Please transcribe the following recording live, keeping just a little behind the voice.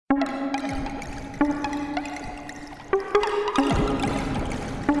Take me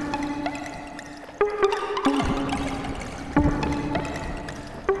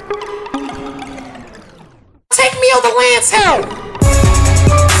over Lance Hill.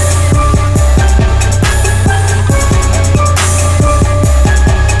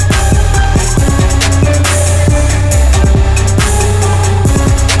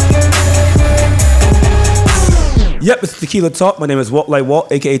 Yep, it's Tequila Talk. My name is Walt Like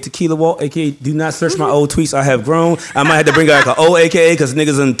Walt, aka Tequila Walt, aka do not search my old tweets. I have grown. I might have to bring out like an old AKA because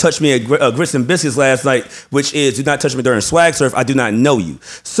niggas done touched me at Grits and Biscuits last night, which is do not touch me during Swag Surf. I do not know you.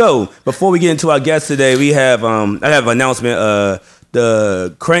 So before we get into our guest today, we have I have an announcement.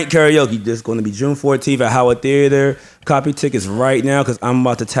 The Crank Karaoke is going to be June 14th at Howard Theater. Copy tickets right now because I'm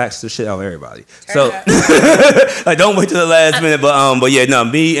about to tax the shit out of everybody. So like, don't wait till the last minute. But yeah, no,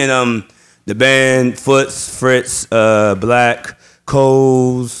 me and the band, Foots, Fritz, Black,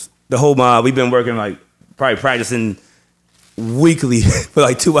 Coles, the whole mob. We've been working like probably practicing weekly for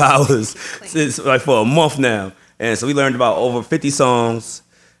like 2 hours since like for a month now. And so we learned about over 50 songs.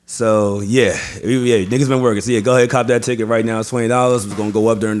 So yeah, niggas been working. So yeah, go ahead, cop that ticket right now. It's $20. It's gonna go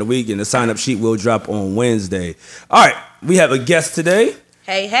up during the week, and the sign up sheet will drop on Wednesday. All right, we have a guest today.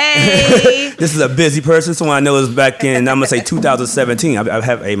 Hey. This is a busy person. Someone I know is back in, I'm going to say 2017.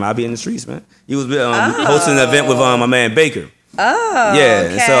 I'll be in the streets, man. He was hosting an event with my man Baker. Oh, yeah,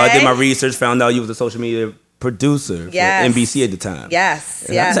 okay. And so I did my research, found out you was a social media producer for NBC at the time. Yes.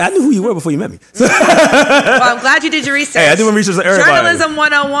 I knew who you were before you met me. Well, I'm glad you did your research. Hey, I do my research on everybody. Journalism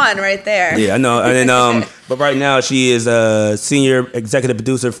 101 right there. Yeah, I know. And then, but right now she is a senior executive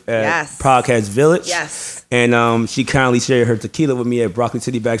producer at Podcast Village. Yes. And she kindly shared her tequila with me at Broccoli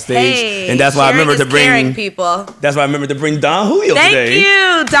City backstage. Hey, and that's why I remember to bring people. That's why I remember to bring Don Julio today.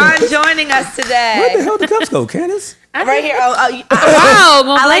 Thank you, Don, joining us today. Where the hell did the cups go, Candace? Right here. Wow,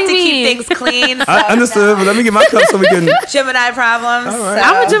 I like to keep things clean. So I understood, but let me get my cup so we can. Gemini problems. All right.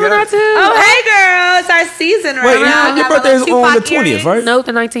 I'm a Gemini too. Oh, hey, girl. It's our season right now. Your birthday is on the 20th, right? No,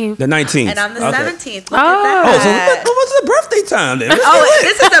 the 19th. The 19th. And I'm the 17th. Look Oh. at that. So what's the birthday time then?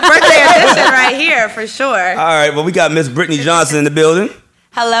 This is the birthday edition right here for sure. All right, well, we got Miss Brittany Johnson in the building.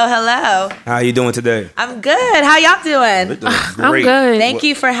 Hello. How you doing today? I'm good. How y'all doing? I'm good. Thank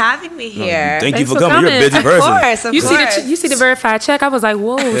you for having me here. Thank you Thanks for for coming. You're a busy Of person. course, of course. You see the verified check? I was like,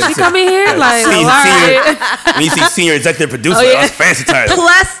 whoa, she coming here? Like, Senior- all right. When you see senior executive producer, Oh, yeah. that's fancy title.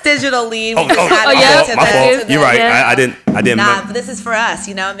 Plus digital lead. We just added yeah. that to My fault. the- You're right. Yeah. I didn't. Nah, but this is for us,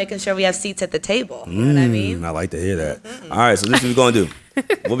 making sure we have seats at the table. You know what I mean? I like to hear that. All right, so this is what we're going to do.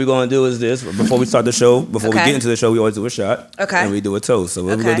 What we're going to do is this. Before we start the show, before we get into the show, we always do a shot. Okay. And we do a toast. So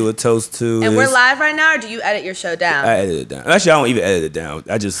what we're going to do a toast to And is... we're live right now, or do you edit your show down? I edit it down. Actually, I don't even edit it down.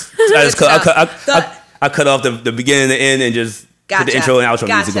 I cut off the beginning and the end and just put the intro and outro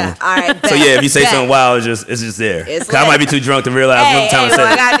music on. All right, So yeah, if you say something wild, it's just there. It's 'Cause I might be too drunk to realize what time to say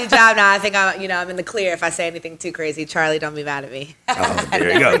I it. got a new job now. I think I'm in the clear. If I say anything too crazy, Charlie, don't be mad at me. Oh,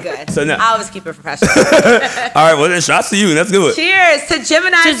 there you go. We're good. So now, I always keep it professional. all right, well then, shots to you. Let's do it. Cheers to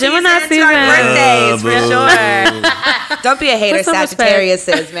Gemini season. To our birthdays, for sure. Don't be a hater, Put some respect. Sagittarius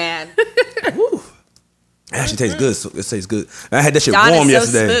is, man. Woo. It actually tastes good. So it tastes good. I had that shit Don warm is so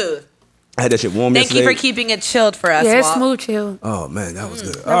yesterday. smooth. I had that shit warm Thank yesterday. you for keeping it chilled for us, Yeah, it's Walt. smooth chill. Oh man, that was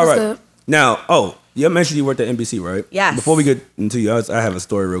good. That All was right. good. Now, you mentioned you worked at NBC, right? Yes. Before we get into yours, I have a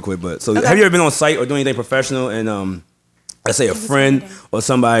story real quick. But so, have you ever been on site or doing anything professional and let's say a friend or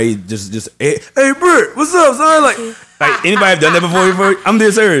somebody just hey Britt, what's up, son? Like anybody have done that before? I'm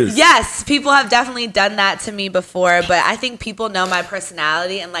dead serious. Yes, people have definitely done that to me before, but I think people know my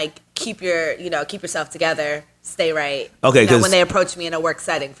personality and keep yourself together, stay right. Okay, because when they approach me in a work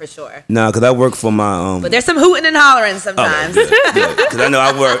setting, for sure. Nah, because I work for my But there's some hooting and hollering sometimes. Because I know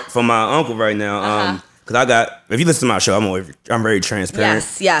I work for my uncle right now. Because I got, if you listen to my show, I'm very transparent.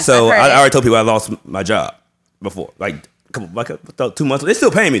 Yes, So I've heard I it. already told people I lost my job before, like 2 months. They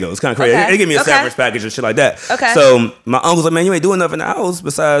still paying me though. It's kind of crazy. Okay. They give me a Okay. severance package and shit like that. Okay. So my uncle's like, man, you ain't doing nothing in the house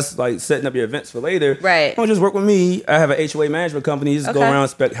besides like setting up your events for later. Right. Don't just work with me. I have an HOA management company. Just go Okay. around,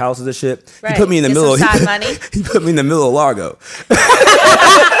 inspect houses and shit. Right. He put me in the Get middle. some side money. He put me in the middle of Largo.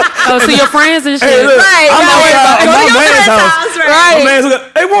 Oh, so your friends and shit. Hey, look, Right, I'm right. at Go to my your man's friend's house. house, right. My man's like,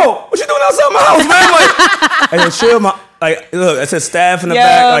 hey, whoa, what you doing outside my house, man? Like, and then chill look, it said staff in the Yo,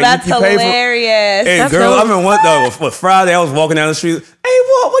 back. Like, that's you pay hilarious. Hey, That's girl, I dope. remember one though. For Friday, I was walking down the street. Hey,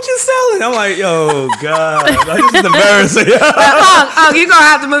 what you selling? I'm like, yo, God, like, this is embarrassing. You're gonna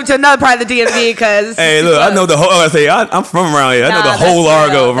have to move to another part of the DMV because. Hey, look, I know the whole. I'm from around here. I know Nah, the whole that's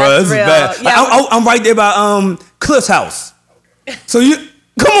Largo, real. bro. That's This real. is bad. Yeah, I'm right there by Cliff's house. So you.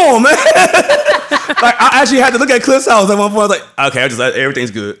 Come on, man. Like, I actually had to look at Cliff's house at one point. I was like, okay,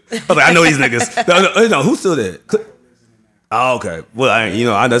 everything's good. I was like, I know these niggas. No, who's still there? Oh, okay. Well,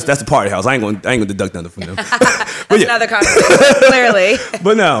 that's the party house. I ain't gonna deduct nothing from them. That's another conversation, clearly.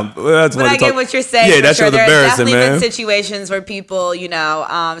 But no, that's but I get what you're saying. Yeah, that shit was There have embarrassing, definitely man. been situations where people,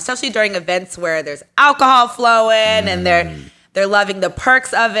 especially during events where there's alcohol flowing and they're loving the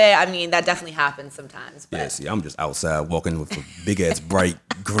perks of it. I mean, that definitely happens sometimes. But. Yeah, see, I'm just outside walking with a big ass bright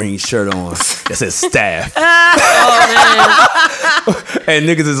green shirt on that says staff. And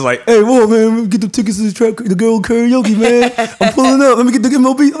niggas is like, hey, whoa, man, let me get the tickets to the girl karaoke, man. I'm pulling up. Let me get the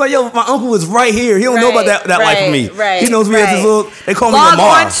MOB. I'm like, yo, my uncle is right here. He don't know about that life of me. Right, he knows me as this little, they call me Log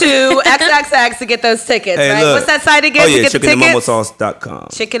Lamar. on to XXX to get those tickets, Hey, right? look. What's that site again to get the tickets? chickenandmumbosauce.com.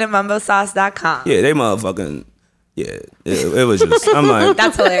 Chickenandmumbosauce.com. Yeah, they motherfucking, it was just, I'm like.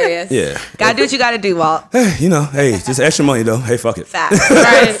 That's hilarious. Yeah. Gotta do what you gotta do, Walt. Hey, just extra money though. Hey, fuck it. Facts.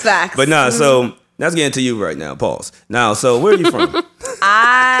 Right. Facts. But nah, so let's get into you right now. Pause. Now, so where are you from?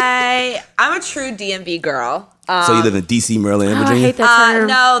 I'm a true DMV girl. So you live in DC, Maryland, and I Virginia? hate that term.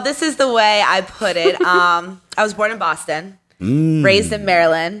 No, this is the way I put it. I was born in Boston, raised in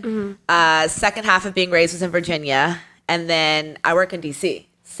Maryland. Second half of being raised was in Virginia, and then I work in DC.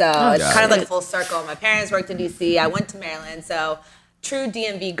 So it's kind of like full circle. My parents worked in DC. I went to Maryland. So true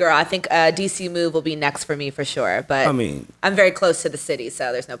DMV girl. I think a DC move will be next for me for sure. But I mean, I'm very close to the city,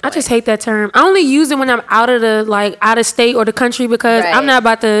 so there's no point. I just hate that term. I only use it when I'm out of state or the country because Right. I'm not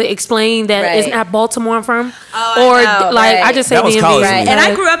about to explain that it's Right. not Baltimore I'm from. Oh, I know, right. I just say That was DMV. college Right, to me. and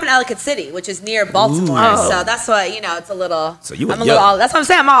I grew up in Ellicott City, which is near Baltimore, so that's what it's a little. So you a I'm a yo. little. That's what I'm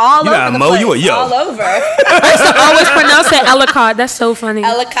saying. I'm all You over got the Mo, place. you a yo. All over. I used to always pronounce it Ellicott. That's so funny.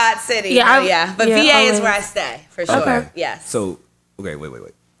 Ellicott City. Yeah, Yeah, but yeah, VA always. is where I stay for sure. Okay. Yes. so, okay, wait.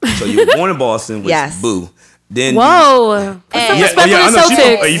 So you were born in Boston with Yes. Boo. Then Whoa. And- I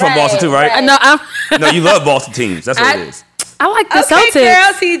know. You from Right, Boston too, right? I know. No, you love Boston teams. That's what it is. I like the Okay,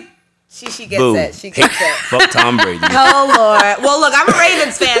 Celtics. girl. She gets Boo. it. She gets it. Fuck Tom Brady. Oh Lord. Well, look, I'm a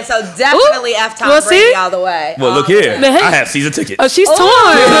Ravens fan, so definitely F Tom Well, Brady see? all the way. Well, look here. But hey- I have season tickets. Oh, she's torn.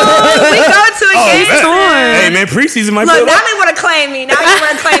 We go to a game. man. torn. Hey man, preseason might Look, be. now they want to claim me. Now they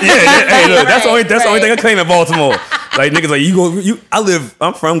want to claim me. Hey, look, that's the only Right. thing I claim in Baltimore. Like niggas, like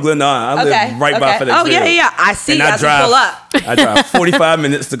I'm from Glen Island. I live right by FedEx Oh yeah, Field. yeah. I see. And As we pull up. I drive 45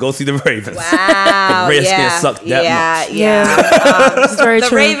 minutes to go see the Ravens. Wow. The Redskins yeah. suck that much. Yeah. It's very The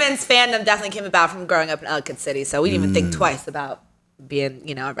true. Ravens fandom definitely came about from growing up in Ellicott City, so we didn't even think twice about being,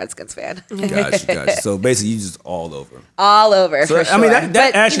 a Redskins fan. Gotcha. So basically, you just all over. All over, So for sure. I mean, that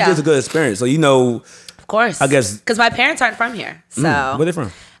But, actually is a good experience. So Of course. I guess- Because my parents aren't from here, so. where they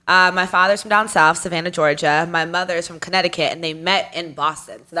from? My father's from down south, Savannah, Georgia. My mother's from Connecticut, and they met in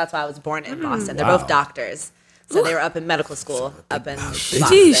Boston. So that's why I was born in Boston. They're Wow. both doctors. So they were up in medical school up in Boston.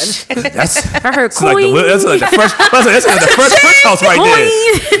 Sheesh. That's I heard like Queen. that's like the fresh. That's like the fresh Prince house right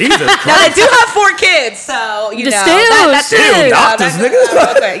there. Jesus Now Christ. they do have 4 kids, so you know Still, that's still, doctors,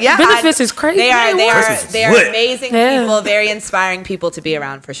 nigga. Yeah, Benefits is crazy. They are Christmas they is are lit. amazing Yeah. people, very inspiring people to be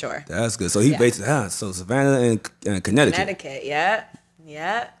around for sure. That's good. So he basically so Savannah and Connecticut. Connecticut,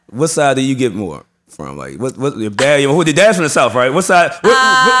 yeah. What side do you get more from? Like what your dad? Your dad's from the south, right? What side?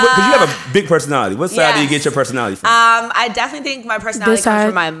 Because you have a big personality. What side do you get your personality from? I definitely think my personality This comes side.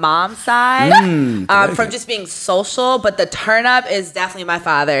 from my mom's side, from just being social. But the turn up is definitely my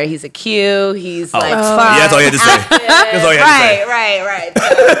father. He's a Q. He's like fun. Yeah, that's all you had to say. That's all you had to say. Right.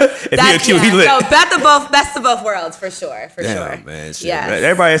 So If he a Q, he lit. So best of both worlds for sure. Damn, man. Shit. Yes.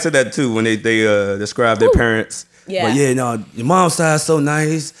 Everybody said that too when they describe their parents. Yeah. But yeah, no, your mom's side's so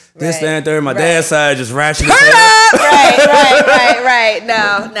nice. This, Right. that, and third. My Right. dad's side just ratchet. Turn up! Right.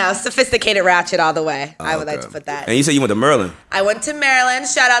 No, sophisticated ratchet all the way. I would like to put that. And you said you went to Maryland. I went to Maryland.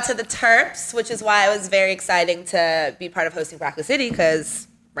 Shout out to the Terps, which is why it was very exciting to be part of hosting Broccoli City because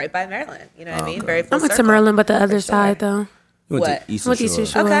right by Maryland. You know what I mean? Very full I went to circle. Maryland, but the other side though. You went What? to Eastern Went to Shore.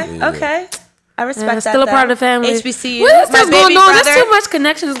 Eastern Shore. Okay, Yeah. okay. I respect Yeah, that. still a part of the family. HBCU. What else My is baby going on? brother- There's too much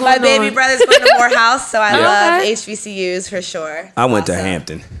connections going My on. baby brother's going to Morehouse, so I love Okay. HBCUs for sure. I went to Awesome.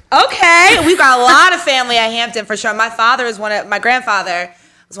 Hampton. Okay, we've got a lot of family at Hampton for sure. My grandfather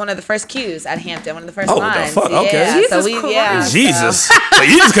was one of the first Qs at Hampton, one of the first Oh, what the lines. fuck? Okay. Yeah, Jesus so Christ. Jesus. So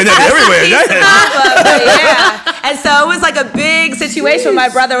you just connected everywhere. Yeah. And so it was like a big situation. My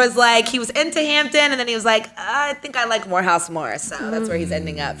brother was like, he was into Hampton, and then he was like, I think I like Morehouse more. So that's where he's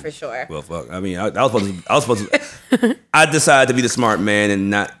ending up for sure. Well, fuck. I mean, I was supposed to. I decided to be the smart man and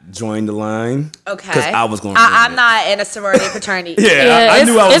not join the line. Okay. Because I was going to. I'm not in a sorority fraternity. Yeah, I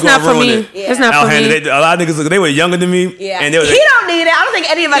knew I was it's going not to for ruin me. it. It's not I'll for handle me. it. A lot of niggas, they were younger than me. Yeah. And they were He don't need it. I don't think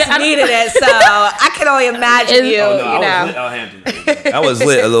any of us needed it, so I can only imagine you. I was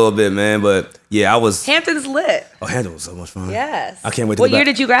lit a little bit, man, but yeah, I was. Hampton's lit. Oh, Hampton was so much fun. Yes. I can't wait to What go year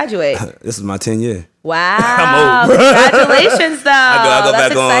back. did you graduate? This is my 10th year. Wow. I'm old. Congratulations, though. I go That's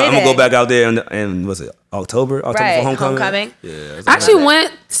back on. I'm exciting. gonna go back out there in what's it? October Right. for homecoming. Homecoming. Yeah. I actually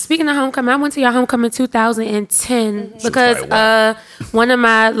went. Speaking of homecoming, I went to your homecoming 2010 because one of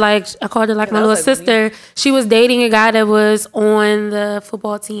my I called her like my that little was like sister. She was dating a guy that was on the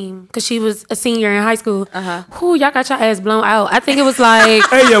football team because she was a senior in high school. Who y'all got your ass blown out? I think it was like.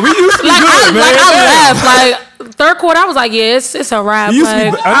 Hey, yeah, we used to be good, man. I left third quarter. I was like, yeah, it's a wrap. We used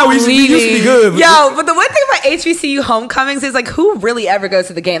to be good. Yo, but the one thing about HBCU homecomings is like, who really ever goes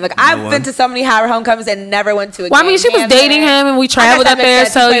to the game? Like, I've been to so many Howard homecomings and never went to a game. Well, I mean, she was dating him and we traveled up there,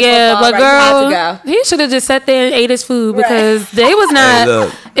 so yeah. But girl, he should have just sat there and ate his food because it was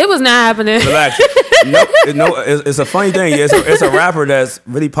not. It was not happening. Relax. It's a funny thing. It's a rapper that's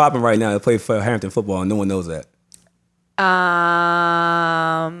really popping right now that plays for Hampton football, and no one knows that.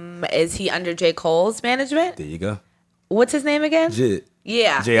 Is he under J. Cole's management? There you go. What's his name again? Jid.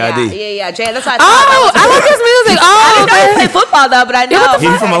 Yeah. J.I.D. Yeah. Jay. That's why I I like his music. I didn't know he played football though, but I know.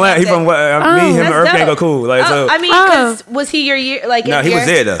 He's from Atlanta. He's from me, him, and Earth Gang are cool. Like so. I mean, cause was he your year? Like, no, he was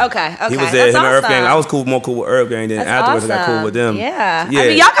there though. Okay. He was there. That's Him and Earth awesome. Gang. I was more cool with Earth Gang. Then afterwards, I got cool with them. Yeah. I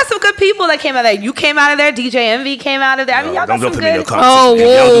mean, y'all got some good people that came out of there. You came out of there. DJ Envy came out of there. I mean, y'all got some good. Oh,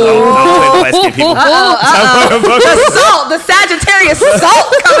 whoa! The salt, the Sagittarius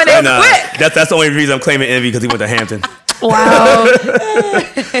salt coming in quick. That's the only reason I'm claiming Envy because he went to Hampton. Wow.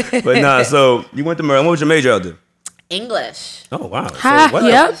 But nah, so you went to Maryland. What was your major out there? English. Oh, wow.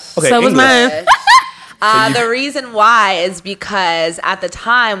 Yep. Okay, so was mine. The reason why is because at the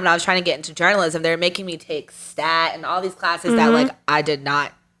time when I was trying to get into journalism, they were making me take stat and all these classes that like I did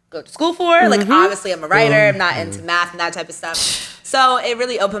not go to school for. Like obviously I'm a writer, I'm not into math and that type of stuff. So it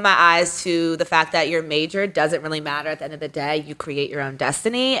really opened my eyes to the fact that your major doesn't really matter at the end of the day. You create your own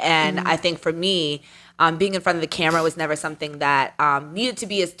destiny. And I think for me, being in front of the camera was never something that needed to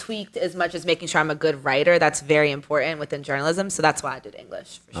be as tweaked as much as making sure I'm a good writer. That's very important within journalism. So that's why I did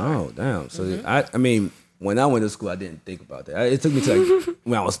English. For sure. Oh, damn. So I mean, when I went to school, I didn't think about that. It took me to like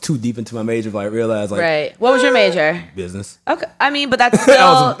when I was too deep into my major, I realized like. Right. What was your major? Business. Okay. I mean, but that's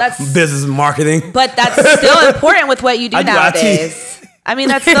still business and marketing. But that's still important with what you do nowadays. I mean,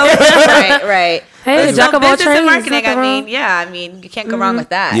 that's so right. Hey, jack of all trades. Business and marketing. I mean, you can't go wrong with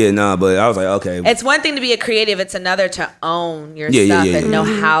that. Yeah, no, but I was like, okay. It's one thing to be a creative; it's another to own your stuff and know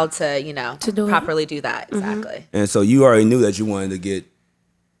how to properly do that. Exactly. And so you already knew that you wanted to get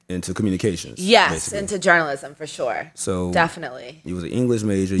into communications. Yes, basically. into journalism for sure. So definitely, you was an English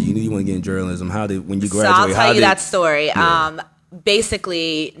major. You knew you wanted to get in journalism. When you graduated? So I'll tell you that story. Yeah.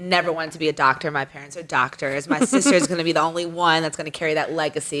 Basically, never wanted to be a doctor. My parents are doctors. My sister is going to be the only one that's going to carry that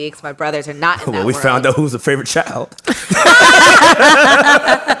legacy because my brothers are not in that we world. found out who's the favorite child.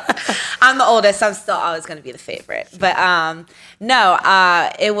 I'm the oldest, so I'm still always going to be the favorite. But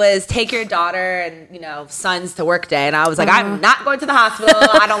it was take your daughter and sons to work day, and I was like, I'm not going to the hospital.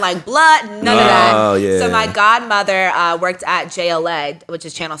 I don't like blood, none of that. Yeah. So my godmother worked at JLA, which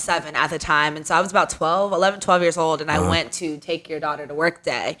is Channel 7 at the time, and so I was about 12 years old, and I went to take your daughter to work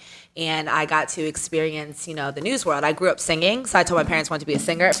day. And I got to experience, the news world. I grew up singing, so I told my parents I wanted to be a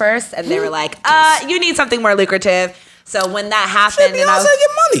singer at first, and they were like, you need something more lucrative. So when that happened, and I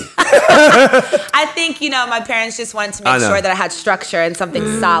think, my parents just wanted to make sure that I had structure and something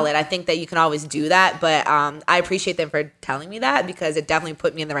solid. I think that you can always do that, but I appreciate them for telling me that because it definitely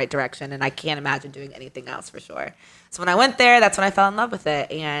put me in the right direction, and I can't imagine doing anything else for sure. So when I went there, that's when I fell in love with it,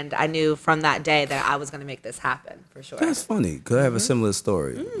 and I knew from that day that I was going to make this happen for sure. That's funny because I have a similar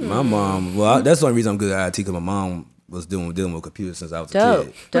story. My mom, that's the only reason I'm good at IT because my mom was dealing with computers since I was a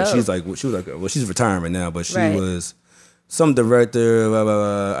kid. Dope. She's retiring now, but she was some director, blah,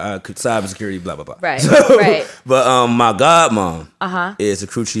 blah, blah, cybersecurity, blah, blah, blah. Right, right. But my godmom is a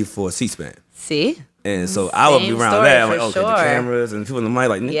crew chief for C-SPAN. See? And so I would be around that. I'm like, the cameras and people in the mic,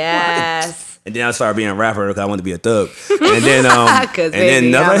 like, yes. And then I started being a rapper because I wanted to be a thug. And then, I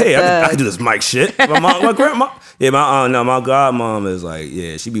was like, hey, I can do this mic shit. My grandma, my godmom is like,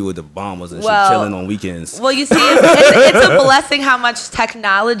 she be with the bombers and she chilling on weekends. Well, you see, it's a blessing how much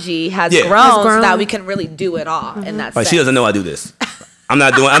technology has grown so that we can really do it all in that sense. She doesn't know I do this.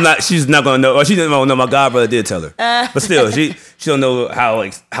 She's not gonna know. Or she didn't know. My godbrother did tell her, but still, she don't know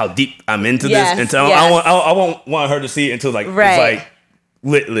how deep I'm into this. And so I won't want her to see it until it's like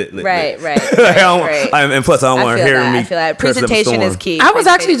Right. And plus, I don't want to hear me. I feel that presentation is key. I was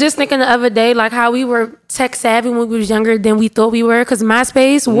actually just thinking the other day, like how we were tech savvy when we was younger than we thought we were. Because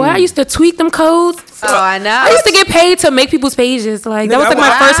MySpace, I used to tweak them codes. Oh, I know. I used to get paid to make people's pages. Like that was like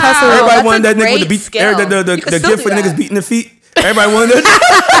my first hustle. Everybody wanted that nigga with the beat. The gift for the niggas beating their feet. Everybody wanted that.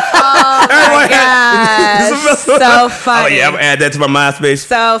 Oh my gosh. So funny. Oh yeah, I'm gonna add that to my MySpace.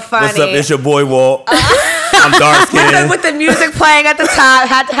 So funny. What's up? It's your boy Walt. I'm dark skinned. With the music playing at the top,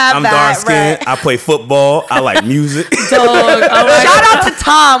 had to have I'm that. I'm dark skinned. Right. I play football. I like music. Dog. Shout out to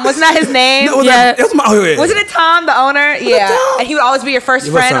Tom. Wasn't that his name? No, wasn't it Tom, the owner? Yeah. And he would always be your first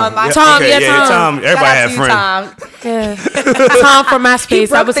friend on MySpace. Tom. Tom. Everybody had friends. Tom. Yeah. Tom from MySpace. He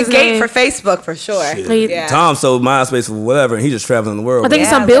broke was the his gate name. for Facebook for sure. Yeah. Tom sold MySpace for whatever, and he just traveling the world. I think it's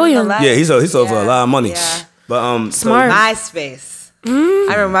some billion. Yeah, he sold for a lot of money. Yeah. But smart. So MySpace. I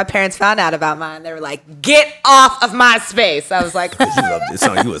remember my parents found out about mine. They were like, "Get off of MySpace." I was like, "It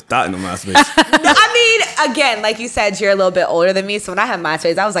sounded like you was thought in MySpace." I mean, again, like you said, you're a little bit older than me. So when I had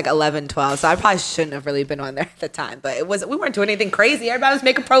MySpace, I was like 11, 12. So I probably shouldn't have really been on there at the time. But we weren't doing anything crazy. Everybody was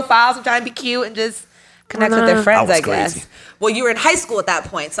making profiles and trying to be cute and just connect with their friends, I guess. Crazy. Well, you were in high school at that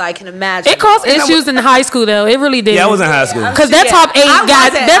point, so I can imagine. It caused issues in high school, though. It really did. Yeah, I was in high school. Because that top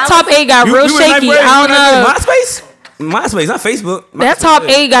 8 got real shaky. I don't know. MySpace, not Facebook. That top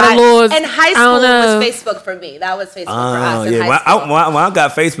 8 got a little. And high school was Facebook for me. That was Facebook for us. In high school. When I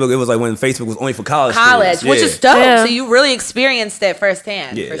got Facebook, it was like when Facebook was only for college. Which is dope. Yeah. So you really experienced it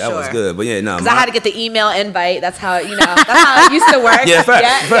firsthand. Yeah, for that sure. was good. But yeah, no. Because I had to get the email invite. That's how that's how it used to work. Yeah,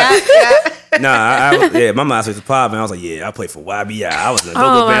 fact. Yeah. Nah, my MySpace was popping. I was like, I played for YBI. I was in a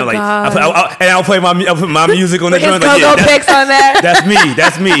go-go band. Like, I'll play my music on the drum. Like, go pics on there.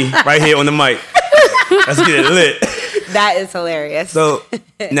 That's me right here on the mic. Let's get it lit. That is hilarious. So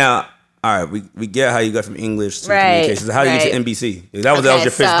now, all right, we get how you got from English to communications. How did you get to NBC? That was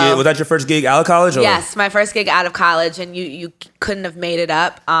your first gig. Was that your first gig out of college? Or? Yes, my first gig out of college, and you couldn't have made it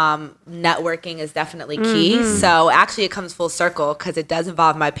up. Networking is definitely key. Mm-hmm. So actually, it comes full circle because it does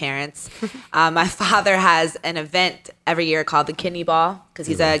involve my parents. My father has an event every year called the Kidney Ball because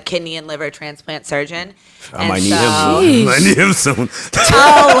he's a kidney and liver transplant surgeon. I might need him soon.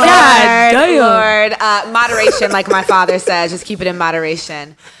 Oh, Lord. Moderation, like my father says. Just keep it in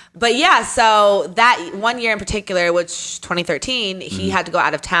moderation. But yeah, so that one year in particular, which 2013, he had to go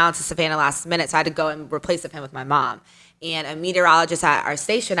out of town to Savannah last minute. So I had to go and replace him with my mom. And a meteorologist at our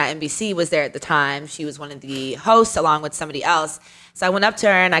station at NBC was there at the time. She was one of the hosts along with somebody else. So I went up to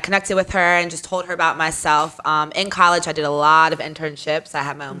her and I connected with her and just told her about myself. In college, I did a lot of internships. I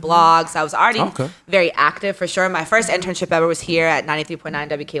had my own blog. So I was already very active for sure. My first internship ever was here at 93.9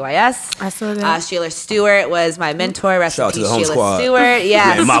 WKYS. I saw that. Sheila Stewart was my mentor. Rest in peace, Sheila squad. Stewart.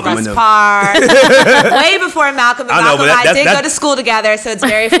 Yes, Russ Parr. Way before Malcolm. And Malcolm and I did go to school together, so it's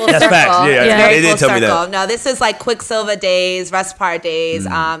very full circle. Facts. Yeah, very full circle. No, this is like Quicksilver days, Russ Parr days.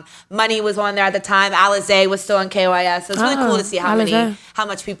 Money was on there at the time. Alizé was still on KYS. So it's really cool to see how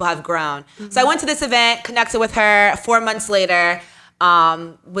much people have grown. Mm-hmm. So I went to this event, connected with her. 4 months later,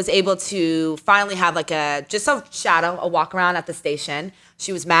 was able to finally have like a walk around at the station.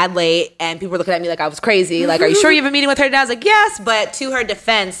 She was mad late, and people were looking at me like I was crazy. Like, are you sure you have a meeting with her? And I was like, yes. But to her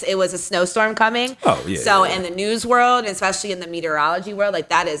defense, it was a snowstorm coming. Oh, yeah. So in the news world, and especially in the meteorology world, like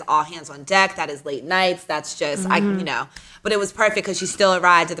that is all hands on deck. That is late nights. That's just, But it was perfect because she still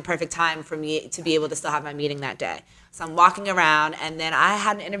arrived at the perfect time for me to be able to still have my meeting that day. So I'm walking around, and then I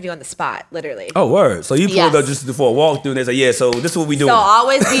had an interview on the spot, literally. Oh, word. So you pulled up just before a walkthrough, and they said, so this is what we doing. So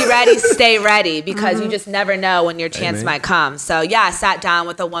always be ready, stay ready, because you just never know when your chance might come. So, I sat down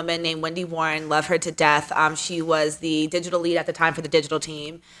with a woman named Wendy Warren, love her to death. She was the digital lead at the time for the digital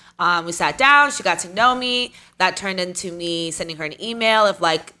team. We sat down, she got to know me. That turned into me sending her an email of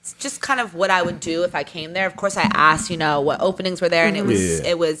like just kind of what I would do if I came there. Of course, I asked, what openings were there, and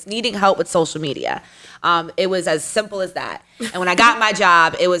it was needing help with social media. It was as simple as that. And when I got my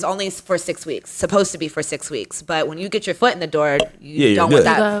job, it was only for 6 weeks, supposed to be for 6 weeks. But when you get your foot in the door, you don't want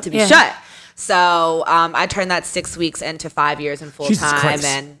that to be shut. So I turned that 6 weeks into 5 years in full time,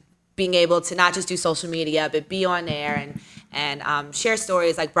 and being able to not just do social media, but be on air and share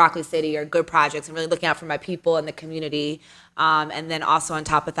stories like Broccoli City or good projects, and really looking out for my people and the community. And then also on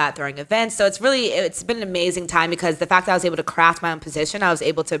top of that, throwing events. So it's been an amazing time because the fact that I was able to craft my own position, I was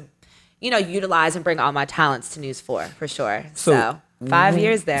able to, utilize and bring all my talents to News 4 for sure. So 5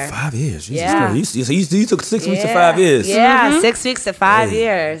 years there. 5 years. Jesus Christ. So you took 6 weeks to 5 years. Yeah, 6 weeks to 5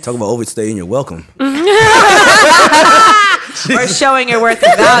 years. Talk about overstaying your welcome. Or showing your worth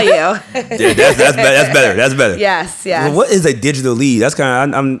and value. Yeah, that's better. That's better. Yes. Well, what is a digital lead? That's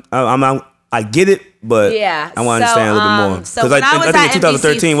kind of I get it but I want to understand a little bit more. Because I think in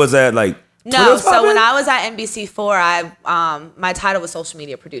 2013 was that like. No, so when I was at NBC4, my title was social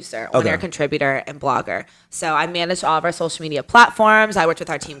media producer, on-air contributor, and blogger. So I managed all of our social media platforms. I worked with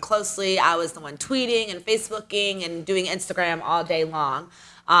our team closely. I was the one tweeting and Facebooking and doing Instagram all day long.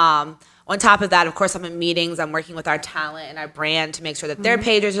 On top of that, of course, I'm in meetings. I'm working with our talent and our brand to make sure that their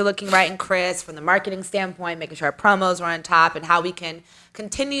pages are looking right and crisp from the marketing standpoint, making sure our promos are on top, and how we can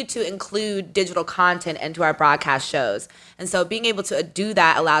continue to include digital content into our broadcast shows. And so being able to do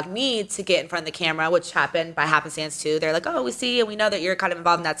that allowed me to get in front of the camera, which happened by happenstance too. They're like, oh, we see and we know that you're kind of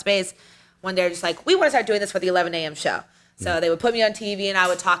involved in that space. When they're just like, we want to start doing this for the 11 a.m. show. So they would put me on TV and I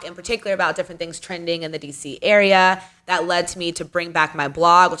would talk in particular about different things trending in the DC area. That led to me to bring back my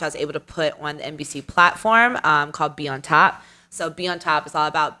blog, which I was able to put on the NBC platform called Be On Top. So Be On Top is all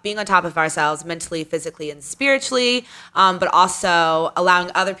about being on top of ourselves mentally, physically, and spiritually, but also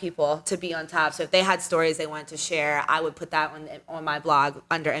allowing other people to be on top. So if they had stories they wanted to share, I would put that on my blog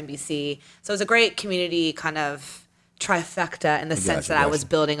under NBC. So it was a great community kind of trifecta in the sense that I was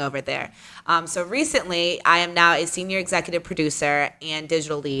building over there. So recently, I am now a senior executive producer and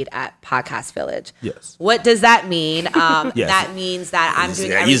digital lead at Podcast Village. Yes. What does that mean? That means that I'm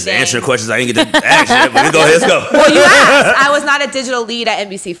doing everything. You just answering questions I didn't get to ask yet, but go ahead, let's go. Well, you asked. I was not a digital lead at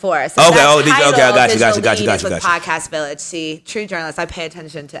NBC4. So okay, I got you. Podcast Village. See, true journalist, I pay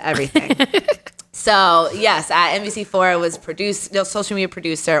attention to everything. So, yes, at NBC4, I was social media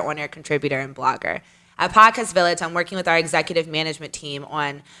producer, on-air contributor, and blogger. At Podcast Village, I'm working with our executive management team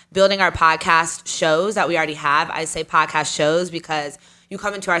on building our podcast shows that we already have. I say podcast shows because you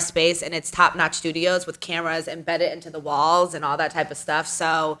come into our space and it's top-notch studios with cameras embedded into the walls and all that type of stuff.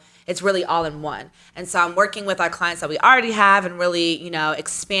 So it's really all in one. And so I'm working with our clients that we already have and really,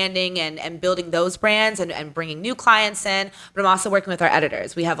 expanding and building those brands and bringing new clients in. But I'm also working with our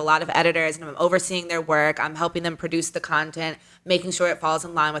editors. We have a lot of editors and I'm overseeing their work. I'm helping them produce the content, making sure it falls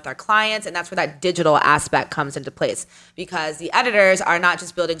in line with our clients. And that's where that digital aspect comes into place because the editors are not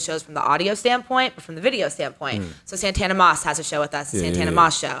just building shows from the audio standpoint, but from the video standpoint. So Santana Moss has a show with us, the Santana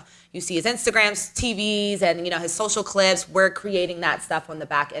Moss Show. You see his Instagrams, TVs, and his social clips. We're creating that stuff on the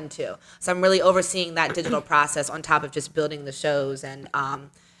back end too. So I'm really overseeing that digital process on top of just building the shows and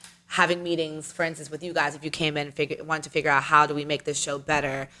having meetings, for instance, with you guys. If you came in and wanted to figure out how do we make this show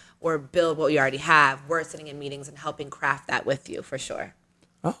better or build what we already have, we're sitting in meetings and helping craft that with you for sure.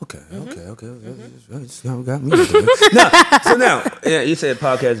 Oh, okay. Got me. So now, you said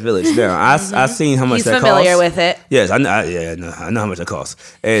Podcast Village. Now, I seen how much He's that costs. He's familiar with it. Yes, I know how much that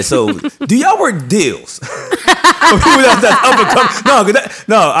costs. And so, do y'all work deals? For people that's up and coming?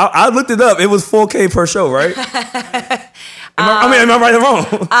 No, I looked it up. It was $4K per show, right? Am I right or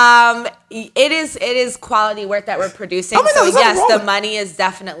wrong? It is quality work that we're producing. So yes, the money is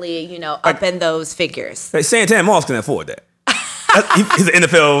definitely up in those figures. Like Santana Moss can afford that. He's an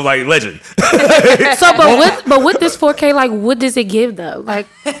NFL legend. So, but with this 4K, what does it give though?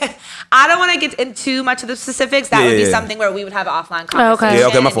 I don't want to get into too much of the specifics. That would be something where we would have an offline conversation. Yeah,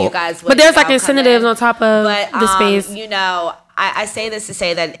 okay, my fault. You guys would, but there's incentives on top of the space. I say this to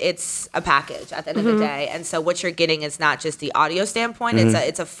say that it's a package at the end of the day, and so what you're getting is not just the audio standpoint;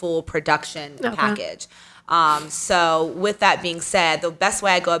 it's a full production package. So with that being said, the best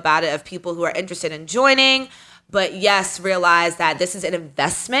way I go about it of people who are interested in joining. But yes, realize that this is an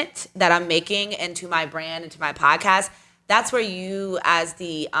investment that I'm making into my brand, into my podcast. That's where you, as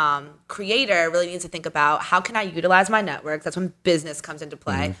the creator, really need to think about how can I utilize my network. That's when business comes into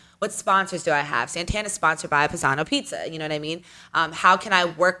play. What sponsors do I have? Santana's sponsored by Pisano Pizza. You know what I mean? How can I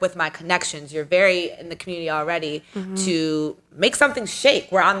work with my connections? You're very in the community already to make something shake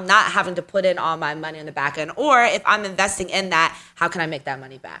where I'm not having to put in all my money on the back end. Or if I'm investing in that, how can I make that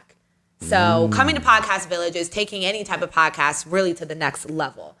money back? So coming to Podcast Village is taking any type of podcast really to the next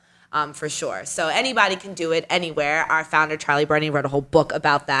level, for sure. So anybody can do it anywhere. Our founder, Charlie Burney, wrote a whole book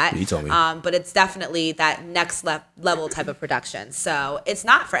about that. He told me. But it's definitely that next level type of production. So it's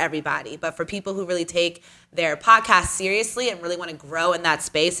not for everybody, but for people who really take their podcast seriously and really want to grow in that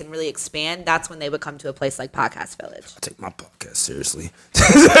space and really expand, that's when they would come to a place like Podcast Village. I take my podcast seriously.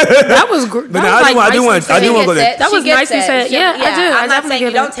 That was great. I do want to go there. That was nice and said. Yeah, I do. I'm not saying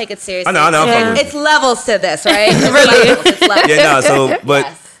you don't take it seriously. I know. Yeah. It's levels to this, right? It's levels. Yeah, no. So,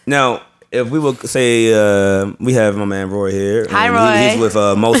 but now, if we will say we have my man Roy here. Hi, Roy. He's with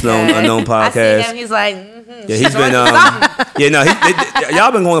Most Known Unknown podcast. I see him. He's like, yeah, he's been.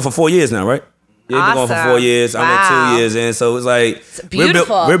 Y'all been going for 4 years now, right? Yeah, been going for 4 years. Wow. I'm at 2 years in, so it's it's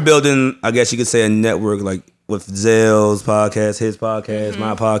beautiful. We're building. I guess you could say a network with Zell's podcast, his podcast,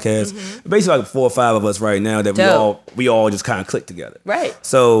 my podcast. Basically, 4 or 5 of us right now that we all just kind of click together. Right.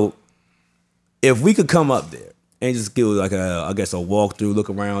 So if we could come up there and just do like I guess a walkthrough, look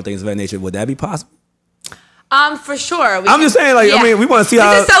around, things of that nature, would that be possible? For sure. I'm just saying, like, I mean, we want to see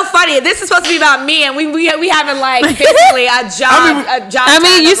how. This is so funny. This is supposed to be about me, and we having like basically a job. I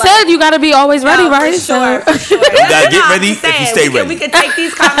mean, you said you got to be always ready, right? For sure. You gotta get ready if you stay ready. We could take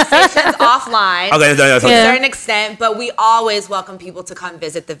these conversations offline to a certain extent, but we always welcome people to come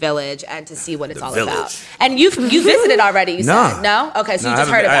visit the village and to see what it's all about. And you visited already? You said no. Okay, so you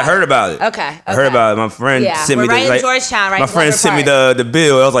just heard about it. I heard about it. Okay. I heard about it. My friend sent me right in Georgetown. Right. My friend sent me the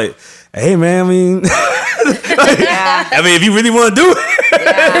bill. I was like, hey man, I mean. I mean, if you really want to do it,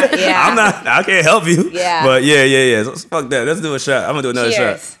 I can't help you. Yeah. But yeah. So fuck that. Let's do a shot. I'm gonna do another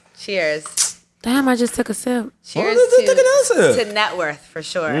shot. Cheers. Damn, I just took a sip. Cheers to net worth for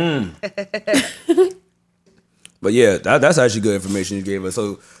sure. But yeah, that's actually good information you gave us.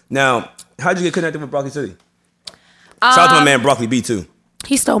 So now, how'd you get connected with Broccoli City? Shout out to my man Broccoli B too.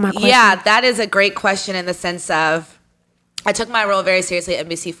 He stole my question. Yeah, that is a great question in the sense of I took my role very seriously at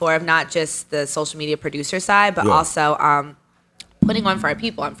NBC4 of not just the social media producer side, but also putting on for our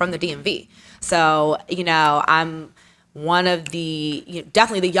people. I'm from the DMV. So, I'm one of the,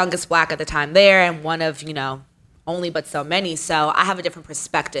 definitely the youngest Black at the time there and one of, only but so many. So I have a different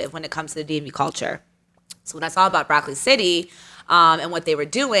perspective when it comes to the DMV culture. So when I saw about Broccoli City and what they were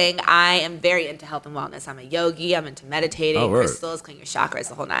doing, I am very into health and wellness. I'm a yogi. I'm into meditating, crystals, clean your chakras,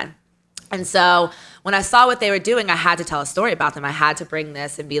 the whole nine. And so when I saw what they were doing, I had to tell a story about them. I had to bring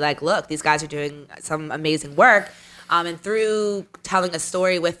this and be like, look, these guys are doing some amazing work. And through telling a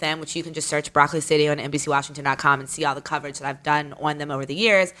story with them, which you can just search Broccoli City on NBCWashington.com and see all the coverage that I've done on them over the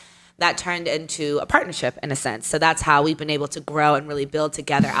years, that turned into a partnership in a sense. So that's how we've been able to grow and really build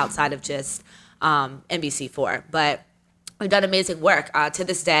together outside of just NBC4. But we've done amazing work. To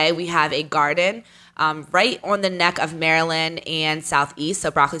this day, we have a garden right on the neck of Maryland and Southeast.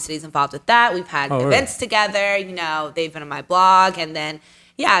 So Broccoli City's involved with that. We've had events together. They've been on my blog. And then,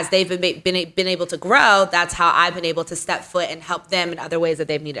 as they've been able to grow, that's how I've been able to step foot and help them in other ways that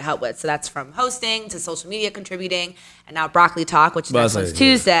they've needed help with. So that's from hosting to social media contributing. And now Broccoli Talk, which is next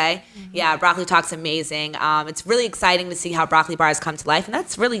Tuesday. Yeah, Broccoli Talk's amazing. It's really exciting to see how Broccoli Bars come to life. And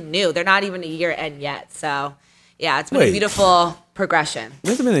that's really new. They're not even a year in yet. So, it's been a beautiful progression.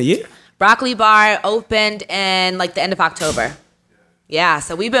 It's been a year? Broccoli Bar opened in the end of October. Yeah,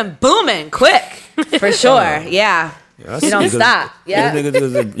 so we've been booming quick for sure. Yeah. You don't stop. Yeah.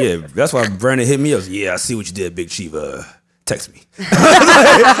 That's why Brandon hit me up. Yeah, I see what you did, Big Chief. Text me.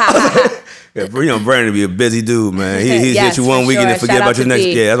 Brandon be a busy dude, man. He hit you one week and then forget about your next.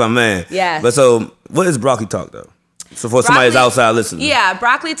 Yeah, that's my man. Yeah. But so, what is Broccoli Talk though? So for somebody who's outside listening. Yeah,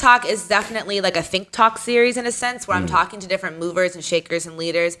 Broccoli Talk is definitely like a think talk series in a sense where I'm talking to different movers and shakers and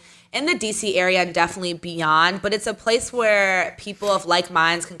leaders in the DC area and definitely beyond. But it's a place where people of like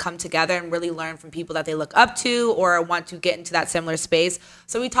minds can come together and really learn from people that they look up to or want to get into that similar space.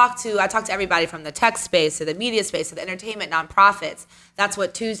 So I talk to everybody from the tech space to the media space to the entertainment, nonprofits. That's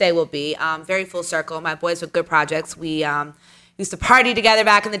what Tuesday will be. Very full circle. My boys with Good Projects. We used to party together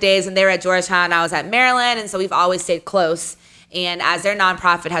back in the days when they were at Georgetown. I was at Maryland, and so we've always stayed close. And as their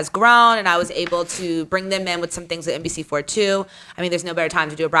nonprofit has grown, and I was able to bring them in with some things at NBC4 too, I mean, there's no better time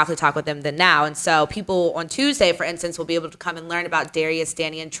to do a Broccoli Talk with them than now. And so people on Tuesday, for instance, will be able to come and learn about Darius,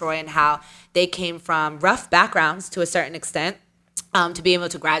 Danny, and Troy and how they came from rough backgrounds to a certain extent. To be able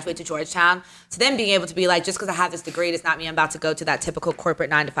to graduate to Georgetown, to then being able to be like, just because I have this degree does not mean I'm about to go to that typical corporate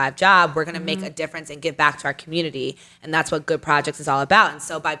 9-to-5 job. We're going to make a difference and give back to our community. And that's what Good Projects is all about. And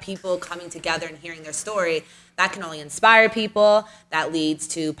so by people coming together and hearing their story, that can only inspire people. That leads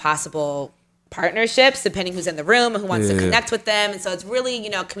to possible partnerships, depending who's in the room and who wants to connect with them. And so it's really,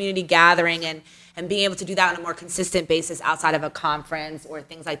 community gathering and being able to do that on a more consistent basis outside of a conference or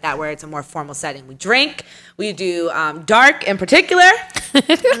things like that where it's a more formal setting. We drink. We do dark in particular.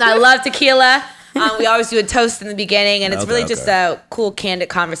 And I love tequila. We always do a toast in the beginning. And it's really just a cool, candid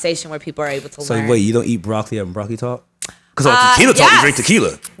conversation where people are able to learn. So wait, you don't eat broccoli at Broccoli Talk? Because on Tequila Talk, you drink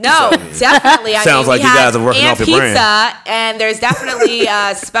tequila. No, definitely. Sounds like you guys are working off your brand. Pizza, and there's definitely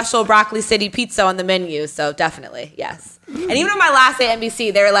special Broccoli City pizza on the menu. So definitely, yes. And even on my last day at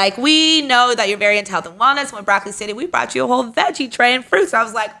NBC, they were like, we know that you're very into health and wellness. When Broccoli City, we brought you a whole veggie tray and fruits. So I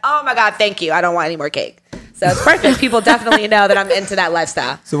was like, oh my God, thank you. I don't want any more cake. So it's perfect. People definitely know that I'm into that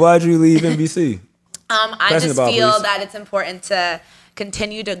lifestyle. So why'd you leave NBC? I just feel that it's important to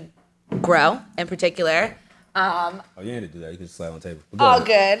continue to grow in particular. You had to do that. You can slide on the table. All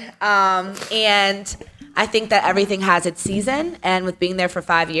good. And I think that everything has its season. And with being there for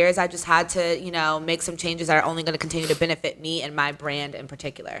 5 years, I just had to, make some changes that are only going to continue to benefit me and my brand in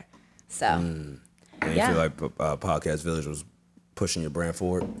particular. So, And you feel like Podcast Village was pushing your brand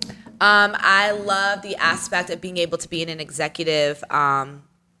forward? I love the aspect of being able to be in an executive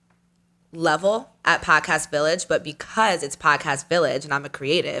level at Podcast Village, but because it's Podcast Village and I'm a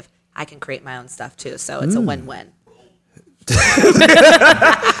creative, I can create my own stuff too. So it's a win-win.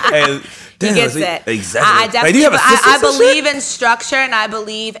 And, he gets it. Exactly. I believe in structure, and I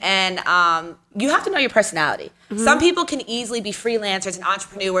believe in you have to know your personality. Mm-hmm. Some people can easily be freelancers and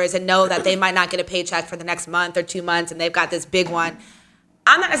entrepreneurs and know that they might not get a paycheck for the next month or 2 months, and they've got this big one.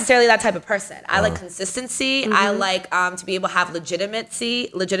 I'm not necessarily that type of person. I like consistency. Mm-hmm. I like to be able to have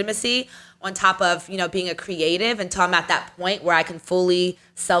legitimacy on top of, being a creative until I'm at that point where I can fully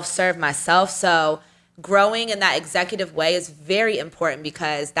self-serve myself. So growing in that executive way is very important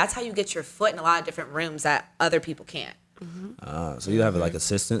because that's how you get your foot in a lot of different rooms that other people can't. Mm-hmm. So you have like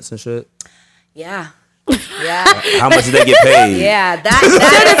assistants and shit? Yeah. Yeah. How much do they get paid? Yeah, that is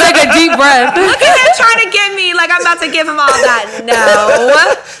like a deep breath. Look at him trying to get me like I'm about to give him all that.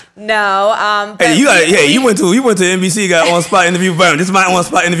 No. Hey, you went to NBC, got on spot interview. This is my on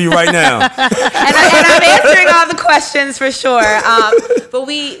spot interview right now. and I'm answering all the questions for sure. But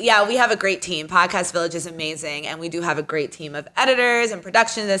we have a great team. Podcast Village is amazing, and we do have a great team of editors and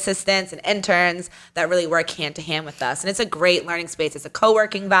production assistants and interns that really work hand to hand with us. And it's a great learning space. It's a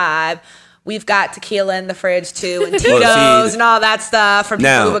co-working vibe. We've got tequila in the fridge too, and Tito's and all that stuff for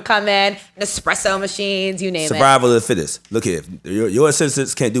people who would come in, Nespresso machines, you name survival of the fittest. Look here, if your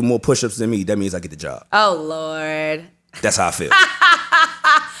assistants can't do more push-ups than me, that means I get the job. Oh, Lord. That's how I feel.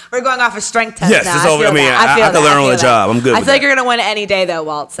 We're going off a strength test now. Yes, I can learn on the job. I'm good. I feel like you're going to win any day though,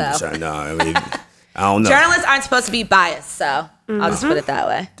 Walt. So. No, I don't know. Journalists aren't supposed to be biased, so I'll just put it that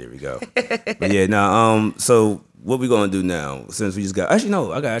way. There we go. But yeah, now, so what we gonna do now? Since we just got, I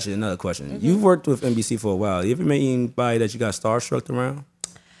got another question. Mm-hmm. You've worked with NBC for a while. You ever met anybody that you got starstruck around?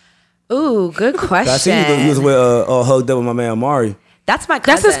 Ooh, good question. I see you was with hugged up with my man Amari. That's my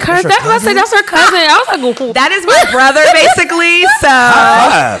cousin. That's his cousin. That's her cousin. I was like, whoa. That is my brother, basically. So,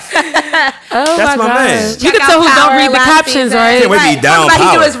 that's my man. You can tell who don't read the captions, right? Be down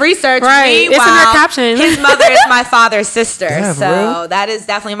he do his research. Right, it's in her caption. His mother is my father's sister, so that is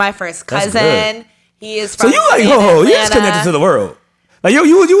definitely my first cousin. He is from you just connected to the world. Like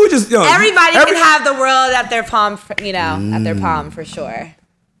you were just everybody can have the world at their palm, at their palm for sure.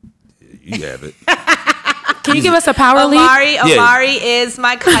 You have it. Can you give us a power lead? Omari is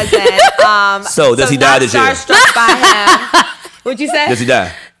my cousin. So does he die this year? Starstruck by him. What'd you say? Does he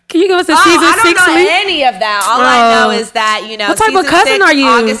die? Can you give us a season 6 lead? I don't know any of that. All I know is that what type of cousin are you?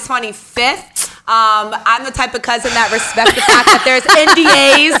 August 25th. I'm the type of cousin that respects the fact that there's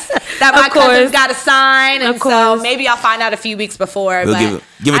NDAs that my cousin's got to sign, and so maybe I'll find out a few weeks before. We'll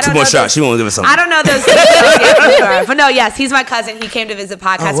give it 2 more shots. She won't give us something. I don't know those details, but no, yes, he's my cousin. He came to visit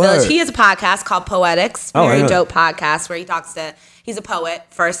Podcast Village. He has a podcast called Poetics, very dope podcast where he talks to. He's a poet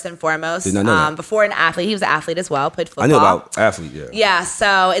first and foremost. Before an athlete, he was an athlete as well. Played football. I knew about athlete. Yeah. Yeah,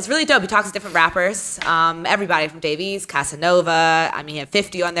 so it's really dope. He talks to different rappers, everybody from Dave East, Casanova. I mean, he had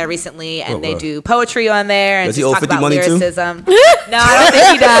 50 on there recently, and they do poetry on there and does just he owe talk 50 about money lyricism. Too? No, I don't think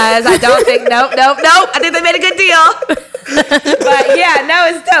he does. I don't think. Nope. I think they made a good deal. But yeah, no,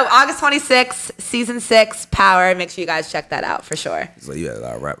 it's dope. August 26th, season 6, Power. Make sure you guys check that out for sure. So you had a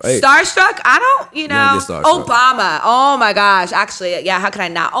lot of rap. Hey. Starstruck? I don't, Obama. Oh my gosh. Actually, yeah, how could I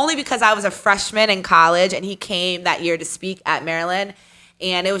not? Only because I was a freshman in college and he came that year to speak at Maryland.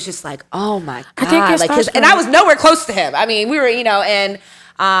 And it was just like, oh my God. And I was nowhere close to him. I mean, we were, and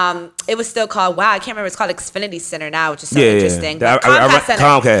it was still called, I can't remember. It's called Xfinity Center now, which is so interesting. Yeah. Comcast Center.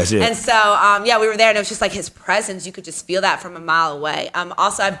 Comcast, yeah. And so, we were there, and it was just like his presence. You could just feel that from a mile away.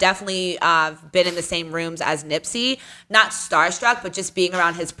 Also, I've definitely been in the same rooms as Nipsey. Not starstruck, but just being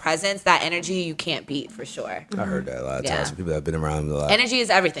around his presence, that energy you can't beat for sure. I heard that a lot of times from people that have been around him a lot. Energy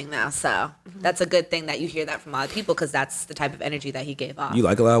is everything now, so that's a good thing that you hear that from a lot of people because that's the type of energy that he gave off. You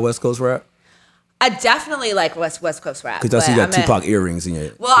like a lot of West Coast rap? I definitely like West Coast rap. Because I see you got Tupac earrings in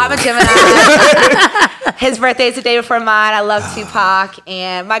your... Well, I'm a Gemini. His birthday's the day before mine. I love Tupac.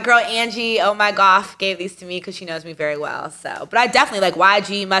 And my girl Angie, oh my gosh, gave these to me because she knows me very well. So, but I definitely like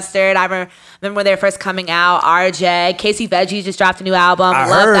YG, Mustard. I remember when they were first coming out. RJ, Casey Veggie just dropped a new album.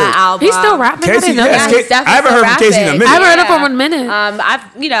 Love that album. He's still rapping? Casey, I haven't heard from Casey in a minute. I haven't heard him in a minute.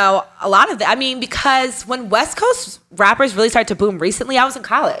 I've, a lot of that. I mean, because when West Coast rappers really started to boom recently, I was in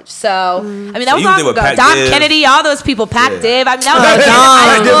college. So, I mean, that was long ago. Dom Kennedy, all those people, Pac Div. I mean, that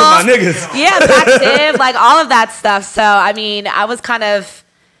was like my niggas. Yeah, Pac Div, like all of that stuff. So, I mean, I was kind of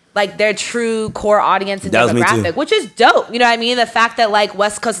like their true core audience and demographic, which is dope. You know what I mean? The fact that like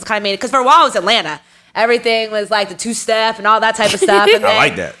West Coast has kind of made it, because for a while it was Atlanta. Everything was like the 2-step and all that type of stuff. And I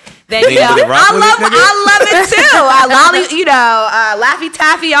like that. Then, you know, I love it too. Laffy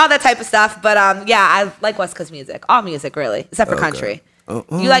Taffy, all that type of stuff. But yeah, I like West Coast music, all music really, except for country.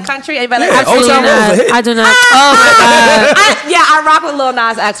 You like country? Anybody like country? I do not. Oh my god! I rock with Lil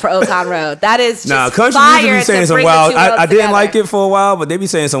Nas X for Old Town Road. That is just country fire music be saying some wild. I didn't like it for a while, but they be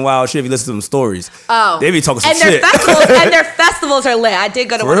saying some wild shit. If you listen to them stories, they be talking some shit. And their festivals are lit. I did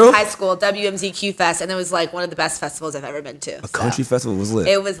go to one in high school, WMZQ Fest, and it was like one of the best festivals I've ever been to. A country festival was lit.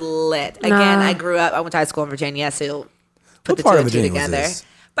 It was lit. Again, I grew up. I went to high school in Virginia, so put the two and two together.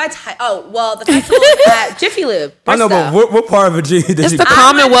 The festival at Jiffy Lube. I know, but what part of Virginia did it's the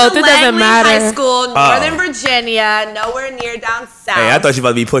Commonwealth. It doesn't matter. High School, Northern Virginia, nowhere near down south. Hey, I thought you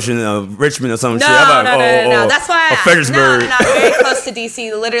about to be pushing Richmond or some shit. No. That's why. Fredericksburg. No, very close to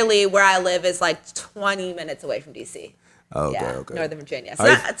DC. Literally, where I live is like 20 minutes away from DC. Okay. Northern Virginia.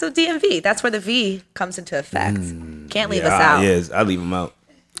 So DMV. That's where the V comes into effect. Can't leave us out. Yes, I leave them out.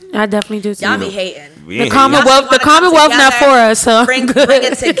 I definitely do too. Y'all be hating. The Commonwealth not for us, so bring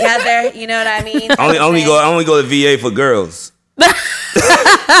it together. You know what I mean? I only go to VA for girls.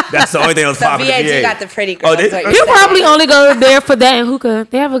 That's the only thing that was popular. VA, you got the pretty girls. You probably only go there for that and hookah.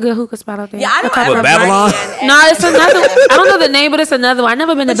 They have a good hookah spot out there. Yeah, I don't ever Babylon. No, it's another. I don't know the name, but it's another one. I've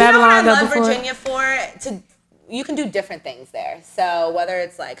never been to Babylon though before. Virginia you can do different things there. So whether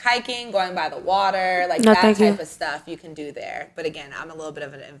it's like hiking, going by the water, like that type of stuff, you can do there. But again, I'm a little bit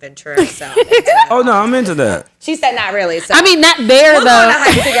of an adventurer, so. I'm into that. She said not really. So I mean, not there though.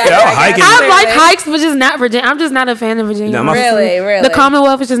 I like hikes, but just not Virginia. I'm just not a fan of Virginia. No, really. The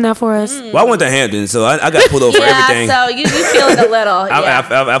Commonwealth is just not for us. Well, I went to Hampton, so I got pulled over for everything. So you feel it a little.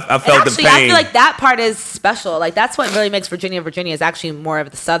 I felt the pain. I feel like that part is special. Like that's what really makes Virginia is actually more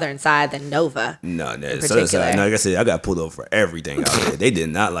of the southern side than Nova. No, the southern side. Like I said, I got pulled over for everything out there. They did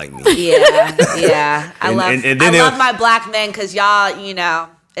not like me. Yeah. I love my black men because y'all,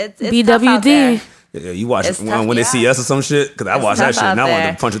 it's BWD. tough out there. Yeah, you watch when they see us or some shit? Because I watch that shit and I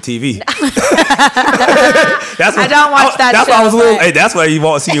want to punch a TV. I don't watch that that's show. Why I was a little, hey, that's why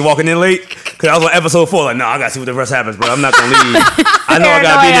you see me walking in late. Because I was on episode 4. Like, no, I got to see what the rest happens, but I'm not going to leave. I know I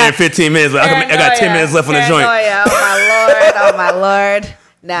got to be there in 15 minutes, but I got 10 minutes left on the joint. Oh, my Lord.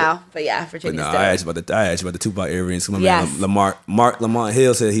 No, but yeah, Virginia's I asked you about the Tupac earrings. My man Lamont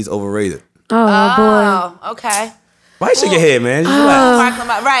Hill said he's overrated. Oh boy. Okay. Why you shake your head, man? Mark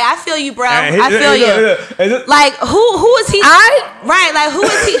Lamont. Right, I feel you, bro. I feel you. Like, who is he? Like, who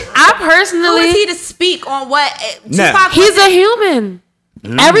is he? I personally. Who is he to speak on what Tupac? He's a human.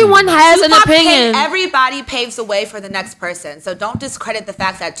 Everyone has an opinion. Everybody paves the way for the next person. So don't discredit the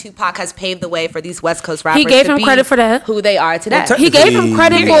fact that Tupac has paved the way for these West Coast rappers. He gave him credit for that. Who they are today. He gave him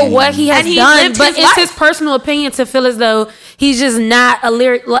credit for what he has done, but it's his personal opinion to feel as though he's just not a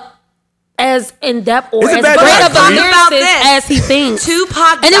lyric as in depth or as great of a lyricist as he thinks.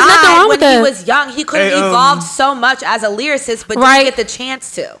 Tupac died when he was young. He could have evolved so much as a lyricist, but didn't get the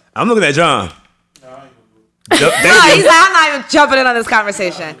chance to. I'm looking at John. He's like, I'm not even jumping in on this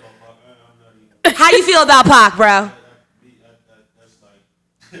conversation. How you feel about Pac, bro?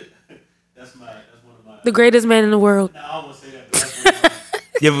 That's one of my. The greatest man in the world. No, I don't want to say that.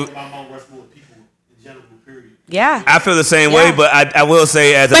 That's one of my Mount Rushmore people in general. Period. Yeah, I feel the same way, but I will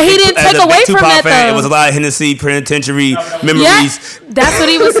say but he didn't take away from that though. It was a lot of Hennessy penitentiary memories. Yeah, that's what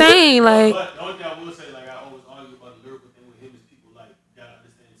he was saying. Like, but the only thing I will say, like I always argue about the lyrical thing with him is people like gotta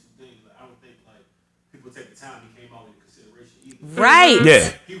understand two things. Like I don't think like people take the time he came out into consideration either. Right.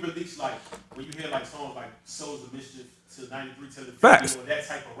 Yeah. He released like when you hear like songs like Souls of Mischief to 93 to the Facts. that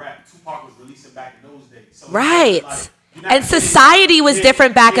type of rap. Tupac was releasing back in those days. So right. And society was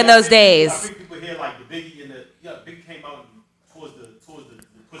different back in those days. I think people hear like the Biggie and Biggie came out towards the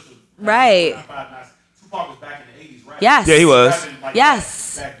push of right. Tupac was back in the 80s, right? Yes. Yeah, he was.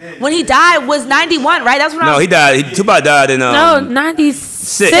 Yes. When he died was 91, right? That's when he died. Tupac died in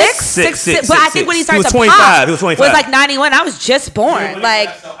 96. But I think when he started to 25. pop, He was 25. Was like 91. I was just born. Yeah, like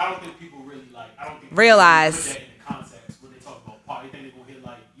I don't think people really realize. Put that in the context when they talk about Pac. They think they're gonna hear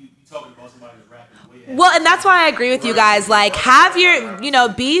like you talking about somebody who's rapping way ahead. Well, and that's why I agree with you guys. Like, have your,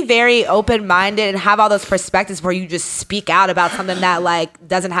 be very open-minded and have all those perspectives where you just speak out about something that, like,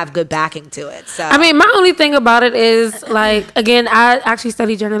 doesn't have good backing to it. So, I mean, my only thing about it is, like, again, I actually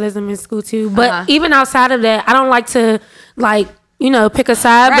studied journalism in school, too. But even outside of that, I don't like to, like, pick a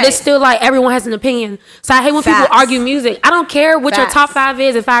side, but it's still like everyone has an opinion. So I hate when people argue music. I don't care what your top 5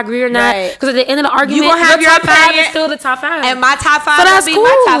 is, if I agree or not, because at the end of the argument, you gonna have your top 5 opinion. is still the top 5. And my top 5 will be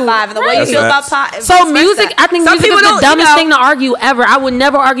my top 5. And the way you feel about pop. So music, I think music is the dumbest thing to argue ever. I would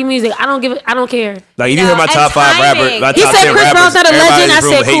never argue music. I don't care. Like, if you hear my top 5 rappers, he said Chris Brown's not a legend. I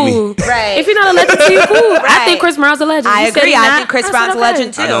said cool. Right. If you're not a legend to you, cool. I think Chris Brown's a legend. I agree. I think Chris Brown's a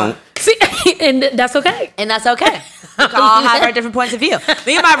legend too. And that's okay. And that's okay. We can all have our different points of view.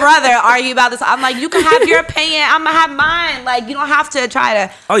 Me and my brother argue about this. I'm like, you can have your opinion. I'm going to have mine. Like, you don't have to try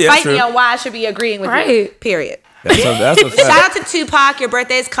to fight me on why I should be agreeing with you. Period. That's a fact. Shout out to Tupac. Your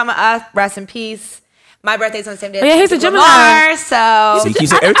birthday's coming up. Rest in peace. My birthday's on the same day. Yeah, he's a Gemini. Lamar, so every time you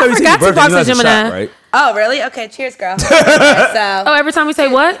say your birthday, you have to shot, right? Oh, really? Okay, cheers, girl. Every time we say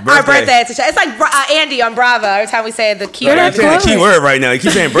what? Our birthday. It's like Andy on Bravo. Every time we say the key word. You're saying the key word right now. You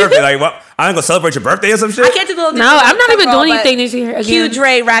keep saying birthday. Like, what? I ain't gonna celebrate your birthday or some shit? I can't do the little. No, I'm not even doing anything this year. Again. Cue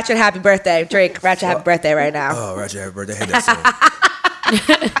Dre Ratchet happy birthday. Drake Ratchet happy birthday right now. Oh, Ratchet happy birthday. I hate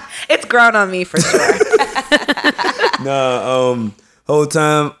that song. It's grown on me for sure. Whole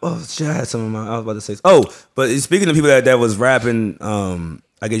time. Oh shit, I had some of my. I was about to say. Oh, but speaking of people that was rapping,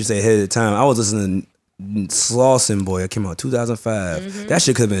 I guess you say ahead of the time. I was listening to Slauson Boy. It came out 2005. Mm-hmm. That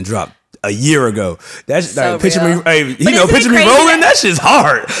shit could have been dropped a year ago. That's so like picture real. me. Hey, picture me rolling. That shit's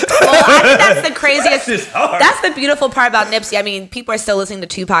hard. Well, I think that's the craziest. That shit's hard. That's the beautiful part about Nipsey. I mean, people are still listening to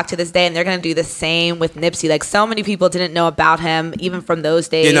Tupac to this day, and they're gonna do the same with Nipsey. Like, so many people didn't know about him even from those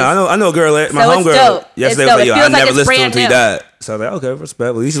days. Yeah, no, I know a girl. My So it's homegirl dope. yesterday It's was like, dope. yo, It I feels like never it's listened to him brand until he new. died. So I was like, okay,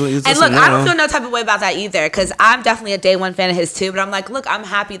 respect. Well, And look, I don't feel no type of way about that either, because I'm definitely a day one fan of his too. But I'm like, look, I'm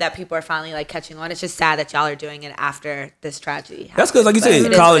happy that people are finally like catching on. It's just sad that y'all are doing it after this tragedy. That's because, like you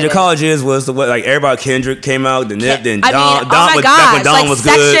said, college was the what, like everybody. Kendrick came out, the Nip, then Don. I mean, Don, oh my back when gosh, Don like was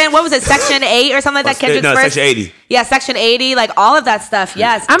section, good. what was it, Section 8 or something like that? Kendrick's No, first. Section 80. Yeah, Section 80, like all of that stuff.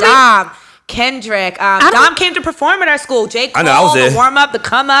 Yes, I mean, Dom, Kendrick. Dom came to perform at our school. J. Cole, I know, I was there. the warm up, the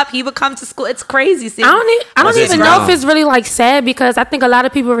come up. He would come to school. It's crazy. See? I don't even know wrong. if it's really like sad, because I think a lot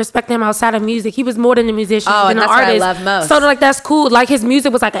of people respect him outside of music. He was more than a musician, Oh, than and an that's what I artist. love most. So like that's cool. Like his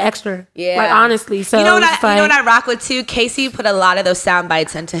music was like an extra. Yeah. Like honestly. So you know what it's you know what I rock with too? Casey put a lot of those sound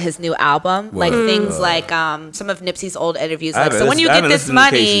bites into his new album. Like things like some of Nipsey's old interviews. Like, so when you get this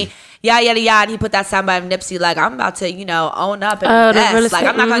money, yada yada, and he put that sound bite of Nipsey, like, I'm about to, own up and invest. Like,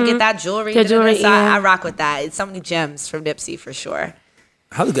 I'm not gonna get that jewelry. The jewelry, so I rock with that. It's so many gems from Nipsey for sure.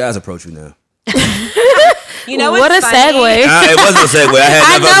 How do guys approach you now? You know what a funny? segue. It wasn't a segue. I had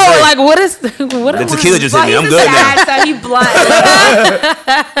I nothing to say. know, like what is The tequila just hit me. I'm he's good sad, now. so he blunt.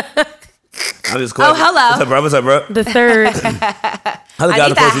 I'm just cool. Oh, hello. What's up, bro? the third? How do I guys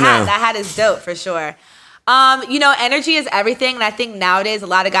think approach you now? that hat is dope for sure. Energy is everything, and I think nowadays a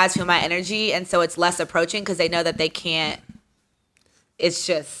lot of guys feel my energy, and so it's less approaching because they know that they can't. It's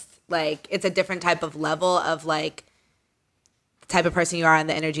just like it's a different type of level of like the type of person you are and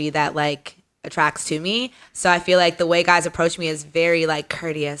the energy that like attracts to me. So I feel like the way guys approach me is very like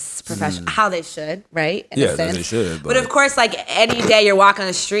courteous, professional, how they should, right? In a Yeah, sense. they should. But of course, like any day you're walking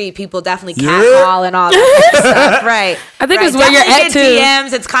the street, people definitely catcall and all that stuff, right? I think right. it's where you're at Definitely too. get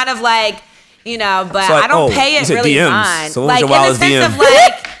DMs. It's kind of like, but So, like, I don't pay you it said really DMs. mind. So what was Like your in the wildest sense DM? of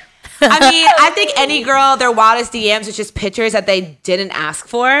like, I think any girl, their wildest DMs is just pictures that they didn't ask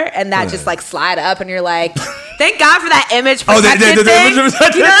for, and that just like slide up, and you're like, thank God for that image protection the thing. image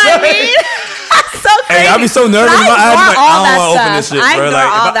protection. You know what I mean? That's so crazy. Hey, I'd be so nervous. But I I'd be like, ignore all I don't want to that open this stuff. shit, I bro. ignore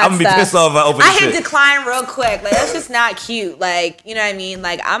Like, all that I'm gonna be stuff. pissed off if I open I this hit shit. decline real quick. Like that's just not cute. Like, you know what I mean?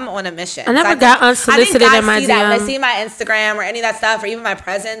 Like I'm on a mission. I never So got think unsolicited guys in my see that. When DM. they see my Instagram or any of that stuff, or even my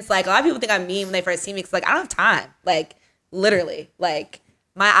presence, like a lot of people think I'm mean when they first see me. Cause like I don't have time. Like literally, like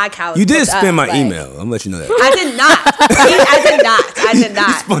my iCloud. You did booked spend up, my like- email. I'm gonna let you know that. I did not. I did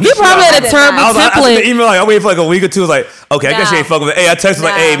not. You probably had a I terrible I sent the template. email like I waited for like a week or two. I was like, okay, I guess No. you ain't fucking with it. Hey, I texted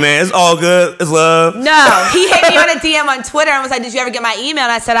like, No. hey man, it's all good. It's love. No, he hit me on a DM on Twitter and was like, "Did you ever get my email?"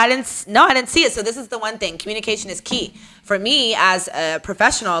 And I said, "I didn't see it." So this is the one thing: communication is key for me as a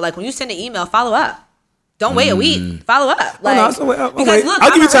professional. Like when you send an email, follow up. Don't wait a week. Follow up. Like, I'll because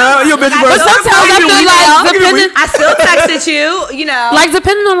look, give you time. You're a busy person. But sometimes I feel like depending, I still texted you. You know, like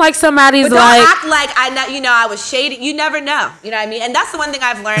depending on like somebody's but don't like. act like I know. You know, I was shady. You never know. You know what I mean? And that's the one thing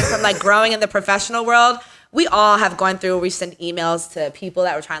I've learned from like growing in the professional world. We all have gone through where we send emails to people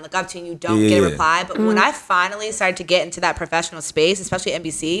that we're trying to look up to and you don't get a reply. But when I finally started to get into that professional space, especially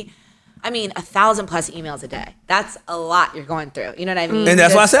NBC, I mean, 1,000+ emails a day. That's a lot you're going through. You know what I mean? And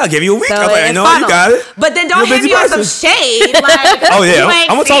that's why I said I'll give you a week. So I was like, it no, you funnels. got it. But then don't You're a hit busy me on some person. shade. Like, Oh, yeah. you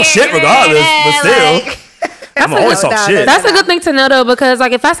ain't I'm gonna talk shit seeing regardless, it, but still. I'm always talk shit. That's a good thing to know though, because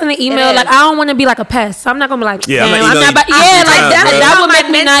like if I send an email, is. like I don't want to be like a pest. So I'm not gonna be like, Yeah, I'm damn, not I'm not. emailing you. Yeah, I'm like not, that bro. would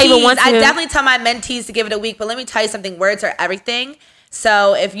make me not even want to. I definitely tell my mentees to give it a week. But let me tell you something: words are everything.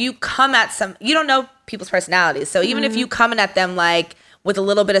 So if you come at you don't know people's personalities. So even if you coming at them like with a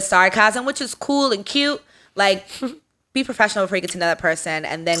little bit of sarcasm, which is cool and cute, like be professional before you get to know that person,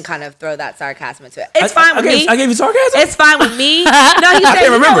 and then kind of throw that sarcasm into it. It's fine with me. I gave you sarcasm? It's fine with me. No, he said,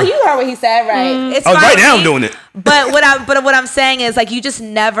 you heard what he said, right? It's fine right now me. I'm doing it. But what I'm saying is, like, you just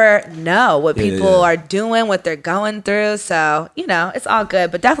never know what people are doing, what they're going through. So, you know, it's all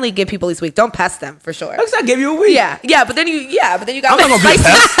good. But definitely give people each week. Don't pest them for sure. I gave you a week. Yeah, but then you got a little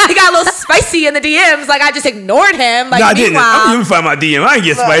spicy. You got a little spicy in the DMs. Like, I just ignored him. Like, no, I didn't. Let me find my DM. I didn't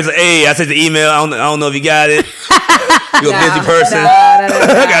get spicy. Hey, I sent the email. I don't know if you got it. You're a busy person. No.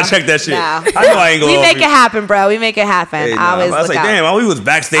 I gotta check that shit. No. I know I ain't going. We make it happen, bro. We make it happen. Hey, I always was look like, out. damn, we was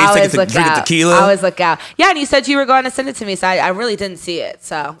backstage drinking tequila. I always look out. Yeah, and you said you were going to send it to me, so I really didn't see it.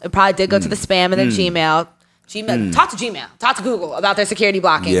 So it probably did go to the spam and then Gmail. Talk to Gmail. Talk to Google about their security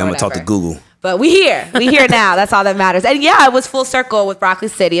blocking. Yeah, I'm gonna talk to Google. But we here now. That's all that matters. And yeah, it was full circle with Broccoli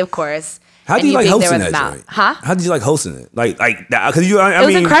City, of course. How do you like hosting that joint? Huh? How did you like hosting it? Like that? Because it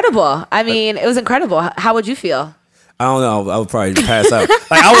was incredible. I mean, it was incredible. How would you feel? I don't know. I would probably pass out.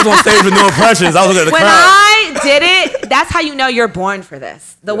 Like, I was on stage with no impressions. I was looking at the when crowd. I did it, that's how you know you're born for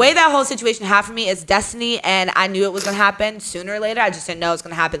this. The way that whole situation happened for me is destiny, and I knew it was going to happen sooner or later. I just didn't know it was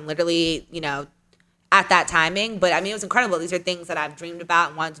going to happen literally, you know, at that timing. But I mean, it was incredible. These are things that I've dreamed about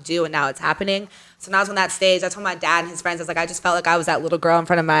and wanted to do, and now it's happening. So when I was on that stage, I told my dad and his friends, I was like, I just felt like I was that little girl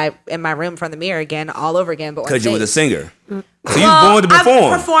in my room in front of the mirror again, all over again. But because you were the singer. So you were born to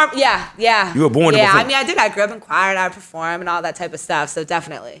perform. Yeah. You were born to perform. Yeah, I mean, I did. I grew up in choir and I perform and all that type of stuff. So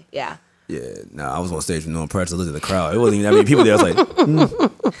definitely, yeah. Yeah, no, I was on stage with no impressions. I looked at the crowd. It wasn't even that many people there. I was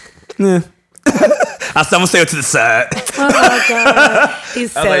like, yeah. I'm gonna stay to the side. Oh my god,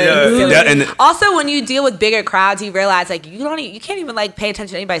 he's silly. Also, when you deal with bigger crowds, you realize like you can't even like pay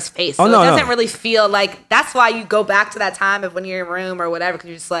attention to anybody's face. So it doesn't really feel like that's why you go back to that time of when you're in your room or whatever because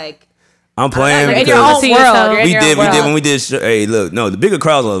you're just like. I'm playing you're in your own world. We did when we did. Hey, look, no, the bigger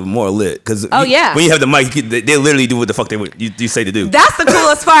crowds are more lit because when you have the mic, they literally do what the fuck you say to do. That's the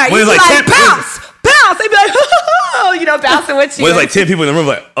coolest part. When you it's like bounce. They be like, you know, bouncing with you. When it's like 10 people in the room,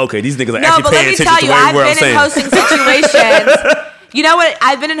 like, okay, these niggas are actually paying attention to where I'm saying. I've been in hosting situations. You know what?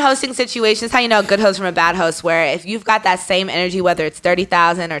 I've been in hosting situations. How you know a good host from a bad host? Where if you've got that same energy, whether it's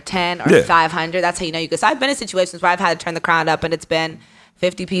 30,000 or 10 or 500, that's how you know you go. So I've been in situations where I've had to turn the crowd up, and it's been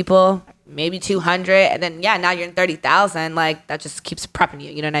 50 people, maybe 200, and then now you're in 30,000. Like that just keeps prepping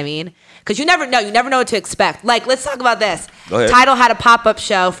you. You know what I mean? Because you never know. You never know what to expect. Like let's talk about this. Tidal had a pop-up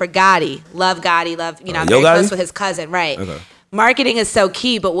show for Gotti. Love Gotti. I'm very close with his cousin. Right. Okay. Marketing is so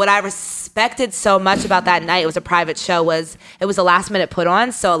key, but what I respected so much about that night, it was a private show, was it was a last minute put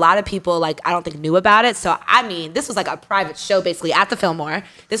on. So a lot of people like I don't think knew about it. So I mean, this was like a private show basically at the Fillmore.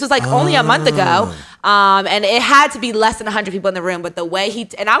 This was like only a month ago. And it had to be less than 100 people in the room. But the way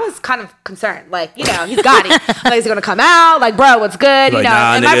and I was kind of concerned, like, you know, he's got it. Like, he's gonna come out, like, bro, what's good? You know,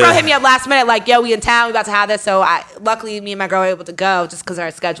 and my bro hit me up last minute, like, yo, we in town, we about to have this. So luckily me and my girl were able to go just because of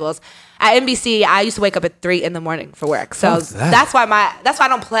our schedules. At NBC, I used to wake up at 3 a.m. for work. So that's why I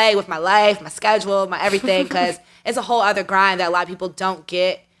don't play with my life, my schedule, my everything, because it's a whole other grind that a lot of people don't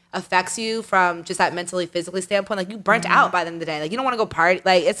get. Affects you from just that mentally, physically standpoint. Like you burnt out by the end of the day. Like you don't want to go party.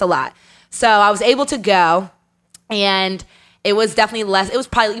 Like it's a lot. So I was able to go, and it was definitely less. It was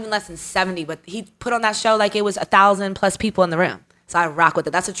probably even less than 70. But he put on that show like it was 1,000+ people in the room. So I rock with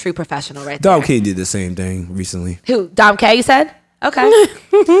it. That's a true professional right there. Dom K did the same thing recently. Who? Dom K? You said? Okay.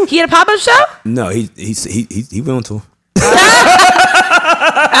 He had a pop-up show? No, he went on tour.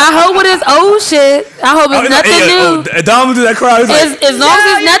 I hope with his old shit. I hope it's nothing new. Dom do that crowd. As long as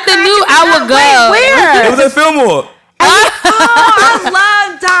it's nothing new, I would go. Where? It was at Fillmore. I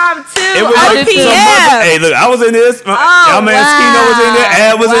love Dom too. It was like hey, look, I was in this. Y'all man Skino was in there.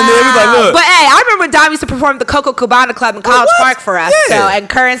 Ad was in there. We was like, look. But hey, I remember Dom used to perform at the Coco Cabana Club in College Park for us. Yeah. So and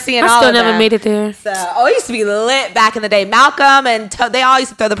Currency and all of that. I still never made it there. So it used to be lit back in the day. Malcolm and they all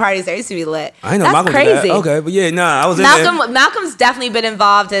used to throw the parties there. It used to be lit. I know that's Malcolm crazy. Did that. Okay, but yeah, I was in there. Malcolm's definitely been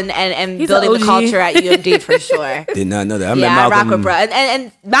involved in building the culture at UMD for sure. Did not know that. I met Malcolm. I rock with bro.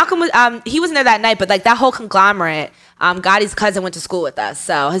 And Malcolm was he wasn't there that night, but like that whole conglomerate. Gotti's cousin went to school with us,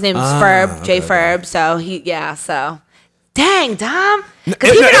 so his name is Ferb, Jay Ferb. So so dang, Dom,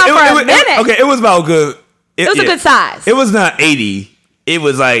 because he's been out for a minute. Okay, it was about good. It was a good size. It was not 80. It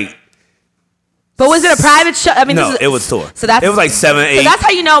was like. But was it a private show? I mean, no, it was tour. So it was like 7, 8. So that's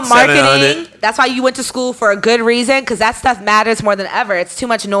how you know marketing. That's why you went to school for a good reason, because that stuff matters more than ever. It's too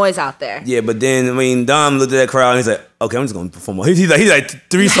much noise out there. Yeah, but then Dom looked at that crowd and he's like, okay, I'm just gonna perform. He's like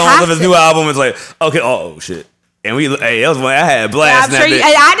 3 songs of his new album. It's like, okay, oh shit. And that was when I had a blast. Yeah, I'm sure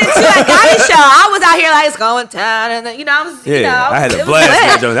I did too. At Gotti show, I was out here like it's going down, and then, I had a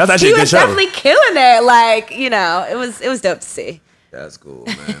blast. That was actually a good show. He was definitely killing it. Like, it was dope to see. That's cool,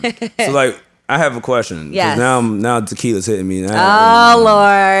 man. So like, I have a question. 'Cause Yes. Now tequila's hitting me. Oh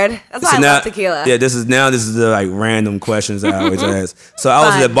Lord, that's why I love tequila. Yeah, this is the like random questions that I always ask. So I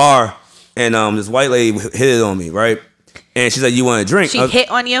was Fun. at the bar, and this white lady hit it on me, right? And she's like, "You want a drink?" She hit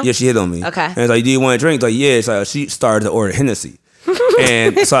on you? Yeah, she hit on me. Okay. And it's like, "Do you want a drink?" Like, yeah. So she started to order Hennessy,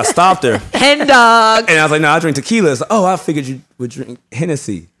 and so I stopped her, Hen dog. and I was like, "No, I drink tequila." It's like, "Oh, I figured you would drink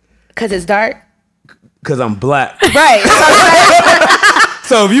Hennessy Because it's dark. because I'm black." Right.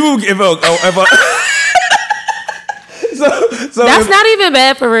 So if you so That's not even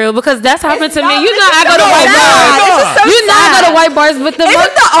bad for real because that's happened to me. You know, I go to No, white it's bars. not. It's just so You know, I go sad. to white bars, but the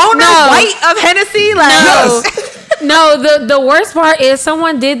Isn't the owner no. white of Hennessy? Like, No, the worst part is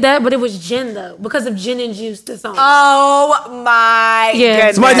someone did that, but it was gin though because of gin and juice. The song. oh my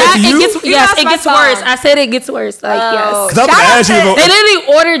goodness. Somebody did That, to it you? gets, You yes, lost it my gets song. worse. I said it gets worse. Like Oh. yes. 'Cause I was Shout gonna out ask you to- about- They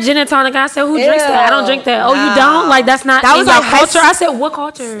literally ordered gin and tonic. I said, "Who drinks that? I don't drink that." Oh, you No. don't? Like that's not That in was your like high culture. s- I said, "What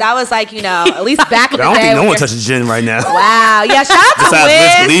culture?" That was like, at least back in I the don't day. think no when one you're- touches gin right now. Wow. Yeah, shout out to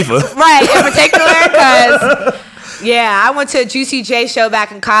Besides Wiz Wiz. Khalifa. Right, in particular, because, yeah, I went to a Juicy J show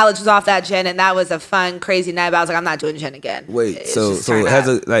back in college, was off that gin, and that was a fun, crazy night, but I was like, I'm not doing gin again. Wait, It's so just turned has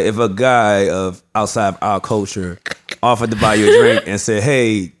up. if a guy of outside our culture offered to buy you a drink and said,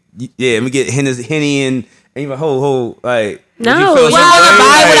 "Hey, yeah, let me get Henny and even ho like." would you No, feel you some want to way?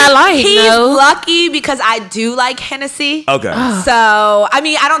 buy what I like. He's no. lucky because I do like Hennessy. Okay. So, I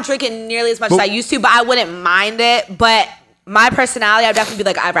mean, I don't drink it nearly as much as But- I used to, but I wouldn't mind it. But my personality, I'd definitely be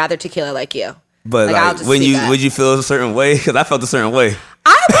like, I'd rather tequila like you. But I'll like, just when see you that. would you feel a certain way? Because I felt a certain way.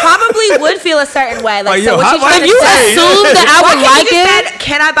 I probably would feel a certain way. Like, Like, so yo, what how you about trying If to you say? assume that I Why would can't like you just it, said,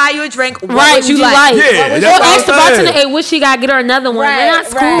 can I buy you a drink? What right? would you like? Yeah, What would that's you Or what I'm ask the bartender, saying. "Hey, wish she got to get her another one." Right, Then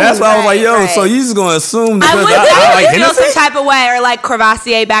that's cool. right. That's why I was like, "Yo, right. so you just gonna assume I because would I like definitely feel Hennessy?" some type of way, or like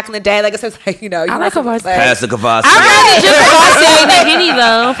Crevassier back in the day. Like, it's just like, I like Crevassier. Pass the Kavasi. I'd rather drink Crevassier than Henny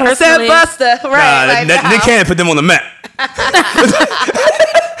though. Said Personally, Buster, right? Nah, like, they can't put them on the map.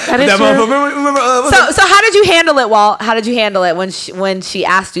 that is That true. motherfucker, remember, So how did you handle it, Walt? How did you handle it when she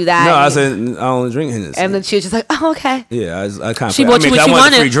asked you that? no, I and, said I don't drink Hennessy. and then she was just like, oh, okay. Yeah, I kind of. She bought you what I you wanted a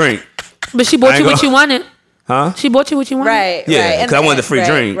wanted. free drink, But she bought I you ain't what gonna- you wanted. huh? She bought you what you wanted. Right. Yeah, right. because I wanted a free right,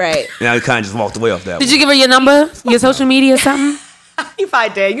 drink. Right. And I kind of just walked away off that. Did one. you give her your number, your social media, or something? If I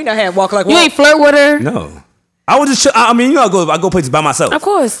did, you know him walk like You ain't flirt with her. No. I was just. I mean, I go places by myself. Of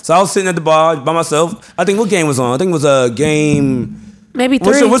course. So I was sitting at the bar by myself. I think what game was on? I think it was a game. Maybe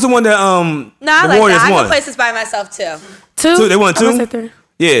three. What's the one that No, I the like Warriors that. I won? go places by myself too. Two. They won I would two? say three.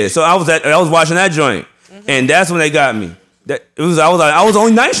 Yeah, so I was watching that joint, and that's when they got me. I was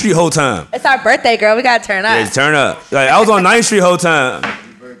on 9th Street whole time. It's our birthday, girl. We gotta turn up. Yeah, turn up. Like I was on 9th Street whole time.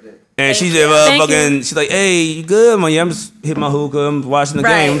 And she said, Thank fucking, you. she's like, "Hey, you good, man? Yeah, I'm just hitting my hookah. I'm watching the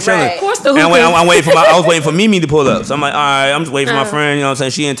Right, game. I'm chilling." right. Of course, the And hookah. I was waiting for Mimi to pull up. So I'm like, all right, I'm just waiting for my friend. You know what I'm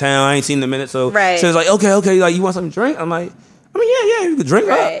saying? She in town. I ain't seen her in a minute. So Right. she was like, okay. Like, you want something to drink? I'm like, yeah, you can drink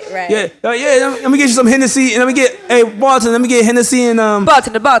Right, up. right. Yeah. Let me get you some Hennessy. And let me get, hey, Barton, let me get Hennessy and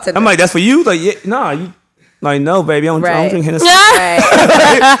Bartender. I'm like, that's for you? Like, yeah, nah, you. Like, no, baby, I don't Right. drink Hennessy. Right.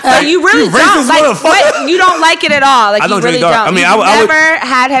 So you really You don't racist like. motherfucker. What, you don't like it at all. Like I don't you really drink dark. don't. I mean, You've I would- never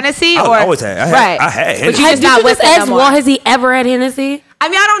had Hennessy, I or always had. Right. I had But Hennessy. you just Did not you with just it ask no Walt, more. has he ever had Hennessy? I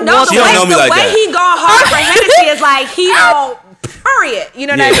mean, I don't know. Well, The she don't way, know me the like way that. he gone hard for Hennessy is like he don't period. You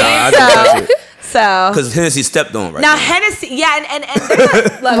know what Yeah, I nah, I mean? get that So Because Hennessy stepped on right now now. Hennessy, yeah, and there's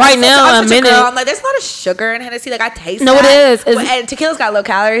like, look, Right I'm now, such a minute. girl, I'm like, there's a lot of sugar in Hennessy. Like I taste. No, that. it is. It's- And tequila's got low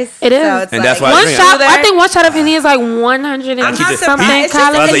calories. It is. So it's And like, that's why I One drink shot, it. I think one shot of Henny is like 100 and I'm not Keep it- something surprised. It's just- I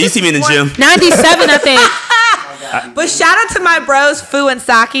was calories. like, you see me in the gym. 97, I think. But shout out to my bros, Fu and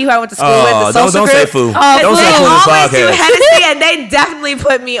Saki, who I went to school Oh, with. The don't salsa say group. food. Oh, Don't say They food on this always do podcast. Hennessy, and they definitely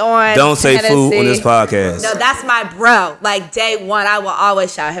put me on. Don't say food on Hennessy. this podcast. No, that's my bro. Like day one, I will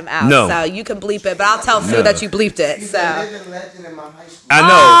always shout him out. No. So you can bleep it, but I'll tell Fu No. that you bleeped it. So. legend in my high school. I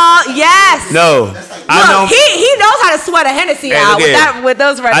know. Oh yes. No. I know. Look, he knows how to sweat a Hennessy Hey, out look with here. that with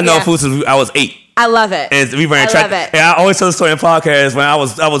those. I know yeah. food since I was 8. I love it. And we ran I track. love it. And I always tell the story in podcasts when I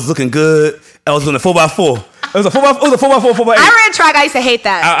was looking good. I was doing a 4x4. It was a 4x4, 4x8. I ran track. I used to hate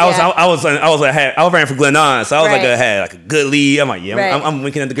that. I ran for Glennon, so I was Right. had like a good lead. I'm like, yeah, Right. I'm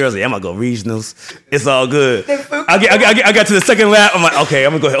winking at the girls. Like, I'm gonna go regionals. It's all good. I got to the second lap. I'm like, okay,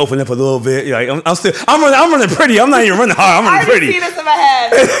 I'm gonna go ahead and open up a little bit. Like, I'm running pretty. I'm not even running hard. I'm I running already pretty. see this in my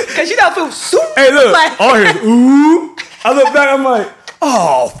head because you know Fu. Soup. Hey, look, Like- all here, ooh. I look back. I'm like,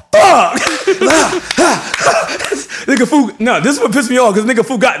 oh fuck. Nigga Fu, no, this is what pissed me off because nigga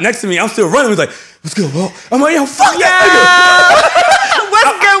Fu got next to me. I'm still running. He's like, what's good, bro? I'm like, yo, fuck Yeah. that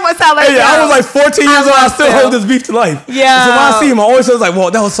What's good? What's up? like, I was like 14 years old. I love still Fu. hold this beef to life. Yeah. So when I see him, I always was like, "Whoa,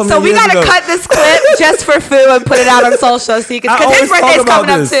 that was so many So we years gotta ago." cut this clip just for Fu and put it out on social, so you can. I Because his always talk birthday's about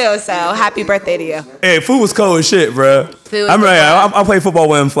coming this. up too. So happy birthday to you. Hey, food was cold as shit, bro. Fu was I'm the right. best. I play football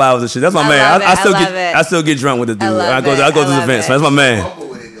wearing flowers and shit. That's my I man. love it. I still I get love it. I still get drunk with the dude. love I go it. to I the love events. it. That's my man.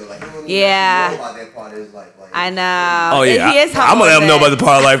 Yeah. About that part is like I know. Oh yeah, He is I'm gonna let him know about the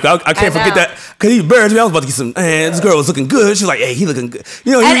part of life. I can't forget know. that because he embarrassed me. I was about to get some. Man, this girl was looking good. She was like, "Hey, he looking good."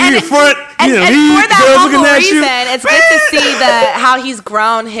 You know, And you in front. and You know, for the that girls humble looking at reason, you. it's good to see how he's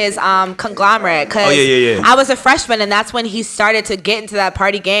grown his conglomerate. Cause Oh, yeah. I was a freshman, and that's when he started to get into that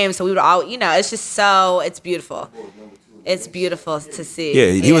party game. So we would all, it's just it's beautiful. It's beautiful to see.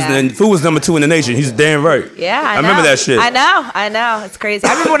 Yeah, he was. Food was number 2 in the nation. He's damn right. Yeah, I remember know. that shit. I know. It's crazy.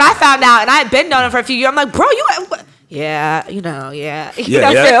 I remember when I found out, and I had been knowing him for a few years. I'm like, bro, yeah. You know, Yeah. Phil.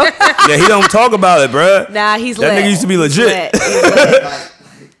 Yeah, he don't talk about it, bruh. Nah, he's That lit. nigga used to be legit. He's lit.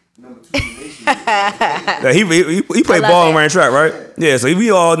 number 2 in the nation. Yeah, he played love ball it. and ran track, right? Yeah, so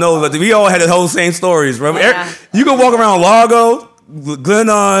we all know that we all had the whole same stories, bro. Yeah. You can walk around Largo,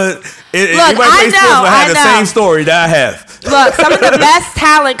 Glennon, anybody I play sports know, will have I the know. same story that I have. Look, some of the best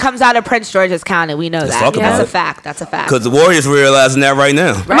talent comes out of Prince George's County. We know Let's that. talk about That's it. a fact. That's a fact. Because the Warriors realizing that right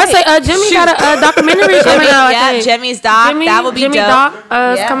now. I must say, Jimmy got a documentary coming out. I Yeah, think. Jimmy's doc. That would be Jimmy dope. doc.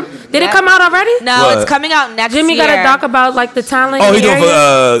 Yeah. Did it come out already? No, What? it's coming out next Jimmy year. got a doc about like the talent. Oh, in he the doing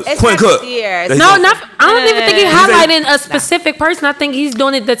area. for It's Quinn next Cook. year. That's No, dope. I don't even think he's He's highlighting a specific person. I think he's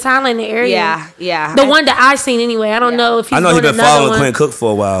doing it the talent in the area. Yeah. The one that I seen anyway. I don't know if he's I know doing he's been another following one. Quinn Cook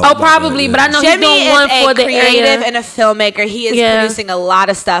for a while. Oh, probably, but I know Jimmy he's doing is one for a the creative area. and a filmmaker. He is Yeah. producing a lot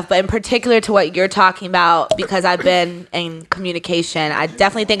of stuff, but in particular to what you're talking about, because I've been in communication, I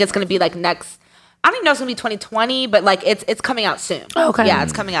definitely think it's going to be like next. I don't even know if it's going to be 2020, but like it's coming out soon. Okay. Yeah,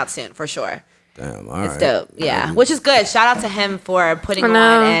 it's coming out soon for sure. Damn, all It's right. dope. Yeah, which is good. Shout out to him for putting I on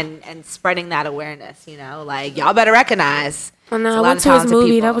know. and spreading that awareness. Like y'all better recognize. I It's know. a I lot went of to his talented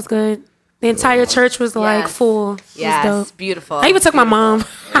movie. people. That was good. The entire church was like Yes. full. It Yes, was dope. beautiful. I even took my mom.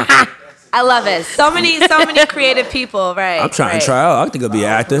 I love it. So many creative people. Right. I'm trying right. to try out. I think I'll be an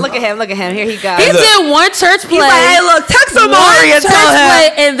actor. Look at him. Here he goes. He look. did one church play. He's like, hey, look, text One Amari and church tell him.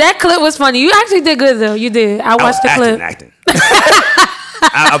 play, and that clip was funny. You actually did good though. You did. I watched the clip. acting.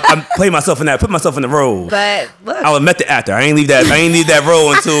 I played myself in that. Put myself in the role. But look, I was method actor. I ain't leave that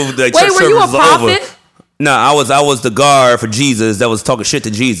role until the church Wait, were you a service was over. prophet? No, I was the guard for Jesus that was talking shit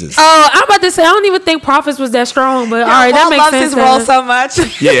to Jesus. Oh, I'm about to say I don't even think prophets was that strong, but all right, that Walt makes loves sense. his role then. so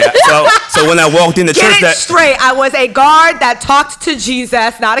much. Yeah. So when I walked in the Get church, it that straight. I was a guard that talked to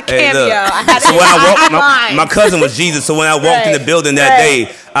Jesus, not a Hey, cameo. look. I had So when I walked, lines. my cousin was Jesus. So when I walked in the Right, building that right.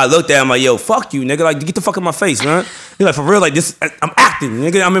 day, I looked at him like, "Yo, fuck you, nigga! Like, get the fuck in my face, man." He's like, "For real? Like this? I'm acting,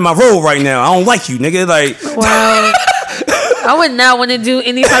 nigga. I'm in my role right now. I don't like you, nigga. Like, Wow. I would not want to do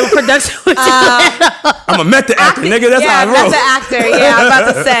any type of production with you. I'm a method actor, nigga. That's yeah, how I roll." that's an actor. Yeah, I'm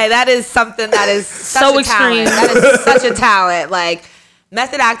about to say that is something that is such So a extreme. talent. That is such a talent. Like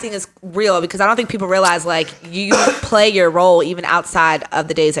method acting is real because I don't think people realize like you play your role even outside of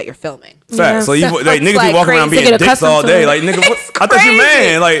the days that you're filming. Fact. Yeah. So you So like it's niggas like be walking around crazy. being Get dicks all accustomed to day. it. Like, nigga, what? It's I thought you crazy.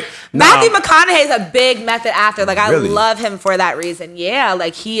 man. Like, Matthew nah. McConaughey is a big method actor. Like I Really? love him for that reason. Yeah,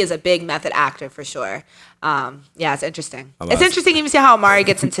 like he is a big method actor for sure. Yeah, it's interesting. about It's it? interesting even see how Amari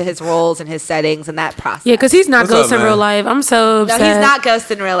gets into his roles and his settings and that process. Yeah, because he's not What's Ghost up, in real man? life. I'm so no, upset. he's not Ghost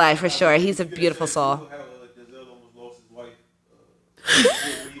in real life for sure. He's a beautiful soul. How Denzel almost lost his wife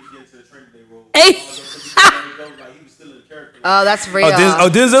when he was getting to the training day role. Hey. Like he was still in the character. Oh, that's real.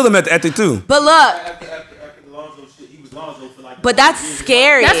 Denzel the method actor too. But look, After the Lonzo shit, he was Lonzo for like. but that's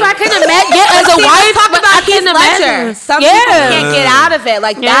scary. That's why I couldn't imagine. Yeah, as a See, wife, let's talk but about I Heath couldn't Ledger. imagine. Some people Yeah. can't get out of it.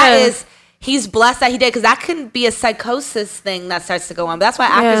 Like that Yeah. is, he's blessed that he did because that can be a psychosis thing that starts to go on. But that's why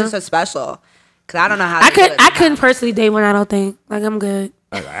actors Yeah. are so special. Because I don't know how. I they do it couldn't personally date one. I don't think. Like I'm good.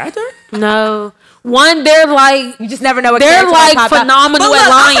 Like, actor? No. One, they're like You just never know what They're, character might like, pop up. phenomenal But look, at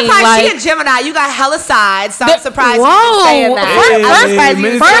lying, I'm surprised like- she a Gemini. You got hella sides, so I'm They're- surprised Whoa. you're saying that. First- I'm first- surprised you Hey,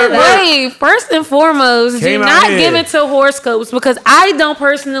 saying First, that. First and foremost, do Came out not here. give it to horoscopes because I don't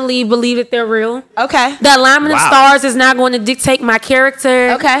personally believe that they're real. Okay. The alignment Wow. of stars is not going to dictate my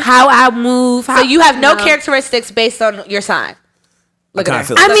character. Okay. How I move. So you have no characteristics based on your sign. Look kinda at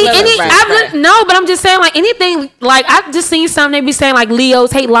her. feel I mean, Right. no, but I'm just saying, like anything, like I've just seen some they be saying like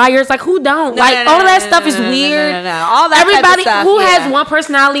Leos hate liars. Like who don't? No, like no, no, all of that no, stuff no, is no, no, weird. no, no, no. All that type of Everybody stuff, who yeah. has one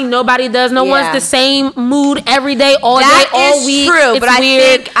personality, nobody does. No Yeah. one's the same mood every day, all That day, all is week. true, It's but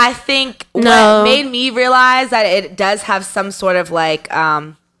weird. I think No. what made me realize that it does have some sort of like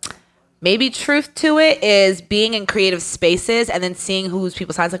maybe truth to it is being in creative spaces and then seeing who's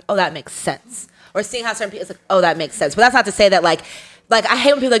people's signs like, oh, that makes sense, or seeing how certain people it's like, oh, that makes sense. But that's not to say that like Like, I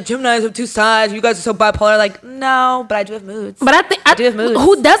hate when people like, Geminis have two sides. You guys are so bipolar. Like, no, but I do have moods. But I think I do have moods.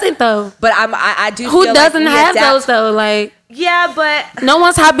 Who doesn't though? But I do. Who feel doesn't like have those though? Like, yeah, but no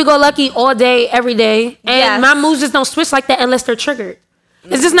one's happy go lucky all day, every day, and Yes. my moods just don't switch like that unless they're triggered.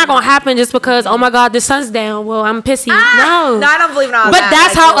 It's just not gonna happen just because, oh my God, the sun's down. Well, I'm pissy. No, I don't believe in all but that.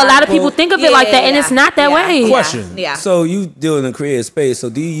 that's Like, how a lot of people think of it like that, and it's not that way. Question. Yeah. So you deal in the creative space. So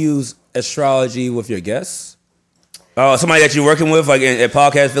do you use astrology with your guests? Oh, somebody that you're working with, like at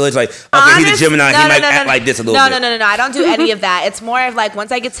Podcast Village, like, okay, he's a Gemini, he might act like this a little bit. No. I don't do any of that. It's more of like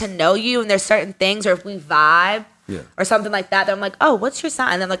once I get to know you and there's certain things, or if we vibe or something like that, then I'm like, oh, what's your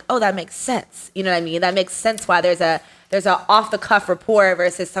sign? And I'm like, oh, that makes sense. You know what I mean? That makes sense why there's a off the cuff rapport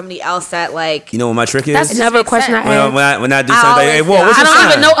versus somebody else that like. You know what my trick is? That's never a question I ask. When I do something, like, hey, whoa, what's I your don't sign?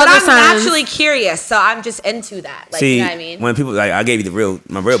 even know But other I'm signs. naturally curious, so I'm just into that. Like, See, you know what I mean? when people like, I gave you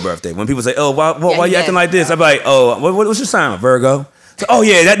my real birthday. When people say, "Oh, why Yeah, you you acting did. like this?" I'm like, "Oh, what's your sign? Virgo." So, oh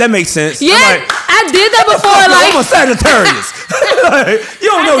yeah, that makes sense. Yeah, I'm like, I did that before. I'm a Like, Sagittarius. Like, you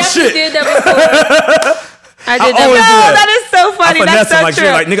don't know I definitely shit. did that before. I did I always do that. that. That is so funny. I That's finesse them so like true.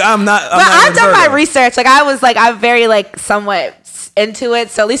 shit. Like, nigga, I'm not. But I've done my research. Like I'm very like somewhat into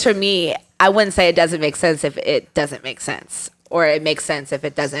it. So at least for me, I wouldn't say it doesn't make sense if it doesn't make sense, or it makes sense if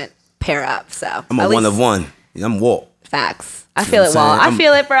it doesn't pair up. So I'm a at one least of one. I'm Walt. facts. I feel know it, what I'm Wall. saying? I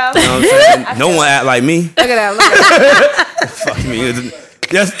feel it, bro. You know what I'm saying? No one act like me. Look at that. Look at that. Fuck me.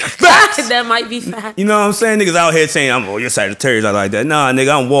 That's facts. That might be fact. You know what I'm saying? Niggas out here saying, you're Sagittarius. I like that. Nah,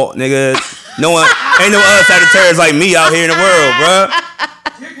 nigga, I'm Walt, nigga. No one, ain't no other Sagittarius like me out here in the world, bruh.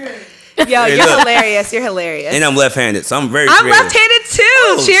 Yo, Hey, you're look. hilarious. You're hilarious. And I'm left-handed, so I'm very I'm creative. left-handed too.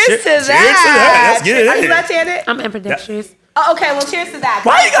 Oh, cheers shit. to Cheers to that. that. Let's get it Are you in. left-handed? I'm ambidextrous. Oh, okay. Well, cheers to that.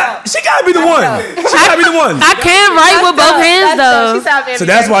 Why you got? She gotta be the one. She gotta be the one. I can write with both hands though. So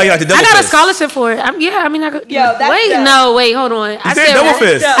that's why you got the double I got a fist. scholarship for it. I mean, I could. Yo, that's wait, dope. no, wait, hold on. I said double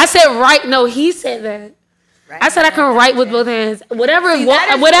fist. I said right. No, he said that. I said I can write with both hands. Whatever.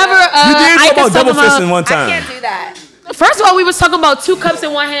 that is whatever. You did I talk about double about. fisting one I time. can't do that. First of all, we was talking about 2 cups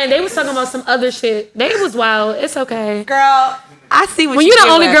in one hand. They was talking about some other shit. They was wild. It's okay. Girl, I see what When you you're the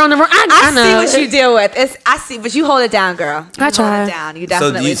deal only with. girl in the room, I know. see what you deal with. I see, but you hold it down, girl. You I try. Hold it down. You So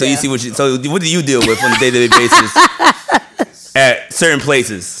definitely you do. see what do you deal with on a day-to-day basis at certain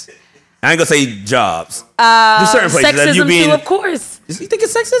places? I ain't gonna say jobs. There's certain places that you Sexism being. too, of course. You think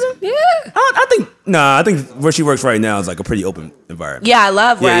it's sexism? Yeah. I think where she works right now is like a pretty open environment. Yeah, I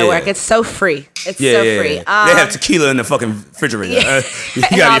love where Yeah, I yeah. work. It's so free. It's Yeah, so yeah, free. yeah. They have tequila in the fucking refrigerator. Yeah. You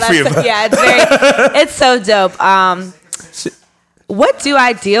and all gotta be free that of stuff. Yeah, it's very. It's so dope. What do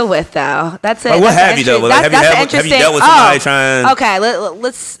I deal with though? That's it. Like, what That's have you dealt with? Like, have you dealt with somebody trying? Okay,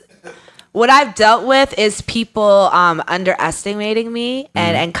 let's. What I've dealt with is people underestimating me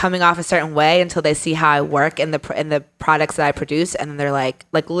and coming off a certain way until they see how I work in the products that I produce, and then they're like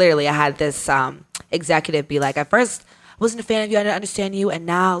literally, I had this executive be like, at first I wasn't a fan of you, I didn't understand you, and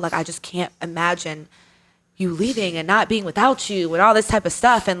now like I just can't imagine you leaving and not being without you and all this type of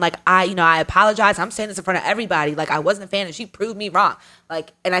stuff. And like I apologize. I'm saying this in front of everybody. Like I wasn't a fan and she proved me wrong.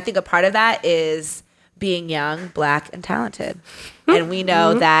 Like, and I think a part of that is being young, Black, and talented. And we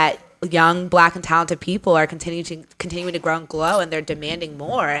know that young Black and talented people are continuing to grow and glow, and they're demanding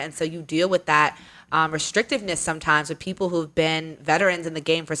more. And so you deal with that restrictiveness sometimes with people who've been veterans in the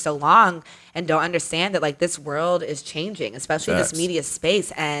game for so long and don't understand that like this world is changing, especially in this media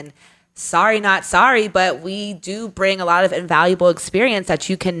space. And sorry, not sorry, but we do bring a lot of invaluable experience that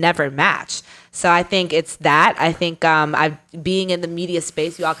you can never match. So I think it's that. I think being in the media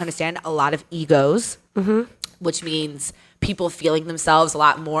space, you all can understand a lot of egos, which means people feeling themselves a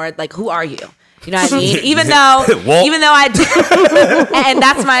lot more like, who are you? You know what I mean? Even though I do, and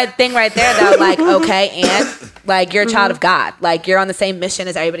that's my thing right there though, like, okay, and like you're a child of God, like you're on the same mission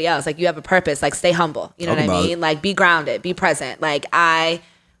as everybody else, like you have a purpose, like stay humble, you know what I mean? Like be grounded, be present. Like I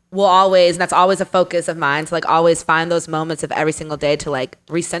will always, and that's always a focus of mine, to like always find those moments of every single day to like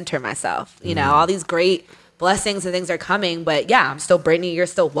recenter myself. You know, all these great blessings and things are coming, but yeah, I'm still Brittany, you're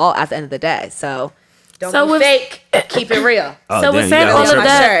still Walt at the end of the day. So don't be fake, keep it real. So with saying all of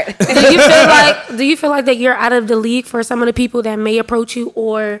that, do you feel like that you're out of the league for some of the people that may approach you,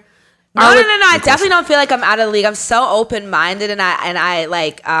 or No. I definitely don't feel like I'm out of the league. I'm so open minded, and I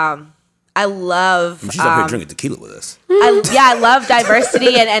like I love. She's up here drinking tequila with us. I love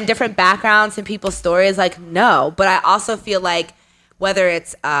diversity and different backgrounds and people's stories. Like no, but I also feel like whether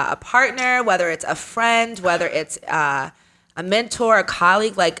it's a partner, whether it's a friend, whether it's a mentor, a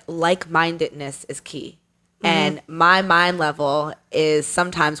colleague, like-mindedness is key. And my mind level is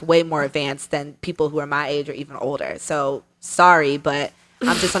sometimes way more advanced than people who are my age or even older. So sorry, but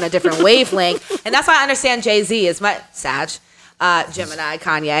I'm just on a different wavelength. And that's why I understand Jay-Z is my Sag. Gemini,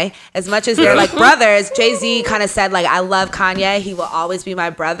 Kanye. As much as they're like brothers, Jay-Z kind of said like, I love Kanye. He will always be my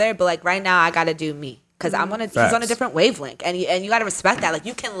brother. But like right now, I got to do me. Because he's on a different wavelength. And you got to respect that. Like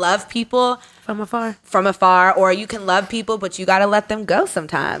you can love people from afar, or you can love people, but you got to let them go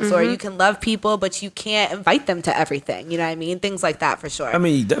sometimes. Or you can love people, but you can't invite them to everything. You know what I mean? Things like that for sure. I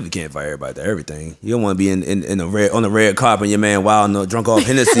mean, you definitely can't invite everybody to everything. You don't want to be on the red carpet and your man wild and drunk off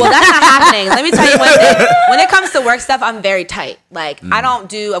Hennessy. Well, that's not happening. Let me tell you one thing. When it comes to work stuff, I'm very tight. Like I don't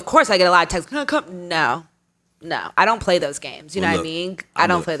do. Of course, I get a lot of texts. No, I don't play those games. You know what I mean? I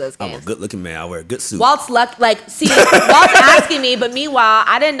don't play those games. I'm a good-looking man. I wear a good suit. Walt's Walt's asking me, but meanwhile,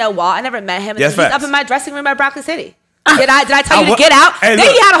 I didn't know Walt. I never met him. Yes, he's up in my dressing room at Broccoli City. Did I tell you to get out? Hey,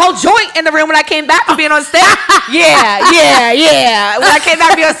 then he had a whole joint in the room when I came back from being on stage. Yeah. When I came back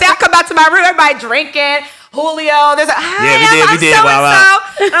from being on stage, I come back to my room, everybody drinking. Julio, there's we did. So.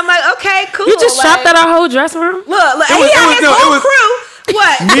 And I'm like, okay, cool. You just shopped at our whole dressing room? Look, he had his whole crew.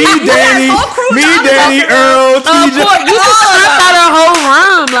 What? Me, Danny, Earl, TJ. You just shopped at our whole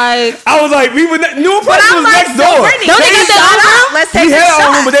room. Like I was like, New Impressions was next door. Don't they get that room? Let's take we a had our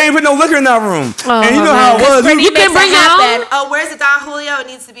shot. room, but they ain't put no liquor in that room. And you know how it was. You can bring your own. Oh, where's the Don Julio? It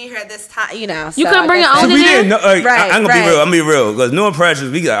needs to be here at this time. You know. You can bring your own. We didn't know. I'm gonna be real. I'm gonna be real. Because New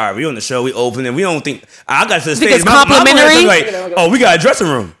Impressions, we got all right. We on the show. We open, and we don't think I got to the stage. Because complimentary. We got a dressing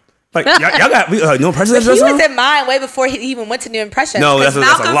room. Like y'all got New Impressions. He was in mine way before he even went to New Impressions. No, that's a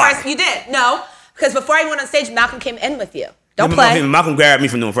lie. First, you did because before I went on stage, Malcolm came in with you. Don't play. Malcolm grabbed me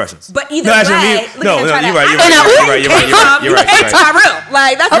from New Impressions. But either way, you're right. You're right. To my room,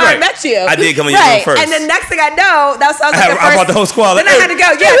 like that's where I met you. I did come in your room first. And the next thing I know, that was like the first. I brought the whole squad. Then I had to go.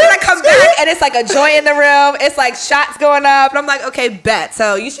 Yeah. Then I come back and it's like a joint in the room. It's like shots going up, and I'm like, okay, bet.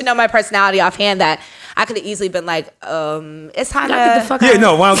 So you should know my personality offhand that. I could have easily been like, it's time to get the fuck out. Yeah,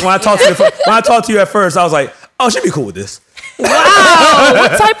 no. When I talked to you at first, I was like, oh, she'd be cool with this. Wow,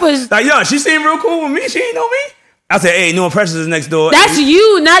 what type of? Like, she seemed real cool with me. She ain't know me. I said, hey, New Impressions is next door. That's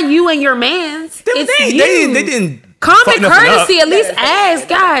you, not you and your mans. They didn't. Common courtessy, at least ask.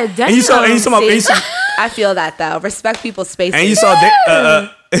 God damn. And you saw I feel that though. Respect people's spaces. And you saw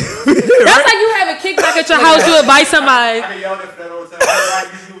That's like you have a kickback at your house. You invite somebody. That's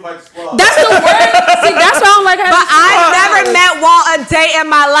the word. See, that's why I don't like having. But I've never met Walt a day in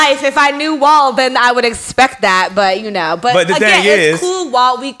my life. If I knew Walt, then I would expect that. But But the again, thing is, it's cool,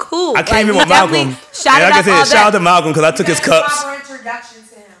 Walt. We cool. I came in with Malcolm. Shout out to Malcolm because I took his cups.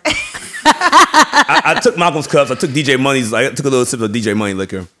 I took Malcolm's cups. I took DJ Money's. I took a little sip of DJ Money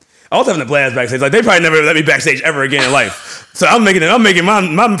liquor. I was having a blast backstage. Like they probably never let me backstage ever again in life. So I'm making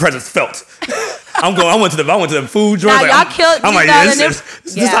my presence felt. I went to the food joint. Now, y'all killed. I'm like, this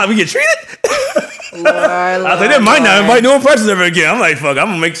how we get treated. Lord, I was like, they might not invite New Impressions ever again. I'm like, fuck. I'm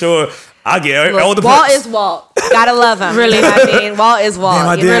gonna make sure I get all the. Walt is Walt. Gotta love him. Really, I mean, Walt is Walt. Damn,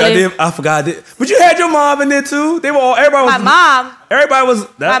 I did. I forgot. I did. But you had your mom in there too. They were all. Everybody was.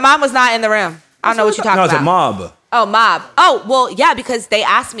 My mom was not in the room. I don't know what you're talking about. No, it's a mob. Oh, mob. Oh, well, yeah, because they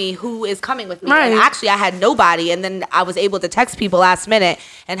asked me who is coming with me. Right. And actually, I had nobody. And then I was able to text people last minute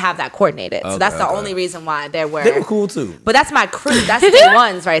and have that coordinated. So that's the only reason why they were cool, too. But that's my crew. That's the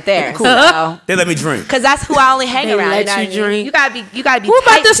ones right there. Cool. So. They let me drink. Because that's who I only hang around. Let you drink. You gotta be Who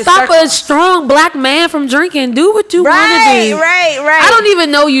about to stop a strong black man from drinking? Do what you want to do. Right. I don't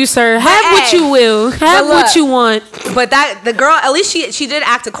even know you, sir. Have what you will. Have what you want. But the girl, at least she did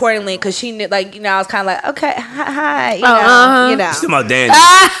act accordingly because she knew, like, I was kind of like, okay, hi, you know. She's talking about Danny.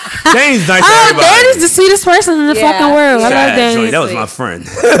 Danny's nice to everybody. Danny's the sweetest person in the fucking world. I love Danny. That was my friend.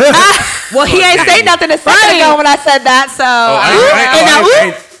 Well, he ain't say nothing a second ago when I said that, so.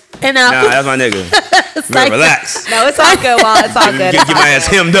 Nah, that's my nigga. Like, relax. No, it's all good, Walt. It's all good. Get my ass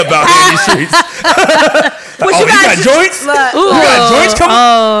hemmed up out here in these streets. You got joints? You got joints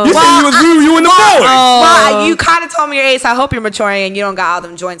coming? You said you in the forward. Well, you kind of told me your age, so I hope you're maturing and you don't got all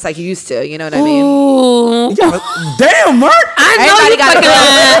them joints like you used to. You know what I mean? Ooh. Damn, Mark. Everybody got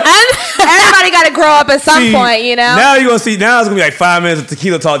to grow up at some point, you know? Now you're going to see, now it's going to be like 5 minutes of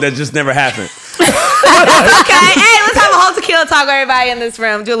tequila talk that just never happened. That's okay. Hey, let's have a whole tequila talk with everybody in this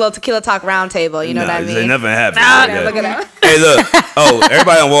room. Do a little tequila talk round table. You know what I mean? It never happened. Look at that. Hey, look.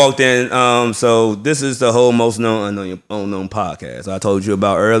 Everybody walked in. So this is the whole Most Known Unknown podcast I told you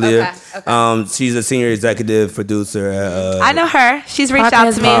about earlier. Okay. She's a senior executive producer at I know her. She's reached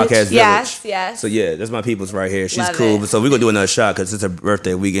out to me. Podcast yes. So yeah, that's my people's right here. She's cool. So we're gonna do another shot because it's her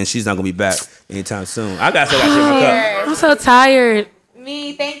birthday weekend. She's not gonna be back anytime soon. I got shit in my cup. I'm so tired.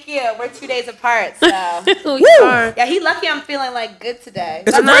 Me, thank you. We're 2 days apart, so. Yeah, he lucky I'm feeling like good today.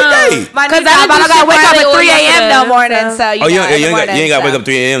 It's a great day. Because I don't gotta wake up at 3 a.m. no morning. So you ain't gotta wake up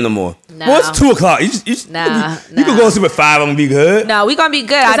 3 a.m. no more. No, No. Well, it's 2 o'clock. You can go to sleep at 5. I'm gonna be good. No, we gonna be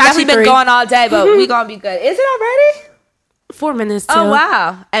good. I've actually definitely been 3. going all day, but we gonna be good. Is it already? 4 minutes. Oh till.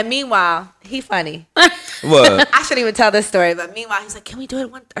 wow! And meanwhile, he funny. What? I shouldn't even tell this story, but meanwhile, he's like, "Can we do it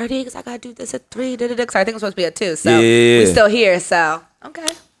at 1:30? Because I gotta do this at 3." Because I think it's supposed to be at 2. So Yeah. we still here. So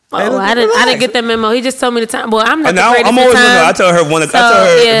okay. Oh, I didn't get that memo. He just told me the time. Well, I'm not the And greatest I'm at always time. I tell her 1 o'clock. I So, tell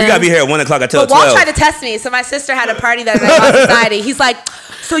her yeah. we gotta be here at 1 o'clock. I tell her But Walt 12. tried to test me. So my sister had a party that night at Society. He's like,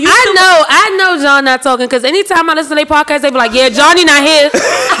 "So you?" I know John not talking because anytime I listen to their podcast, they be like, "Yeah, Johnny not here.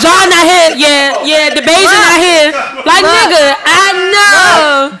 John not here. Yeah, the baby not here." Like, nigga, I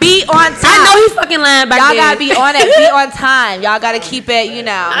know. Be on time. I know he fucking lying back Y'all there. gotta be on it. Be on time. Y'all gotta keep it.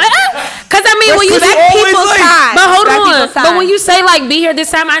 Cause I mean, when you Respect always people's late. time. but hold Respect on. people's time. But when you say like be here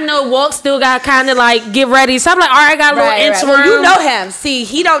this time, I know Walt still got kind of like get ready. So I'm like, all right, I got a little Right. interim. Well, you know him. See,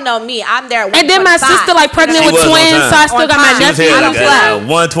 he don't know me. I'm there. At And then my 1:25. sister like pregnant She with was on twins, time. so I still On got my time. She was nephew. here I like don't at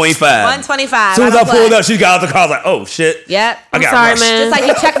play. 1:25. 1:25. As soon as I don't pulled play. up, she got out the car. I was like, oh shit. Yep. I got sorry, rushed. man. Just like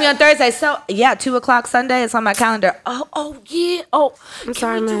he checked me on Thursday. So yeah, 2 o'clock Sunday. It's on my calendar. Oh yeah. Oh, I'm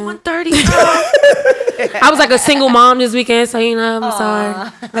sorry, can we do man. 1:30? I was like a single mom this weekend, so you know, I'm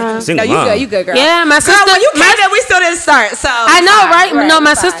sorry. Single No, you mom. good. You good, girl. Yeah, my sister. Girl, when you came in, we still didn't start. So I know, right? No,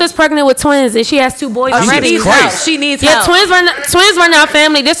 my fine. sister's pregnant with twins, and she has 2 boys She already. needs Christ. help. She needs Yeah, help. twins run our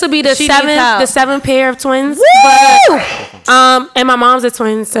family. This will be the She needs help. seventh pair of twins. Woo! But, and my mom's a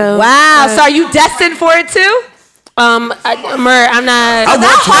twin, so Wow. So are you destined for it too? I'm not.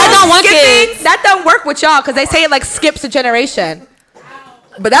 I don't want Skipping, kids. that don't work with y'all because they say it like skips a generation.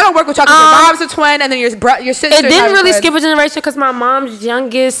 But that don't work with y'all because your mom's a twin and then your sister. It didn't really skip a generation because my mom's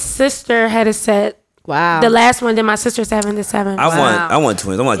youngest sister had a set. Wow. The last one, then my sister's having the 7th. I want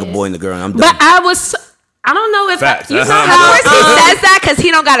twins. I want like a boy and a girl. And I'm done. But I don't know if Facts. you know Of how course he says that because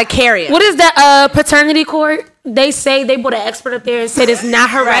he don't gotta carry it. what is that paternity court? They say they put an expert up there and said it's not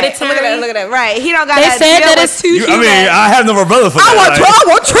hereditary. Look at that. Right. He don't got They to said deal that with it's- 2 I mean, humans. I have no rebuttal for that. Like, I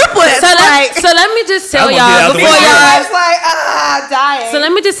want triplets. So let me just tell I'm gonna get y'all out the before way. y'all. It's like, dying. So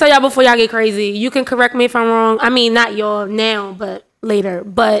let me just tell y'all before y'all get crazy. You can correct me if I'm wrong. I mean, not y'all now, but later.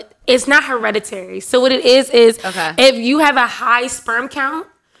 But it's not hereditary. So what it is Okay. if you have a high sperm count,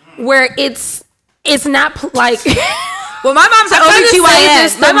 where it's not like. Well, my mom's an I'm trying to say OBGYN.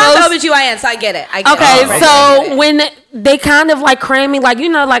 this My the mom's most- OBGYN, so I get it. Okay, so when they kind of like cramming, like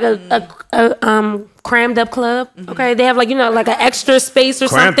like a crammed up club. Okay, they have like like an extra space or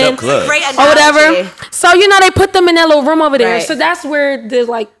Cramped something up club. Great or whatever. analogy. So they put them in that little room over there. Right. So that's where the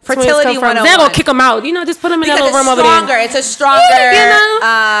like Fertility twins come from. 101. They're gonna kick them out. Just put them in that Because little room it's over stronger. there. It's a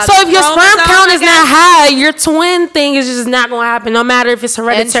stronger. So if your sperm chromosome, count I is not high, your twin thing is just not gonna happen. No matter if it's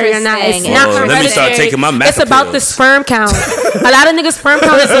hereditary or not. It's Interesting. not Oh, hereditary. let me start taking my It's about Macapills. the sperm count. A lot of niggas' sperm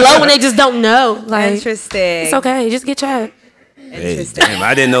count is low and they just don't know. Like Interesting. it's okay. Just get checked. Hey, damn,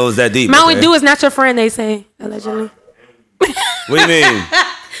 I didn't know it was that deep. Mountain okay. Dew is not your friend, they say, allegedly. What do you mean?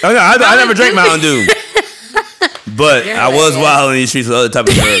 Oh, no, I never drank Mountain Dew. But I was wild in these streets with other type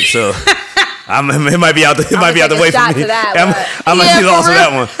of drugs, so it might be out the gonna take a way shot for me. to that, I might Yeah, be for lost with real.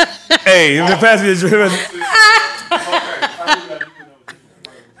 that one. Hey, pass me the drink.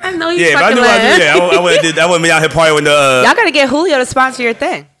 I know you Yeah, if I fucking knew I lying. did that, I wouldn't be out here partying with the. Y'all gotta get Julio to sponsor your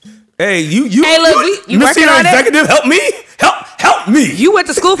thing. Hey, you. Hey, look, you Mr. working on it? Executive, help me, help me. You went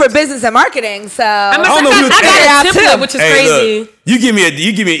to school for business and marketing, so I don't know who- got Hey, it out out too. too, which is Hey, crazy. look, you give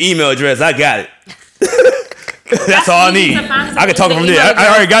me an email address, I got it. That's all I need. I can talk from there. I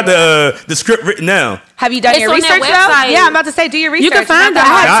already got the script written down. have you done It's your on their research though? website. Yeah, I'm about to say, do your research. You can find It's not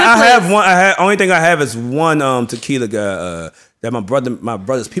that. that hard. I have one. Only thing I have is one tequila guy that my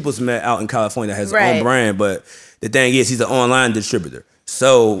brother's people's met out in California that has his Right. own brand. But the thing is, he's an online distributor.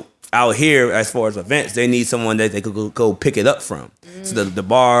 So out here, as far as events, they need someone that they could go pick it up from. So the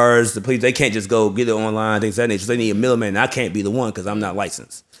bars, the police, they can't just go get it online, things of that nature. So they need a middleman. And I can't be the one because I'm not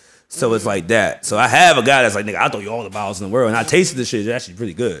licensed. So it's like that. So I have a guy that's like, nigga, I'll throw you all the bottles in the world. And I tasted the shit. It's actually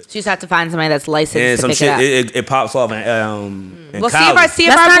pretty good. So you just have to find somebody that's licensed And to some pick shit, it up. it pops off in Well, see college. if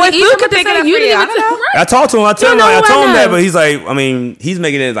That's our kinda boy easy Food with can the pick it thing. up You for you. didn't I even don't know. I talked to him. I told know him who I that, know. but he's like, I mean, he's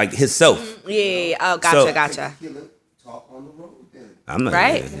making it like himself. Yeah. Oh, So- gotcha. Talk on the road then. I'm not.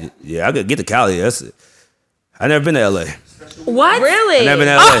 Right. Yeah, I could get to Cali. That's it. I never been to LA. What? Really? I never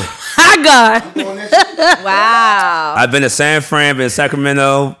been to LA. My God. Doing that shit. Wow. I've been to San Fran, been to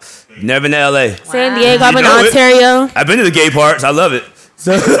Sacramento. Never been to LA. San Diego, I've been You know to it. Ontario. I've been to the gay parts. I love it.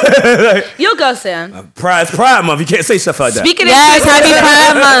 So You'll go soon. Pride month. You can't say stuff like that. Speak it Yes, into happy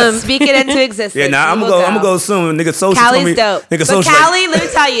existence. Pride Month. Speak it into existence. Yeah, nah, I'm You gonna will go soon. Nigga, social. Cali's dope. Nigga, But social. Cali, let me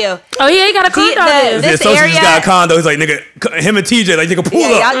tell you. Oh yeah, he got a condo the- there. this social just area- got a condo. He's like, nigga, him and TJ, like, nigga, pull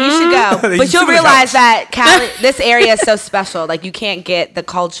Yeah, up. y'all, you should go. You But see you'll the realize house. that Cali, this area is so special. Like you can't get the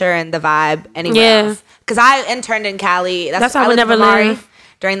culture and the vibe anywhere Yeah. else. Because I interned in Cali. That's why I I would lived in never Amari live.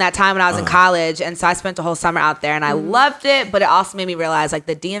 during that time when I was in college, and so I spent a whole summer out there, and I loved it. But it also made me realize like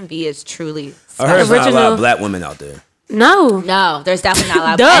the DMV is truly. I heard there's not a lot Original. of black women out there. No. No, there's definitely not a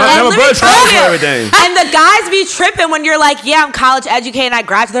lot. Duh. And Have a let me brother tell try for you, everything. And the guys be tripping when you're like, yeah, I'm college educated and I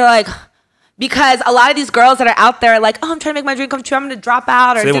graduated. They're like, because a lot of these girls that are out there are like, oh, I'm trying to make my dream come true. I'm going to drop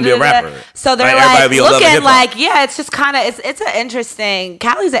out. Or So they wanna be a da-da-da-da. rapper. So they're Like, everybody like be on Love and looking Hip Hop. like, yeah, it's just kind of, it's an interesting,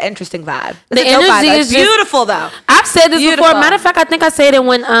 Cali's an interesting vibe. It's The a dope energy vibe. is It's just- beautiful though. I've said this Beautiful. before. Matter of fact, I think I said it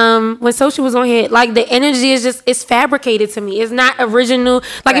when Social was on here. Like the energy is just it's fabricated to me. It's not original.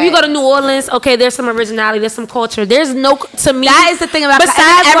 Like if you Right. go to New Orleans, okay, there's some originality, there's some culture. There's no to me. That is the thing about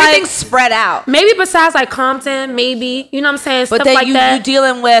besides everything's like, spread out. maybe besides like Compton, maybe you know what I'm saying, But stuff then like you that.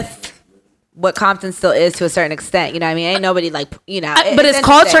 dealing with what Compton still is to a certain extent. You know what I mean? Ain't nobody like, you know. But it's interesting.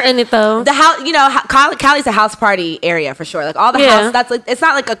 culture in it though. The house, you know, Cali's a house party area for sure. Like all the Yeah. house, that's like it's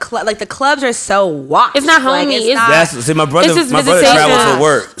not like a club. Like the clubs are so washed. It's not Like, homey. It's- not- That's see, my brother It's just travels visitation. to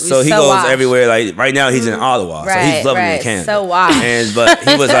work, so He's he so goes washed. everywhere. Like right now, he's in Ottawa, so he's Right, loving it right. in Canada. So washed. And but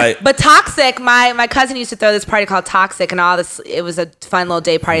he was like, But Toxic, my cousin used to throw this party called Toxic, and all this. It was a fun little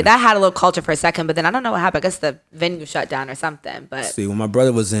day party that had a little culture for a second, but then I don't know what happened. I guess the venue shut down or something. But see, when my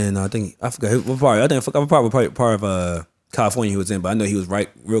brother was in, I forgot what part. I think I forgot what part of California he was in, but I know he was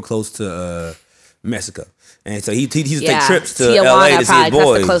real close to Mexico, and so he used to take trips to Tijuana, LA to see his probably, that's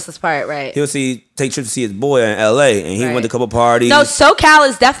boys. the closest part, right? He'll take trips to see his boy in LA, and he Right. went to a couple parties. No, SoCal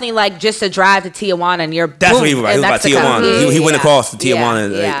is definitely like just a drive to Tijuana, and you're That's boom, what he was right. He in was by Mexico. Tijuana. He went Yeah. across to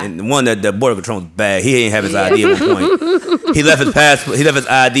Tijuana, Yeah. and the one that the border control was bad. He didn't have his ID at one point. He left his passport. He left his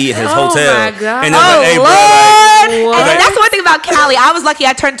ID in his Oh hotel. my God. And they was like, hey, bro, Lord! like, And like- that's the one thing about Cali. I was lucky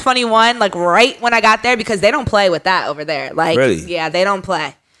I turned 21 like right when I got there because they don't play with that over there. Like, Really? yeah, they don't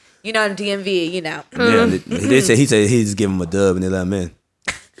play. You know, in DMV, you know. yeah, they said he just give him a dub and they let him in.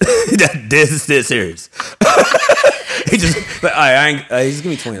 This is dead serious. He just like, all right, he's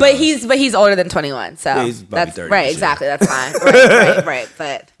give me $20. But he's older than 21, so Yeah, he's about to be that's 30 right. this year. Exactly, that's fine. Right.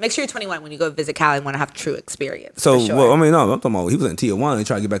 But make sure you're 21 when you go visit Cali and want to have true experience. so for sure. well, I mean, no, I'm talking about he was in Tijuana and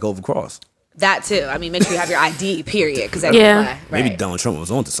trying to get back over across. that too. I mean, make sure you have your ID. Period. Because Yeah. Maybe right. Donald Trump was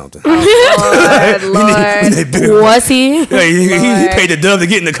onto something. Lord. Was he? Yeah, he paid the dub to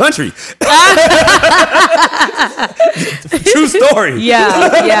get in the country. True story.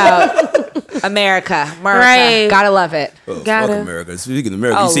 Yeah. America. Right. Gotta love it. Oh, fuck Gotta. America. Speaking of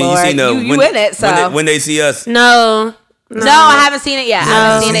America, Oh, you Lord. seen You in it, so. when they see us. No. No, I haven't seen it yet. I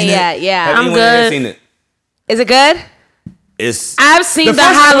haven't seen it yet. Have Yeah. I'm anyone ever good. seen it? Is it good? It's I've seen the, first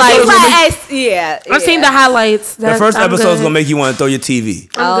episode highlights. is gonna make- Yeah. I've seen the highlights. the first I'm episode is good. gonna make you want to throw your TV.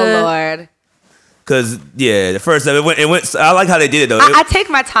 Oh good. Lord. Cause the first it went. I like how they did it though. I take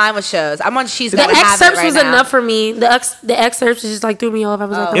my time with shows. I'm on She's The Gotta Have It excerpts right was now. enough for me. The excerpts just like threw me off. I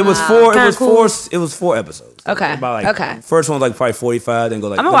was like, it was oh, four. It kinda was cool. four. It was 4 episodes. Okay, About like, okay. First one was like probably 45. Then go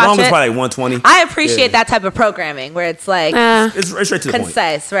like I'ma the watch longest it. probably like 120. I appreciate Yeah. that type of programming where it's like It's straight to the point.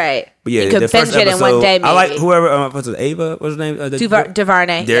 concise, right? But yeah, you could the first binge it in episode, one day. Maybe. I like whoever. What's it? Ava? What's her name?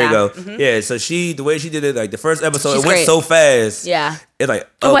 DuVernay. There yeah. you go. Mhm. Yeah. So the way she did it, like the first episode, She's it went great. so fast. Yeah. It's like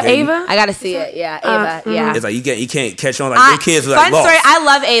Oh, what, okay, Ava? I gotta see it. Yeah, Ava. Yeah. It's like you can't catch on. Like their kids were like fun lost. story. I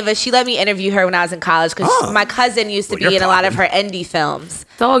love Ava. She let me interview her when I was in college because Oh. my cousin used to Well, be you're in a lot of popping. her indie films.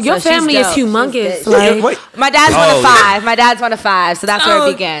 Dog, your So she's family is dope. She's humongous. good. Like, Wait. My dad's one Oh, of yeah. 5. My dad's one of 5, so that's where Oh,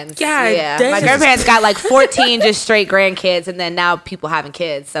 it begins. God yeah. damn. My grandparents got like 14 just straight grandkids, and then now people having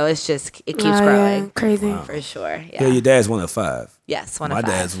kids, so it's just it keeps oh, yeah, growing crazy. for sure. Yeah, Yeah. your dad's one of 5. Yes, one My of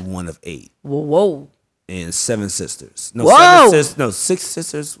 5. dad's one of 8. Whoa. And 7 sisters. No, Whoa. 6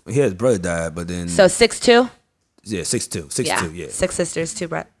 sisters. His brother died, but then So 6'2". yeah, 6'2", 6'2", yeah. 6 sisters, 2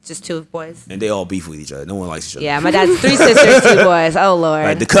 just 2 boys. And they all beef with each other. No one likes each other. Yeah, my dad's 3 sisters, 2 boys. Oh Lord.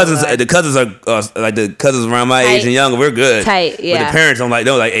 Like the cousins are like the cousins around my age Tight. and younger. We're good. Tight, But yeah. the parents don't like.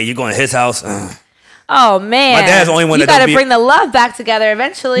 They're like, hey, you going to his house? Oh man. My dad's the only one you that don't gotta be- bring the love back together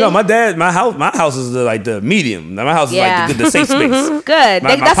eventually. No, my house is like the medium. My house is Yeah. like the safe space. Good.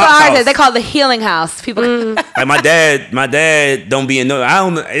 My That's what pop's ours house. is. They call it the healing house. People. Like my dad don't be in no. I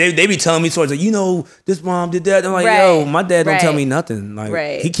don't. They be telling me stories like, you know, this mom did that. I'm like, Right. yo, my dad don't tell Right. me nothing. Like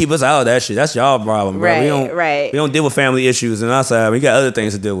Right. he keep us out of that shit. That's y'all problem, bro. Right, We don't. right. We don't deal with family issues on our side. We got other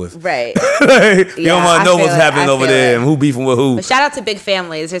things to deal with. right. You don't Yeah, want I to know feel what's it. happening I over feel there it. and who beefing with who. But shout out to big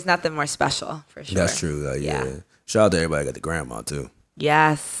families. There's nothing more special for sure. That's true. Yeah. Yeah. Shout out to everybody that got the grandma too.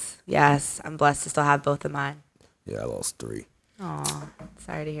 Yes. I'm blessed to still have both of mine. Yeah, I lost 3. Oh,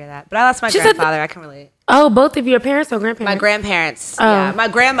 sorry to hear that. But I lost my She said grandfather. I can relate. Oh, both of your parents or grandparents? My grandparents. Oh. Yeah, my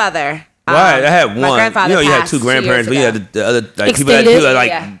grandmother. Right, I had one. My grandfather you had passed 2 grandparents, 2 but you years had the other like Extended. people that like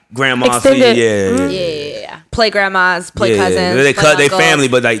Yeah. grandmas. Extended. Yeah. Play grandmas, play cousins. They cut play their uncles. family,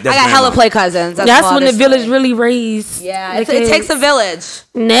 but like that's I got hella grandma. play cousins. That's all when the this village story. really raised. Yeah, the it kids. takes a village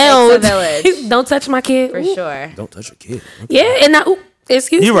No, It takes a village. Don't touch my kid. for Ooh. sure. Don't touch your kid. Yeah, and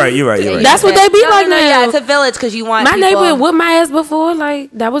excuse You're me. right. You're right. That's what they be No, like no, now. yeah, it's a village because you want My people. neighbor whooped my ass before. Like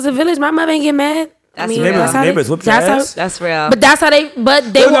that was a village. My mother ain't get mad. That's I mean, real. that's how Neighbors whooped your how- ass? That's real. But that's how they.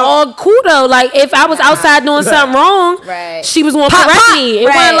 But they No, were no. all cool though. Like if I was outside doing something wrong, Right. she was gonna Pop, correct pop. me. It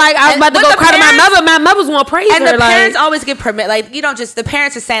Right. wasn't like I was And about to with go the cry to my parents- mother. My mother was gonna praise and her. the like, parents always give permit. Like you don't just the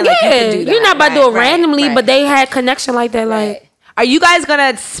parents are saying like you can do that. you're not about to do it Right, randomly, right. but they had connection like that. Like Right. Are you guys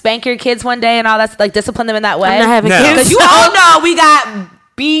gonna spank your kids one day and all that? Like discipline them in that way? I'm not having No. kids. Because you all know we got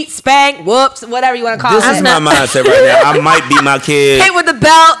beat, spank, whoops, whatever you want to call This it. is my mindset right now. I might be my kid. Hit with the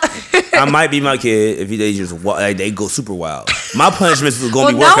belt. I might be my kid if they just like, they go super wild. My punishments was gonna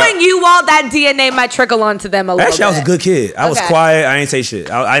Well, be workout. knowing you all, that DNA might trickle onto them a little Actually, I was a bit. good kid. I was Okay. quiet. I ain't say shit.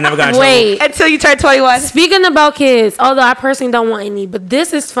 I never got in trouble. wait. Until you turn 21. Speaking about kids, although I personally don't want any, but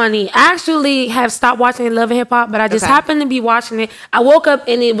this is funny. I actually have stopped watching Love and Hip Hop, but I just Okay. happened to be watching it. I woke up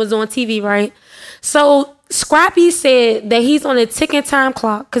and it was on TV, right? So Scrappy said that he's on a ticking time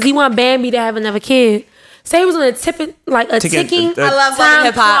clock because he want Bambi to have another kid. So he was on a ticking I love time Love and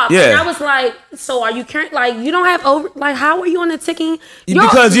Hip Hop. clock. Yeah. And I was like, so are you current? Like you don't have over? Like how are you on a ticking?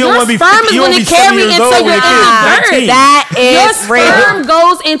 Because you don't wanna be 50 sperm is you going wanna to be 70 carry years until old you're when in your the kid is dirt. 19. That Your is real. sperm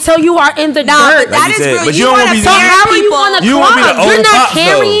goes until you are in the No, dirt. but that you is said, real. but You you don't want wanna to be- So parent how are you people. on a You want to be the clock? old You're not pops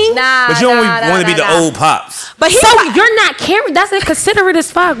carrying. though. Nah, But you don't nah, want to be nah, the nah. old pops. But he So you're not carrying. That's inconsiderate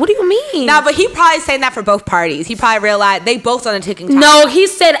as fuck. What do you mean? No, but he probably saying that for both parties. He probably realized they both on a ticking time. No, he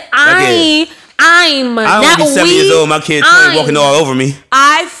said I'm I don't not want to be 7 we. years old. My kid 20 walking all over me.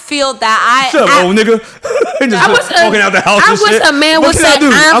 I feel that Shut up, old nigga. Just I wish walking out the house I and wish shit. a man What would can say I do?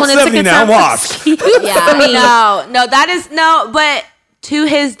 I'm on a 70 ticket now. time. Watch. Yeah, no, that is no. But to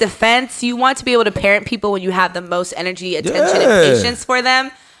his defense, you want to be able to parent people when you have the most energy, attention, and Yeah. patience for them.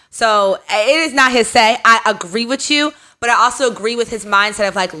 So it is not his say. I agree with you, but I also agree with his mindset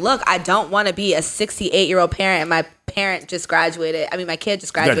of like, look, I don't want to be a 68-year-old parent and my parent just graduated. I mean, my kid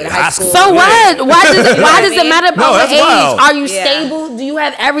just graduated high school. So what? Why does it matter No, about that's what age? wild. Are you Yeah. stable? Do you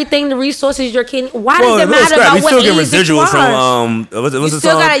have everything, the resources your kid? Why Well, does it little matter scrap. about We what still age get that you residuals are? from what's You the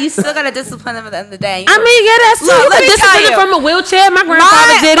still song? gotta discipline them at the end of the day. I mean, yeah, that's true. Look, You let could me tell discipline you. from a wheelchair. My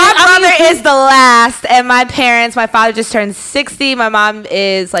grandfather did it. My I mean, brother is the last, and my father just turned 60. My mom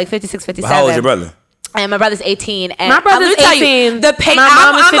is like 56, 57. How old is your brother? And my brother's 18. And My brother's let me tell you, 18. the My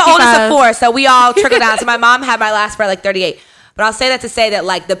mom is I'm the oldest 55. of 4, so we all trickle down. So my mom had my last birth at like 38. But I'll say that to say that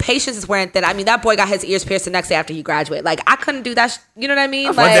like the patience is wearing thin. I mean, that boy got his ears pierced the next day after he graduated. Like I couldn't do that. You know what I mean?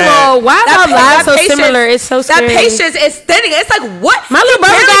 Like, dad- why that are pa- lives so that patience- similar? It's so scary. That patience is thinning. It's like what? My little He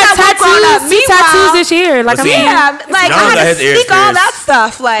brother barely got one grown up. tattoos. 2 tattoos Meanwhile- this year. Like Well, I see, mean, Yeah, like John I got had his to ears speak all pierced. that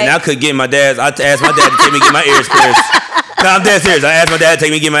stuff. Like And I could get my dad's. I asked my dad to take me get my ears pierced. No, I'm dead serious. I asked my dad to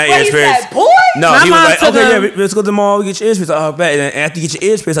take me get my what ears he pierced. said, boy. No, My he was mom like, took okay, him- yeah, let's go to the mall, get your ears pierced. Oh, bet. And after you get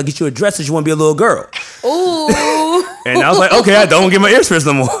your ears pierced, I'll get you a dress if you want to be a little girl. Ooh. And I was like, okay, I don't get my ears pierced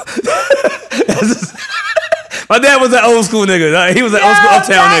no more. My dad was an old school nigga. He was an old school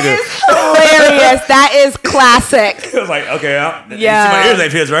uptown nigga. Hilarious. That is classic. I was like, okay, you see Yeah. my ears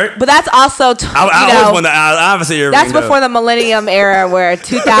ain't pierced, right? But that's also, I always wanted to, obviously, you're that's before the millennium era where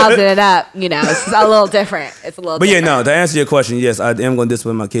 2000 and up, it's a little different. It's a little But yeah, different. no, to answer your question, yes, I am going to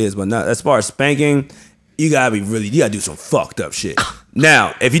discipline my kids, but not as far as spanking, you gotta do some fucked up shit.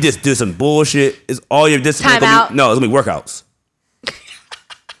 Now, if you just do some bullshit, is all your discipline Time gonna out. be, no, it's gonna be workouts.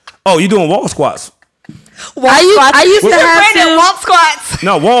 Oh, you doing wall squats. I used to have Brandon to. wall squats.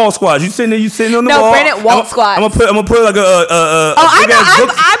 No, wall squats. You sitting on the No, wall. Brandon, wall squats. I'm gonna put like a I big know. ass book,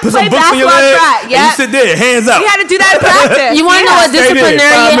 I put some played books on your basketball leg, track, and yeah. you sit there, hands out. We had to do that in practice. You want to know what Stay there, 5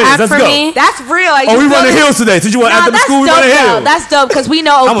 disciplinary minutes, act let's for go. me? That's real. Like, Oh, we you running feel me? hills today. Since you want after the that's school, we dope, running though. hills. That's dope because we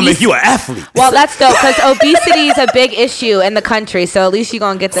know I'm gonna make you an athlete. Well, that's dope because obesity is a big issue in the country. So at least you're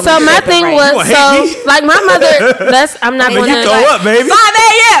gonna get them. So in my shape and thing right. was, You gonna hate me? like my mother. I'm not Make going you to. throw up, baby. 5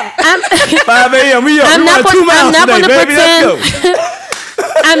 a.m. I'm 5 a.m. We up. I'm We not run 2 miles I'm not today, going to baby. Let's go.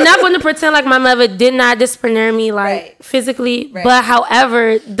 pretend. I'm not going to pretend like my mother did not disciplinary me like Right. physically, Right. but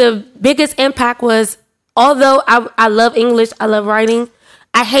however, the biggest impact was although I love English, I love writing,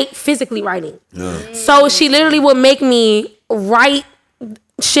 I hate physically writing. So she literally would make me write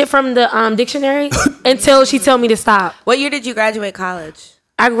shit from the dictionary until she told me to stop. What year did you graduate college?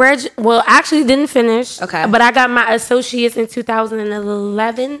 Well, I actually didn't finish. Okay. But I got my associates in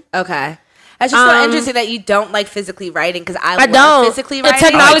 2011. Okay. It's just so interesting that you don't like physically writing because I don't. love physically The writing.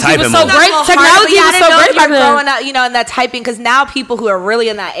 technology was so great. Technology was so great back then. Growing up, in that typing because now people who are really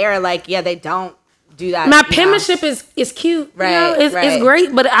in that era, like, yeah, they don't do that. My penmanship is cute. Right, It's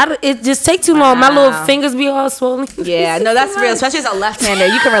great, but it just takes too long. My little fingers be all swollen. Yeah, no, that's real. Especially as a left-hander,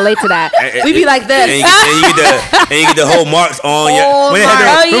 you can relate to that. We be like this. And you get the whole marks on your. When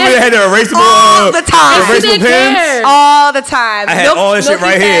they had the erasable all the time. erasable pens. All the time. I had all this shit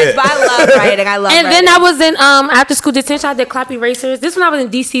right here. But I love writing. I love And writing. then I was in after school detention. I did clap erasers. This when I was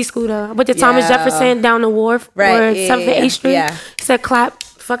in DC school though. I went to Thomas Jefferson down the wharf, or 7th and 8th Street. Yeah. He said clap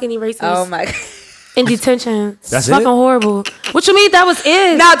fucking erasers. Oh my God. In detention. That's fucking it? horrible. What you mean that was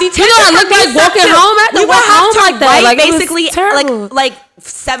it? Now detention. I looked like walking home at we the walk home like that. Write Like basically terrible. like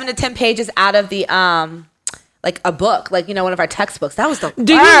 7 to 10 pages out of the like a book, like one of our textbooks. That was the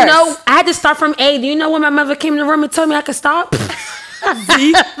Do you know I had to start from A? Do you know when my mother came in the room and told me I could stop?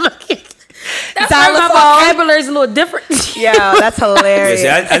 That's why my vocabulary is a little different. Yeah, that's hilarious.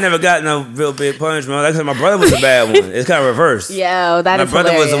 Yeah, see, I never got no real big punishment. Like I said, my brother was the bad one. It's kind of reversed. Yo, that My is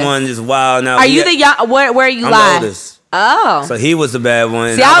brother was hilarious. the one just wild. Now Are you the young? Where are you I'm live? the oldest. Oh, So he was the bad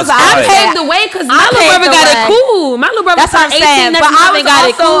one. See, I was I quiet. paved the way because my I little brother paved the got way. it cool. My little brother that's what I'm 18 saying. next But month and got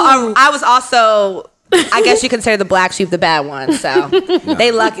it cool. I was also. I guess you consider the black sheep the bad one. So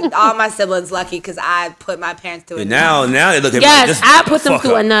they lucky. All my siblings lucky because I put my parents through And enough. now they look at me Yes, like this. I put them fuck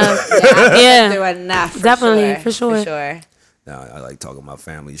through up. enough. Yeah, I put them Yeah. through enough. Definitely, For for sure. sure. No, I like talking about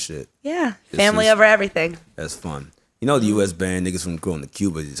family shit. Yeah, This family is- over everything. That's fun. You know the U.S. banned niggas from going to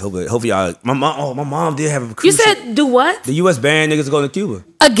Cuba. Just hopefully y'all. My mom did have a You cruise ship. said do what? The U.S. banned niggas going to Cuba.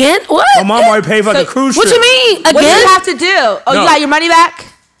 Again? What? My mom already paid for the cruise What trip. you mean? What do Again? you have to do? Oh, No. you got your money back?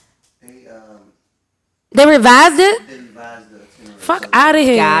 They revised it? They revised the itinerary. Fuck out of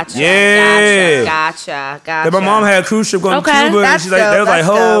here. Gotcha. Yeah. Gotcha. Like, my mom had a cruise ship going Okay. to Cuba, and That's she's like, dope, they was like, that's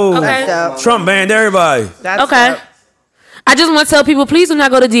dope. "Oh, Okay. That's Trump banned everybody." That's Okay. dope. I just want to tell people, please do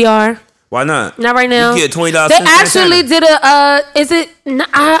not go to DR. Why not? Not right now. You get $20. They cents actually did a, is it,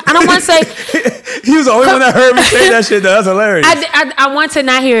 I don't want to say, He was the only one that heard me say that shit. Though. That's hilarious. I want to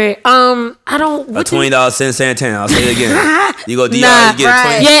not hear it. I don't, A what you- $20 cent Santana. I'll say it again. You go DR, Nah, you get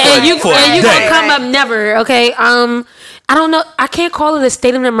right. 20. Yeah, and you for a gonna day. come up never, okay? I don't know. I can't call it a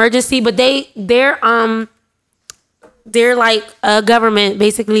state of emergency, but they're like a government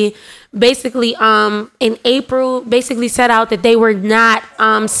basically in April basically set out that they were not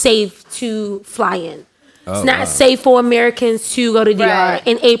safe to fly in. It's not safe for Americans to go to DR Right.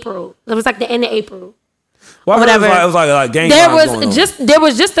 in April. It was like the end of April. Why whatever. It was like gang There violence going on.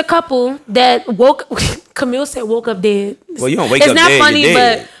 was just a couple that Camille said woke up dead. Well, you don't wake It's up not dead, funny, you're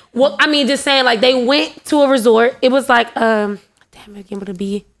dead. but I mean, just saying, like they went to a resort. It was like, damn, I can't to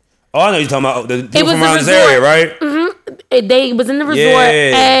be. Oh, I know you're talking about the people was from a around this resort. area, right? They was in the resort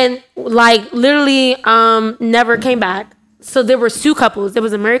Yeah. and like literally never came back. So there were two couples. There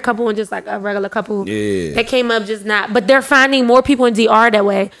was a married couple and just like a regular couple Yeah. that came up just not. But they're finding more people in DR that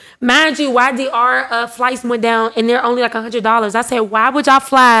way. Mind you, why DR flights went down and they're only like $100. I said, why would y'all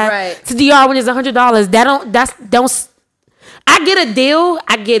fly Right. to DR when it's $100? I get a deal.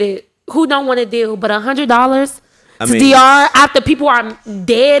 I get it. Who don't want a deal? But $100 I to mean- DR after people are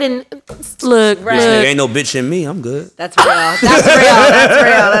dead and look. Right. This nigga look. ain't no bitch in me. I'm good. That's real. That's real. That's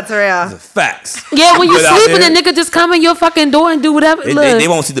real. That's real. Facts. Yeah, when you Good out sleeping, there. the nigga just come in your fucking door and do whatever. They, Look, they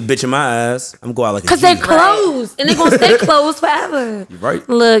won't see the bitch in my eyes. I'm gonna go out like a cause G. they closed and they gonna stay closed forever. You right.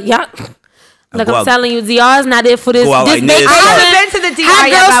 Look, y'all. Look, go I'm out- telling you, DR is not it for this. Go out This like Ned I Stark. haven't been to the DR Hot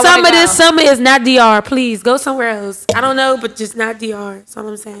yet, girl but I summer wanna this go. summer is not DR. Please go somewhere else. I don't know, but just not DR. That's all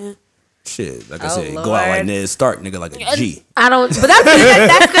I'm saying. Shit, like I Oh, said, go out like Lord. Ned Stark, nigga, like a G. I don't. But that's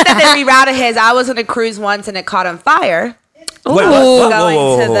good that they rerouted his. I was on a cruise once and it caught on fire. Ooh. Wait, what?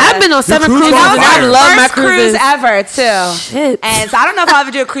 Going to the- I've been on 7 cruise cruises on and I fire. love my First cruise cruises. ever too. Shit. And so I don't know if I'll ever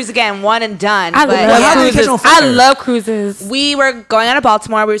do a cruise again. One and done. I but love how did it catch cruises. on I fire? love cruises. we were going out of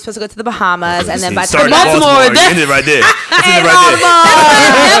Baltimore. We were supposed to go to the Bahamas, and then by the Started time in Baltimore, you ended right there. That's Hey, it right there.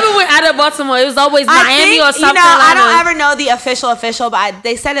 I never went out of Baltimore. It was always Miami or South Carolina. I don't ever know the official, but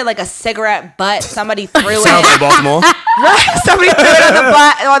they said it like a cigarette butt. Somebody threw Sounds like it. Baltimore. Somebody threw it on the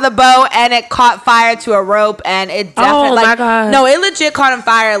butt or the boat, and it caught fire to a rope, and it definitely. Oh, my God. No, it legit caught on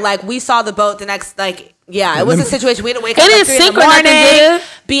fire. Like we saw the boat the next, like. Yeah, it was a situation. We had to wake It up at didn't 3 in the sink or nothing, morning, did it?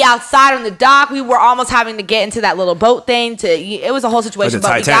 be outside on the dock. We were almost having to get into that little boat thing. It was a whole situation, Like the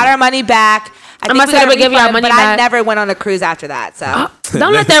but we got Titanic. our money back. I think must we say got they a give y'all refund, money but I back. never went on a cruise after that. So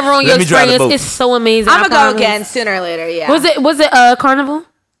Don't let that ruin your Let me drive the experience. boat. It's so amazing. I'm I gonna go promise. again sooner or later. Yeah. Was it Carnival?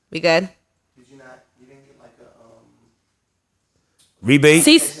 We good? Did you not? You didn't get like a rebate.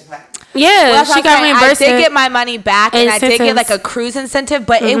 Yeah, she got reimbursed. I did get my money back, and I did get Incentives. like a cruise incentive,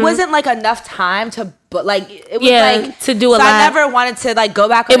 but it wasn't like enough time to. But like it was like to do a so lot. I never wanted to like go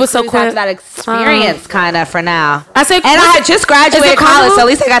back on It was so cruise quick. after that experience, kind of for now. I said, and I had just graduated college, so at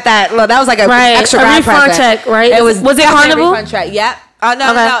least I got that. Well, that was like a extra a grad refund present. check, right? It was it definitely a Carnival? refund check. Yep. Oh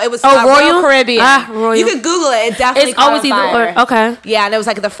no, Okay. no, it was Royal Caribbean. Royal. You could Google it. It definitely It's always caught on either fire. or. Okay. Yeah, and it was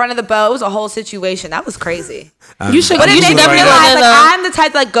like at the front of the boat. It was a whole situation. That was crazy. You should. But it You made should me definitely realize, go like, there. I'm the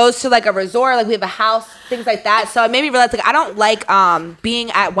type that like, goes to like a resort, like we have a house, things like that. So it made me realize, like, I don't like being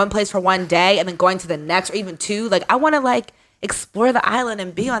at one place for one day and then going to the next or even two. Like, I want to like explore the island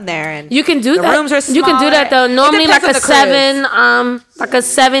and be on there. And You can do the that. rooms are You can do that though. smaller. It Normally, like depends a on the cruise. like a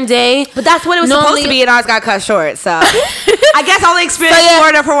 7 day. But that's what it was supposed to be, and ours got cut short. So I guess I only experienced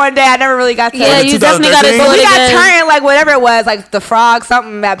Florida for one day. I never really got to. Yeah, you definitely got to 2013? do But we it got again. turned like whatever it was, like the frog,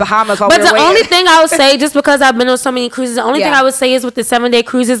 something at Bahamas. While But we were the waiting. only thing I would say, just because I've been on so many cruises, the only thing Yeah. I would say is with the 7 day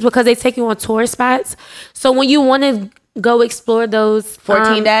cruises, because they take you on tourist spots. So when you want to go explore those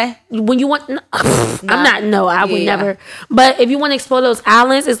 14 day? when you want, I'm not. No, I would Yeah. never. But if you want to explore those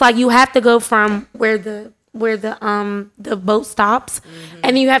islands, it's like you have to go from where the boat stops,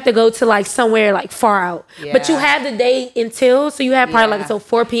 and then you have to go to like somewhere like far out. But you Yeah. have the day until, so you have probably like Yeah. until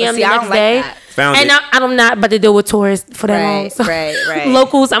 4 p.m. But see, the I next don't like day. that. Found And it. I'm not about to deal with tourists for that long. Right, So right.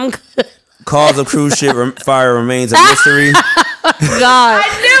 locals, I'm good. Cause of cruise ship fire remains a mystery. God. I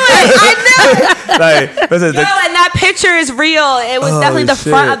knew it. Like, listen, Yo, and that picture is real. It was definitely the shit.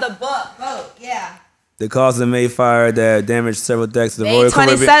 front of the boat. Yeah. the cause of the May fire that damaged several decks of the May Royal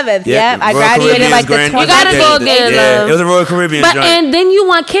Caribbean. 27th, yep. the I Royal graduated Caribbean's like the Grand- 20th. You gotta go there, Yeah, love. it was a Royal Caribbean But joint. and then you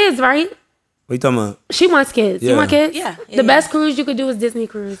want kids, right? What you talking about? She wants kids. Yeah. You want kids? Yeah, yeah, The yeah. best cruise you could do is Disney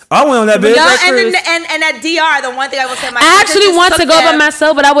cruise. I went on that bitch. No, First and, cruise. and at DR, the one thing I will say, my I cousin actually just want to took go by them.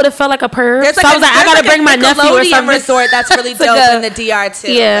 myself, but I would have felt like a perv. There's So I was like, I gotta bring my nephew or Nickelodeon something. resort that's really It's like dope a- in the DR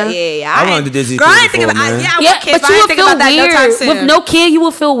too. Yeah. Yeah. I wanted to Disney Girl, I cruise didn't think before, about. man. Yeah, I Yeah, want kids, but but I you didn't would think feel about that no time weird. soon. With no kid, you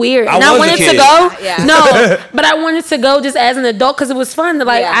would feel weird. I And I was a wanted to kid. go. Yeah. No, but I wanted to go just as an adult because it was fun. To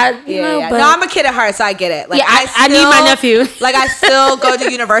like, yeah. But No, I'm a kid at heart, so I get it. Like, Yeah, I need my nephew. Like, I still go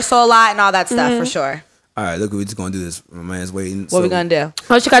to Universal a lot and all that stuff for sure. All right, look, we're just gonna do this. My man's waiting. What we gonna do?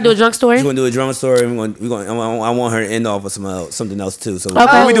 what you gotta do a drunk story? We're gonna do a drama story. I want her to end off with something else too. So Okay.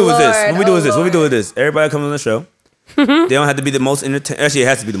 what we do is this. Lord, What we do is this. oh, What we do is this. Everybody comes on the show. They don't have to be the most entertaining. Actually, it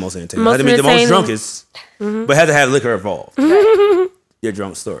has to be the most entertaining. It Most has to be the most entertaining. drunkest, but it has to have liquor involved. Your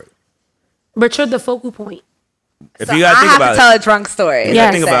drunk story. But you're the focal point. If So you gotta I think have about to tell it, a drunk story. if you Yes.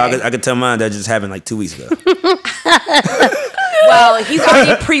 gotta think about it, I could tell mine that just happened like 2 weeks ago. Well, he's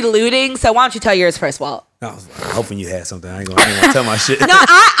already preluding, so why don't you tell yours first, Walt? I was hoping you had something. I ain't gonna tell my shit. No,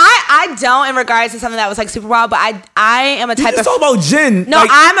 I don't in regards to something that was like super wild, but I am a You type just of. talk about gin. No, like,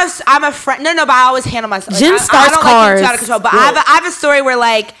 I'm a friend. No, but I always handle myself. Jen I starts don't cars. like keep you out of control. But Yo. I have a story where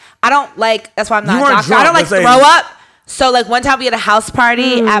like I don't like. That's why I'm not You a weren't doctor. drunk, I don't like let's say. throw up. So like one time we had a house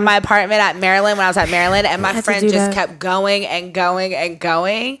party at my apartment at Maryland when I was at Maryland, and my had to friend do just that. kept going and going and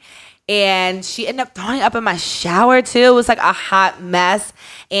going. And she ended up throwing up in my shower too. It was like a hot mess.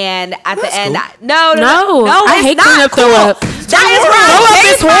 And at the That's end, cool. No, I it's hate not cleaning up throw cool. up. That is where Throw up I is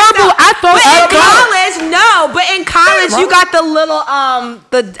hate myself. horrible. I throw But in up. college, no. But in college, you got the little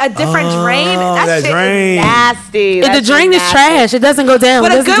a different drain. that That shit drain. is nasty. If That the shit drain is nasty. trash. It doesn't go down.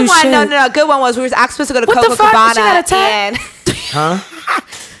 But It a doesn't good do one, shit. no, a good one was we were supposed to go to What the Coca fuck? Cabana She got attacked? and.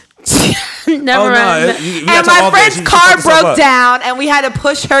 Never Oh, no, mind. you And gotta my talk about it. friend's She car fucked herself broke up. down, and we had to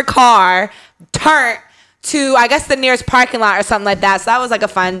push her car, turn to I guess the nearest parking lot or something like that. So that was like a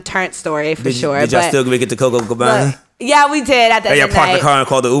fun turn story for sure. Did y'all but, still make it to Coco Cabana? but- yeah, we did at the Hey, y'all end of the parked the night. car and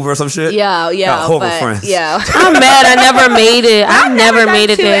called the Uber or some shit? Yeah, Got horrible but, friends. yeah. I'm mad. I never made it. I never done made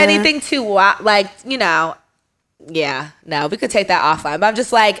it too there. anything too wild, like yeah, no, we could take that offline. But I'm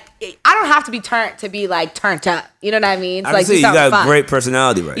just like, I don't have to be turned up. You know what I mean? To, I like, can see do you something got fun. great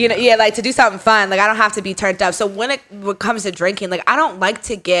personality right You know, now. yeah, like to do something fun. Like I don't have to be turned up. So when it comes to drinking, like I don't like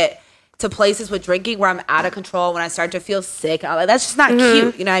to get to places with drinking where I'm out of control when I start to feel sick. And all that. That's just not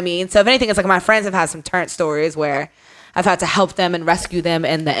cute. You know what I mean? So if anything, it's like my friends have had some turnt stories where I've had to help them and rescue them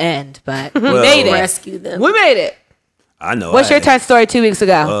in the end. But we Well, made it. Rescue them. We made it. I know. What's your turnt story 2 weeks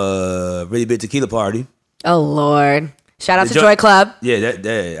ago? Really big tequila party. Oh Lord! Shout out to Jo- Joy Club. Yeah,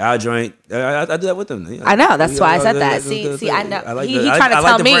 that I joined. I do that with them. I know. That's why I said that. See, I know. I like He the- I trying to like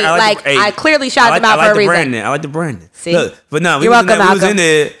tell the me, brand- like, the- I clearly shouted him out I like for a the reason. branding. I like the branding. See? Look, but no, we You're was in welcome, there, we was in Malcolm.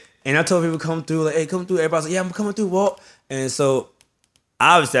 there, and I told people to come through. Like, hey, come through. Everybody's like, yeah, I'm coming through, Walt. And so,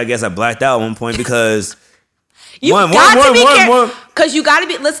 obviously, I guess I blacked out at one point because You One, got to be one. careful because you got to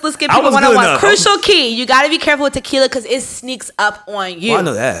be. Let's give I people was good 101. enough. Crucial key: you got to be careful with tequila because it sneaks up on you. well, I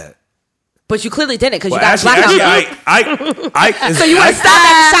know that. But you clearly didn't because you Well, got blackout. So you would have stopped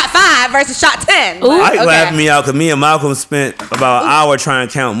at shot 5 versus shot 10. Ike laughed me out because me and Malcolm spent about an hour trying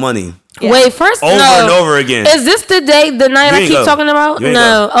to count money. Yeah. Wait, first Over and over again. Is this the night I ain't keep go. talking about? You ain't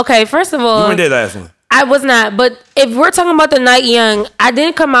No. Okay, first of You all, weren't there last one. I was not. But if we're talking about the night young, I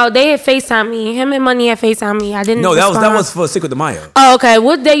didn't come out. They had FaceTime me. Him and Money had FaceTime me. I didn't. No, that respond. was for Cinco de Mayo. Oh, okay.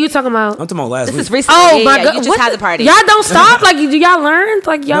 What day you talking about? I'm talking about last This week. is recently. Oh my Yeah, god! You just What had the party. Y'all don't stop. Like, do y'all learn?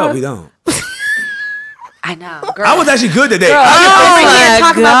 Like y'all. No, we don't. I know. Girl. I was actually good today. Girl, I you're over my here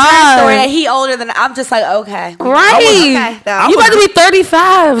talking about God. Terrence Story, and he older than I'm just like, okay. Right. Okay, though. You about to be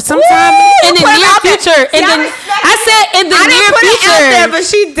 35 sometime in the put it near out there. future. See, In I the, respect I said in the I near didn't put it out there, future. but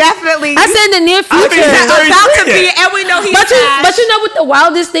she definitely. I said in the near mean, future. she's about to 33 be, yet. and we know he's But trash. you know what the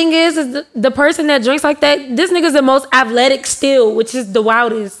wildest thing is the person that drinks like that, this nigga's the most athletic still, which is the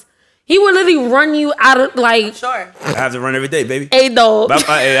wildest. He will literally run you out of like Sure. I have to run every day, baby. a dog. But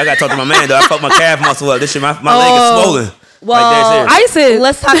I gotta talk to my man though. I fucked my calf muscle up. This shit, my leg is swollen. Well, Like, ISIS.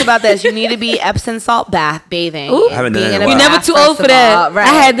 let's talk about this. You need to be Epsom salt bath bathing. Ooh. I haven't done Being that in in a a while. You never bath, too first old for of that. all, right.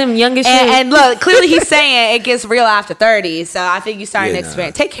 I had them young as shit. And look, clearly he's saying it gets real after 30. So I think you're starting Yeah, to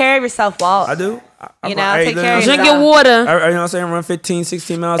experience. Take care of yourself, Walt. I do. You know, take care of Drink yourself. your water. I, you know what I'm saying? Run 15,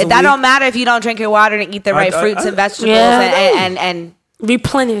 16 miles a That week. don't matter if you don't drink your water and eat the right fruits and vegetables Yeah. and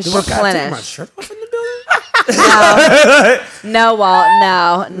Replenish. Gotta take my replenish. shirt off in the building? No, Walt,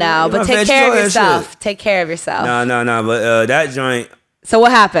 no. But my take veggies, care all of that yourself. shit. Take care of yourself. No. But that joint, So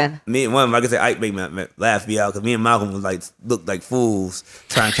what happened? me and like I said, Ike made me laugh me out because me and Malcolm was like looked like fools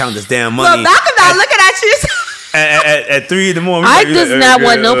trying to count this damn Look, money. Malcolm not looking at you. At 3 in the morning. Ike does not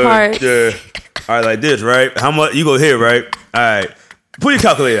want no part. Yeah. All right, like this, right? How much you go here, right? All right. Pull your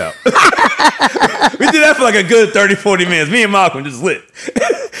calculator out. We did that for like a good 30, 40 minutes. Me and Malcolm just lit.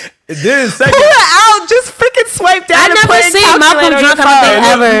 And then second. Pull it out. Just freaking swipe down. I and never put in seen Malcolm calculator on drunk your on a phone.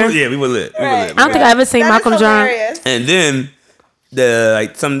 thing ever. Yeah, we were lit. We were lit. I don't think I ever seen That is Malcolm drunk. hilarious. And then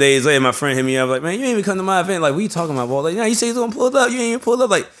some days later, my friend hit me up like, man, you ain't even come to my event. Like, what you talking about, boy? Like, you say you gonna pull it up. You ain't even pull up.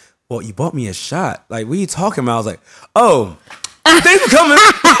 Like, well, you bought me a shot. Like, what you talking about? I was like, oh, thanks for coming.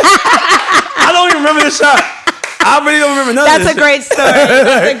 I don't even remember the shot. I really don't remember none of That's this a great story.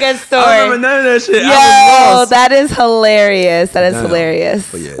 That's a good story. I don't remember none of that shit. I was Yo, lost. that is hilarious. That is No,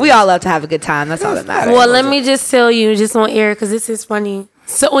 hilarious. but yeah, We all love to have a good time. That's all that matters. Well, let me just tell you, just on air, because this is funny.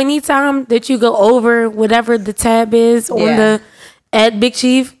 So anytime that you go over whatever the tab is on Yeah. at Big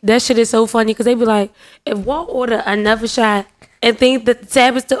Chief, that shit is so funny because they be like, if Walt order another shot and think that the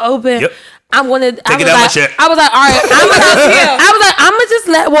tab is still open, Yep. I'm gonna Take it out my check. I was like, all right, I'm gonna just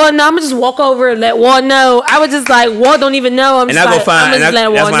let Walt know. I'm gonna just walk over and let Walt know. I was just like, Walt don't even know. I'm And just I like, go find, I'm and gonna I, just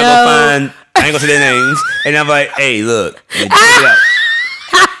let that's Walt when know. I go find, I ain't gonna say their names. And I'm like, hey, look, man, check it out.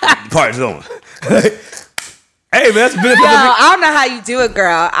 Part's on. Hey, man, that's benefit. Yo, I don't know how you do it,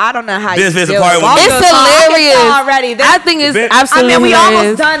 girl. I don't know how you Business do apart it. with Walk me. us It's off. I can hilarious. tell already. I think it's I I absolutely mean, we hilarious.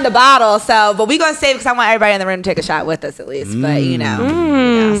 almost done the bottle, so but we gonna save because I want everybody in the room to take a shot with us at least. But you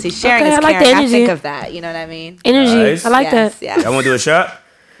know, see, sharing Okay, is I like the caring. I energy. think of that. You know what I mean? Energy. Nice. I like Yes, that. yes. I want to do a shot.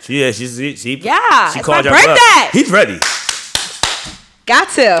 She Yeah, she it's called my y'all up. birthday. He's ready. Got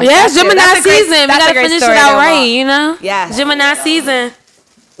to. Yeah, Got it's to. Gemini That's a great- season. We that's a gotta great finish it story, out though, right, Walt. you know? Yes. Gemini season.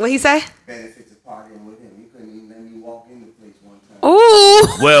 What he say? Benefits of partying with him. You couldn't even let me walk in the place one time. Ooh.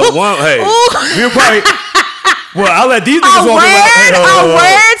 Well, hey, Ooh. we'll probably. Well, I'll let these A niggas walk in. word, Hey, a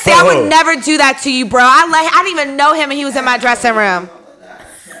word. See, I hold would on. never do that to you, bro. I didn't even know him, and he was in my dressing room.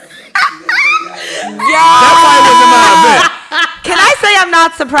 That probably wasn't my event. Can I say I'm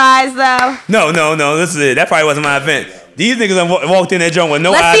not surprised though? No. This is it. That probably wasn't my event. These niggas done walked in that joint with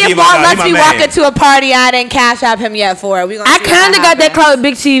no Let's see idea if about Walt he lets my me man. walk into a party I didn't cash app him yet for. We gonna I see what kind of got that happens. clout with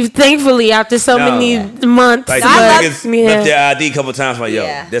Big Chief, thankfully, after so No. many months. Like, No, I these love- niggas left their ID a couple times. Like, yo,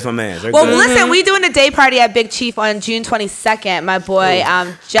 Yeah. that's my man. Right Well, there. listen, we doing a day party at Big Chief on June 22nd. My boy,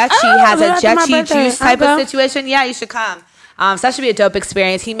 Jetchi has right a after my Jetchi birthday. juice type I'll of go. situation. Yeah, you should come. So that should be a dope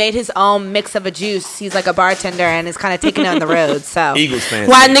experience. He made his own mix of a juice. He's like a bartender and is kind of taking it on the road. So Eagles fans.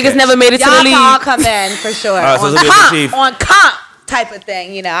 Why can't niggas catch. never made it to y'all the can all league? come in for sure. right, so on, it's gonna be a Big comp, Chief. on comp type of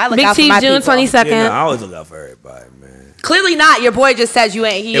thing. You know, I look Big out for Chief, my June people. 22nd. Yeah, no, I always look out for everybody, man. Clearly not. Your boy just said you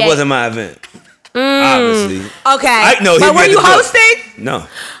ain't. He It ain't. wasn't my event. Mm. Obviously. Okay. No, he but were read you the book. hosting? No.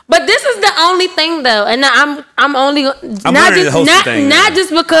 But this is the only thing though, and I'm only not learning the just hosting thing not now. just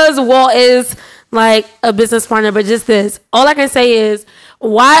because Walt is like a business partner, but just this. All I can say is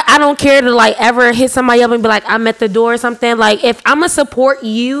why I don't care to like ever hit somebody up and be like I'm at the door or something. Like if I'm gonna support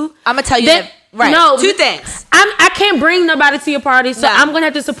you, I'm gonna tell you. then Right. No, two things. I can't bring nobody to your party, so No. I'm gonna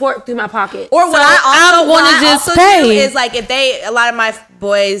have to support through my pocket. Or so what I also pay. do is like if a lot of my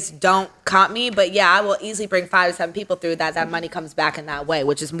boys don't comp me, but yeah, I will easily bring 5 to 7 people through that money comes back in that way,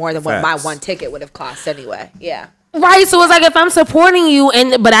 which is more than what my one ticket would have cost anyway. Yeah. Right, so it's like if I'm supporting you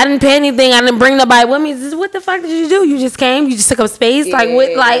but I didn't pay anything, I didn't bring nobody with me. What the fuck did you do? You just came, you just took up space. Yeah, I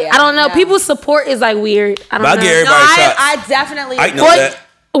don't know. yeah. People's support is like weird. I don't know. I get everybody shots. I definitely. I know that.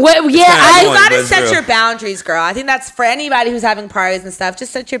 Well, yeah, kinda You annoying, gotta but it's set real. your boundaries, girl. I think that's for anybody who's having parties and stuff.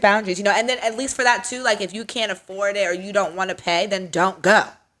 Just set your boundaries, and then at least for that too, like if you can't afford it or you don't want to pay, then don't go.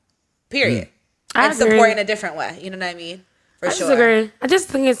 Period. I And agree. support in a different way. You know what I mean? For I sure. disagree. I just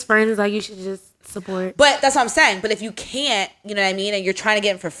think it's friends. Like you should just support. But that's what I'm saying. But if you can't, you know what I mean, and you're trying to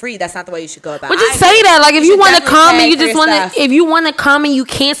get them for free, that's not the way you should go about it. But just say that. Like if you should want to definitely come pay and you for just your want stuff. to, if you want to come and you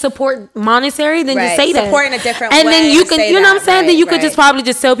can't support monetary, then just Right. say that. Support in a different and way then you and can, say you know that. what I'm saying? Then Right, you could just probably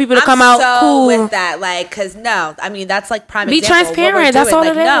just tell people to come I'm out cool. with that, like, cause no, I mean that's like prime Be example of what transparent, we're that's doing.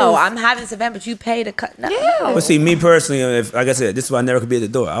 all like, it no, is. I'm having this event, but you pay to cut. No. Well, see, me personally, if like I said, this is why I never could be at the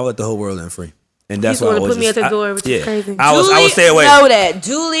door. I let the whole world in free, and that's He's why I gonna was put me just, at the door, which is crazy. I would stay away. Noted.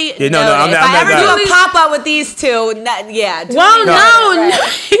 Duly Yeah, no, noted. I'm if not I ever that do a pop up with these two, yeah. Duly Well, noted.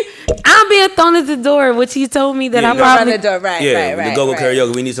 no. I'm being thrown at the door, which he told me that Yeah, I you Run probably. the door, right? Yeah, right. the go-go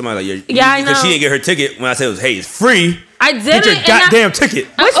karaoke. We need somebody like Yeah, I because she know. didn't get her ticket when I said it was, hey, it's free. I did Get your it. And goddamn ticket.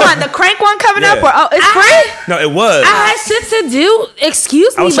 Which one? The crank one coming Yeah. up? Or it's free? No, it was. I had shit to do.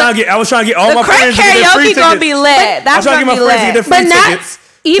 Excuse me. I was trying to get all The my crank friends to get their free karaoke gonna tickets. be lit. I was That's trying to gonna get be my friends to get their lit. free but not tickets.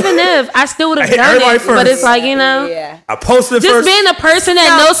 even if I still would I have hit done everybody it. But first. it's like Yeah. I posted it just first. being a person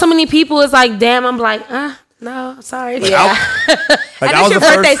that knows so many people is like, damn. I'm like, no, I'm sorry. Yeah. Like, And I was it's your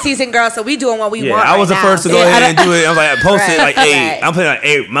the birthday first. season, girl, so we doing what we Yeah, want I was right the first to now. go Yeah. ahead and do it. I was like, I posted Right, like, hey, right. I'm putting like,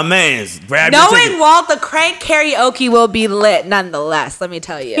 hey, my man's grab your Knowing ticket. Walt, the crank karaoke will be lit nonetheless. Let me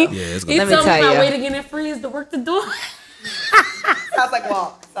tell you. Yeah, it's He gonna Let told me me tell my you. way to get it free is to work the door. Sounds like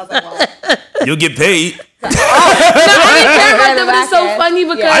Walt. You'll get paid. I didn't care about that, but it's so Back end. funny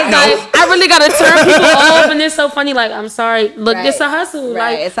because Yeah. I know. like I really gotta turn people off, and it's so funny. Like I'm sorry, look, Right. it's a hustle.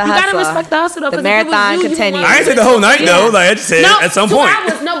 Right, Like it's a you hustle. gotta respect the hustle though. The 'cause if it was marathon you, you would continues. want I ain't say the whole night Yeah. though. Like I just said No, at some 2 point.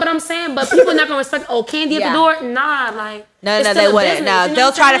 hours. No, but I'm saying, but people not gonna respect. Oh, candy at Yeah. the door? Nah, like No, it's no, still they a wouldn't. business, No, you know they'll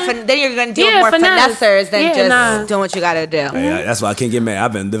what try I'm to. saying? Then you're gonna deal with Yeah, more finesse. finessers than Yeah, just nah. doing what you gotta do. Yeah, that's why I can't get mad.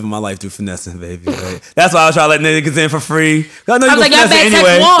 I've been living my life through finessing, baby. Like, that's why I was trying to let niggas in for free. 'Cause I know you I was can like, y'all finesse it better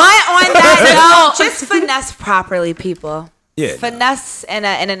anyway. take one. But on that note, just finesse properly, people. Yeah. Finesse in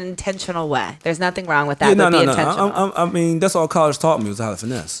an intentional way. There's nothing wrong with that. Yeah, but no. be intentional. I mean, that's all college taught me was how to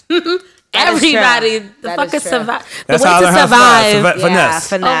finesse. That is true. Everybody, the That fuck is is true. survive. The That's way how I to learned how to survive. finesse. Yeah, Finesse.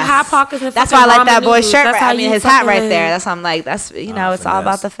 finesse. Hot pockets and That's why I fucking like that ramen boy's noodles. shirt. That's Right. how I mean, you his hat right fucking there. live. That's why I'm like, it's all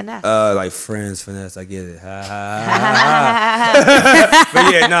about the finesse. Like friends finesse. I get it. Ha, ha, ha, ha.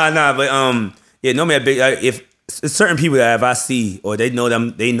 But yeah, nah. But yeah, no man. Big. If it's certain people that if I see or they know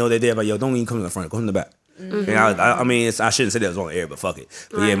them, they know they're there. But yo, don't even come to the front. Go in the back. Mm-hmm. And I mean, I shouldn't say that was on air, but fuck it.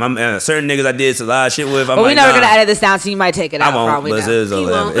 But yeah, my certain niggas I did a lot of shit with. I'm But we're like, never nah. gonna edit this down, so you might take it out. I won't, Probably but it not. is or He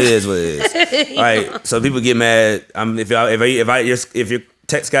whatever. won't. It is what it is. Right. So people get mad. If your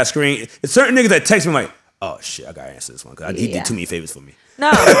text got screened, it's certain niggas that text me like, oh shit, I gotta answer this one because he Yeah. did too many favors for me. No.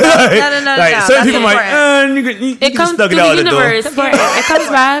 Like, certain That's people like, important. you It comes stuck through it out the the door. universe. Yeah, it comes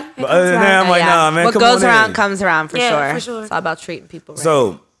back. It But other comes than back. that, I'm like, nah, man, What come goes on around in. comes around for Yeah, sure. for sure. It's all about treating people right.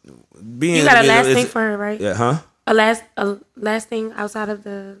 So being You got a individual last is- thing for her, right? Yeah, huh? A last thing outside of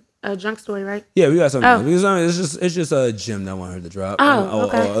the junk story, right? Yeah, we got something. Oh. Because it's just a gem that I want her to drop. Oh,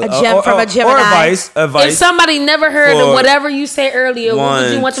 okay. A gem from a Gemini. Or advice. If somebody never heard For of whatever you said earlier, what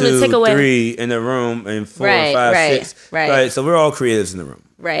would you want them to take away? 3 in the room, and 4, Right, 5, right, 6. right. So we're all creatives in the room.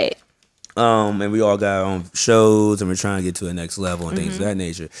 Right. And we all got our own shows, and we're trying to get to the next level and things Mm-hmm. of that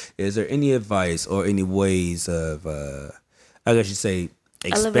nature. Is there any advice or any ways of, I guess you say,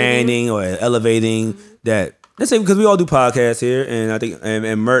 expanding or elevating that? Let's say because we all do podcasts here, and I think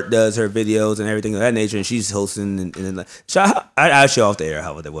and Mert does her videos and everything of that nature, and she's hosting. And I asked you off the air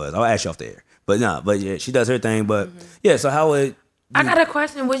how it was. I'll ask you off the air, but yeah, she does her thing. But yeah, so how would I got a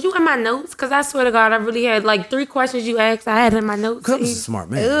question. Was you in my notes? Because I swear to God, I really had like 3 questions you asked. I had in my notes. I'm just a smart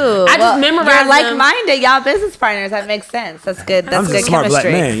man. Ooh, I just memorized You're them. like-minded. Y'all business partners. That makes sense. That's good. I'm That's just good a smart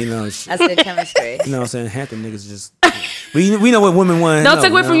chemistry. black man, you know. That's good chemistry. You know what I'm saying? Hampton niggas just we know what women want. Don't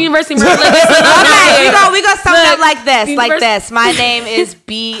take away from University of Maryland. Okay, we go sum it up Look, like this. Like university- this. My name is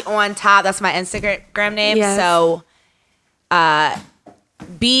B on top. That's my Instagram name. Yes. So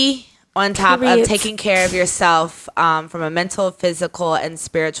B on top Period. of taking care of yourself from a mental, physical, and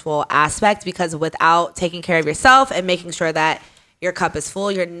spiritual aspect, because without taking care of yourself and making sure that your cup is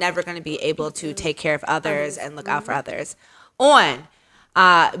full, you're never going to be able to take care of others and look out for others. On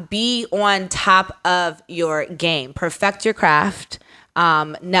Be on top of your game. Perfect your craft.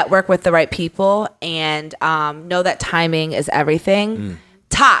 Network with the right people, and know that timing is everything.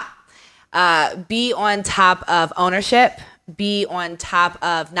 Be on top of ownership. Be on top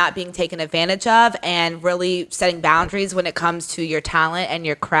of not being taken advantage of, and really setting boundaries when it comes to your talent and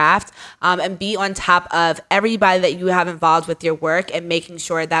your craft. And be on top of everybody that you have involved with your work, and making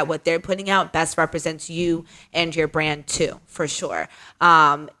sure that what they're putting out best represents you and your brand too, for sure.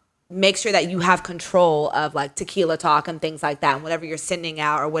 Make sure that you have control of like tequila talk and things like that, and whatever you're sending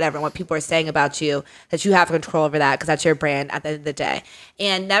out or whatever, and what people are saying about you, that you have control over that, because that's your brand at the end of the day.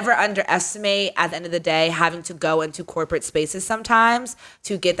 And never underestimate, at the end of the day, having to go into corporate spaces sometimes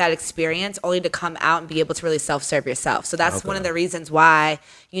to get that experience, only to come out and be able to really self-serve yourself. So that's one of the reasons why,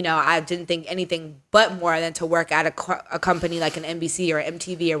 I didn't think anything but more than to work at a company like an NBC or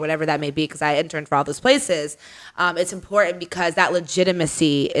MTV or whatever that may be, because I interned for all those places. It's important because that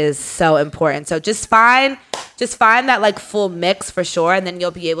legitimacy is so important. So just find that like full mix for sure, and then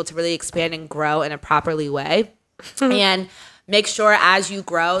you'll be able to really expand and grow in a properly way. And make sure as you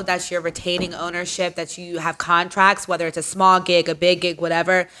grow that you're retaining ownership, that you have contracts, whether it's a small gig, a big gig,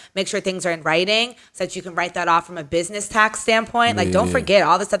 whatever. Make sure things are in writing so that you can write that off from a business tax standpoint. Like, don't forget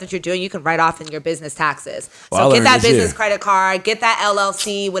all the stuff that you're doing, you can write off in your business taxes. So get that business credit card, get that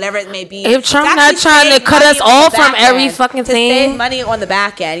LLC, whatever it may be. If Trump not trying to cut us off from every fucking thing. To save money on the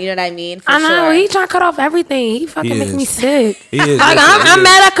back end, you know what I mean? I know, he trying to cut off everything. He fucking makes me sick. He is. Like, I'm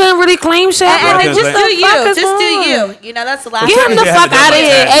mad I couldn't really claim shit. And just do you. Just do you. That's the last Get him the fuck out of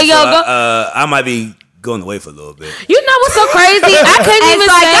here. Hey, yo, go. I might be going away for a little bit. You know what's so crazy? I couldn't even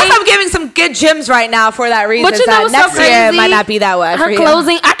so say. I guess I'm giving some good gems right now for that reason. But you know what's so next crazy? year it might not be that way. Her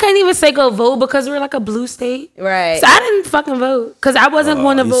closing, I couldn't even say go vote because we're like a blue state. Right. So I didn't fucking vote because I wasn't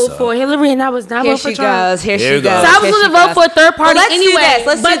going to vote for Hillary, and I was not Here voting for she Trump. goes. Here she goes. So I was going to vote for a third party anyway.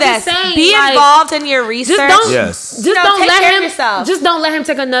 Let's do this. Saying, be involved in your research. Just don't take let care of him. yourself. Just don't let him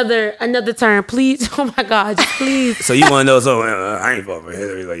take another turn, please. Oh my God, just please. So you want to know? So I ain't voting for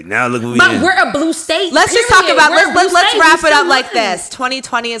Hillary. Like now, look what we. But we're a blue state. Let's just talk about. Let's wrap it up like won. this.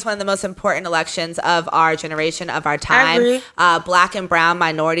 2020 is one of the most important elections of our generation, of our time. I agree. Black and brown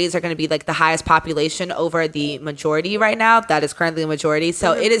minorities are going to be like the highest population over the majority right now. That is currently the majority.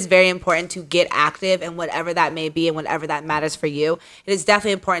 So it is very important to get active in whatever that may be and whatever that matters for you. It is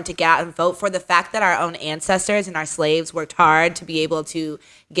definitely important to get out and vote, for the fact that our own ancestors and our slaves worked hard to be able to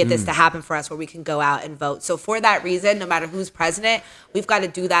get this to happen for us, where we can go out and vote. So for that reason, no matter who's president, we've got to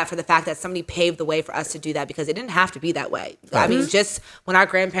do that, for the fact that somebody paved the way for us to do that, because it didn't have to be that way. I mean, just when our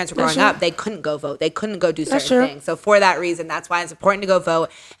grandparents were growing up, they couldn't go vote. They couldn't go do certain things. So for that reason, that's why it's important to go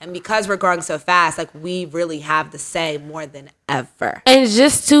vote. And because we're growing so fast, like, we really have the say more than ever. And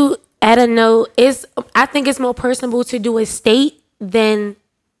just to add a note, I think it's more personable to do a state than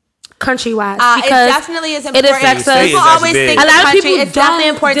country-wise, It because definitely is important. it affects us. People always think a lot of country, people it's definitely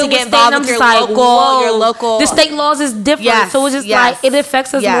important to deal get with involved with your local. The state laws is different, Yes, so it's just yes, like it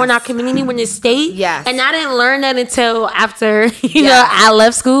affects us yes. more in our community when it's state. Yes. And I didn't learn that until after I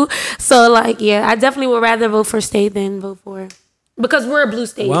left school. So like, I definitely would rather vote for state than vote for. Because we're a blue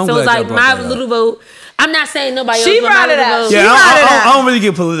state, Well, so it's glad like y'all my brought that little vote. I'm not saying nobody else. She but brought my it little up. vote. Yeah, I don't really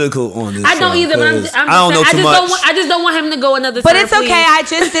get political on this. I don't either, but I'm just I don't know saying, too much. I just don't want him to go another But time, it's okay. please. I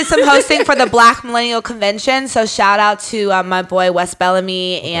just did some hosting for the Black Millennial Convention. So shout out to my boy Wes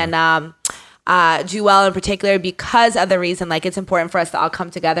Bellamy and Jewel in particular, because of the reason, like, it's important for us to all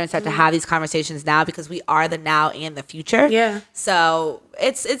come together and start to have these conversations now, because we are the now and the future. Yeah. So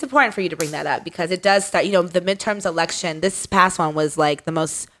it's important for you to bring that up, because it does start, the midterms election, this past one was like the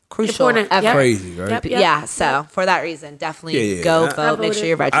most crucial Important. ever. Yep. Crazy, right? Yep. Yeah, so for that reason, definitely go I vote. Make sure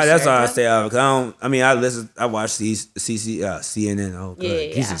you're registered. That's why I stay out. Cause I watch CNN. Oh, God.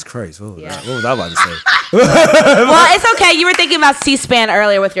 Yeah. Jesus Christ. What was Yeah. that? What was I about to say? Well, it's okay. You were thinking about C-SPAN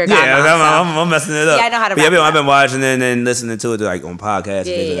earlier with your guy. I'm messing it up. Yeah, I know how to But wrap it I've been up. watching it and then listening to it like on podcasts. and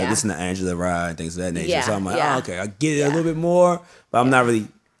things like Yeah. that. Listen to Angela Rye and things of that nature. Yeah, So I'm like, yeah. oh, okay, I get it a little bit more, but I'm not really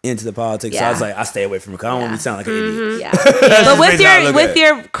into the politics. So I Yeah. was like, I stay away from it. 'Cause I don't want to sound like an idiot. Yeah. But with basically how I look at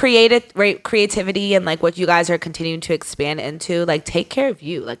it. your creativity and like what you guys are continuing to expand into, like, take care of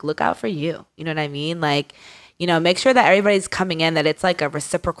you. Like, look out for you. You know what I mean? Like, make sure that everybody's coming in, that it's like a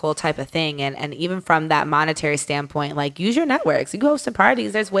reciprocal type of thing. And even from that monetary standpoint, like, use your networks. You go host some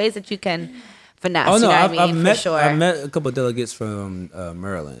parties. There's ways that you can finesse. Oh no, you know what I've I mean? met For sure. I met a couple of delegates from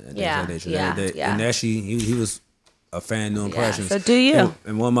Maryland. And Yeah, things of that yeah, nature. yeah. And actually, he was a fan doing impressions. so do you.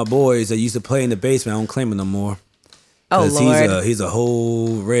 And one of my boys that used to play in the basement, I don't claim him no more. Oh, Lord. He's a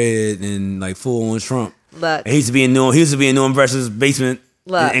whole red and like full on Trump. Look. And he used to be in New Impressions basement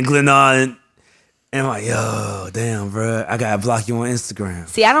Look. in Glenard. And I'm like, yo, damn, bro, I gotta block you on Instagram.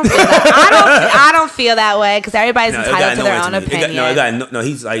 See, I don't feel that. I don't feel that way because everybody's entitled to their own opinion.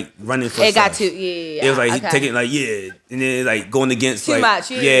 He's like running for. It got stuff. too. Yeah. It was like okay. he taking and then like going against too like,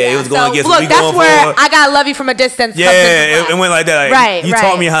 much. It was going against. Look, that's where I gotta love you from a distance. Yeah, it went like that. Like, right. You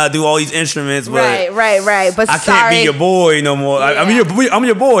taught me how to do all these instruments, but right. But I can't be your boy no more. Yeah. I'm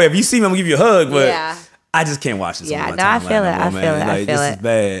your boy. If you see me, I'm gonna give you a hug. But yeah. I just can't watch this. Yeah, on my no, I timeline feel it. no more, I man. feel it. Like, this is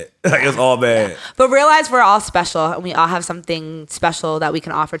bad. Like, it's all bad. Yeah. But realize we're all special and we all have something special that we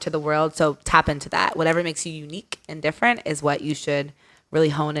can offer to the world. So tap into that. Whatever makes you unique and different is what you should really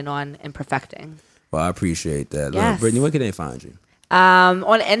hone in on and perfecting. Well, I appreciate that. Yes. Look, Brittany, where can they find you?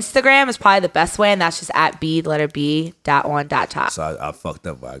 On Instagram is probably the best way, and that's just at b.on.top. So I fucked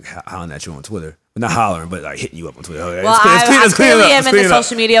up by hollering at you on Twitter. Not hollering, but like hitting you up on Twitter. Okay. Well, I clearly am in the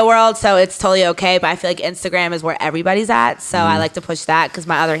social media world, so it's totally okay. But I feel like Instagram is where everybody's at, so I like to push that because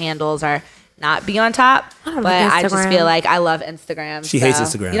my other handles are not be on top. But I just feel like I love Instagram. She hates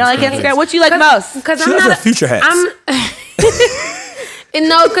Instagram. You don't like Instagram? What you like most? Because she I'm likes not her future hats.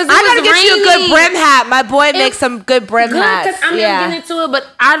 No, because I gotta get you a good brim hat. My boy makes some good brim hats. Because I'm not getting into it, but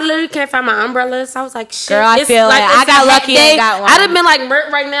I literally can't find my umbrellas. So I was like, shit. Girl, I feel like I got lucky and got one. I'd have been like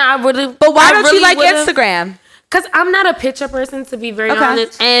Mert right now. I would have. But why don't you like Instagram? Because I'm not a picture person, to be very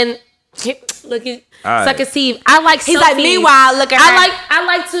honest. And look at right. Sucker Steve. I like. He's selfies. like, meanwhile, look at her. I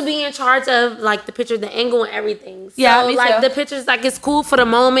like to be in charge of like the picture, the angle, and everything. So, yeah, me like too. the pictures, like it's cool for the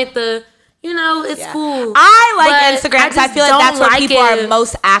moment. It's cool. I like Instagram because I feel like that's where like people are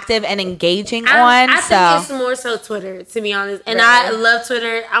most active and engaging on. I think it's more so Twitter, to be honest. And I love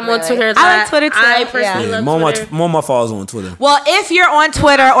Twitter. I'm on Twitter a lot. I like Twitter too. I personally love Twitter. More of my followers on Twitter. Well, if you're on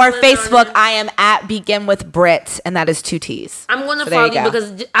Twitter or Facebook, I am at Begin with Brit, and that is 2 T's. I'm going to follow you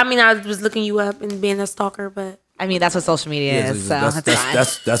because, I was looking you up and being a stalker, but... I mean, that's what social media is, so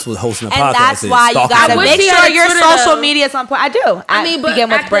that's what hosting a and podcast that's is. why you gotta make sure your social though. media is on point. I do. I mean, but Begin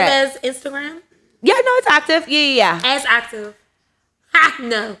with active Brit. as Instagram? Yeah, no, it's active. Yeah. As active. Ha,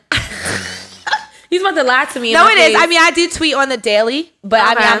 no. He's about to lie to me. No, it is. I mean, I do tweet on the daily, but I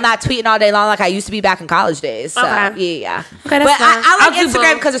mean, I'm not tweeting all day long like I used to be back in college days. So yeah. Okay, that's but fine. I like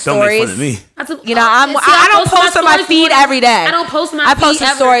Instagram because of Don't stories. make fun of me. You know, I don't post on my feed every day. I don't post my feed. I post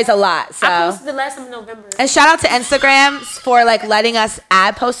the stories a lot. So I posted the last time in November. And shout out to Instagram for like letting us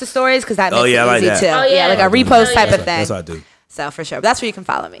add post to stories because that makes it easy too. Oh, yeah. Like a repost type of thing. That's what I do. So for sure, but that's where you can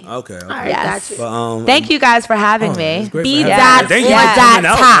follow me. Okay. All right, Yes. got you. But, Thank you guys for having me. Be that Thank you for coming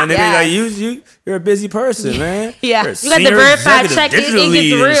out, man. They be like, you're a busy person, man. Yeah. You're a You got the senior verified executive check. It digital gets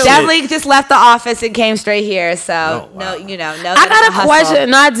lead and real. shit. Definitely just left the office and came straight here. So Oh, wow. no. I got a question.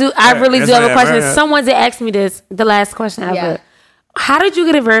 No, I really do have a question. right. Someone did ask me this, the last question ever. Yeah. How did you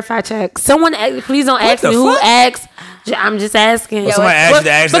get a verified check? Someone, please don't ask the me who fuck? asked. I'm just asking. Well, somebody asked you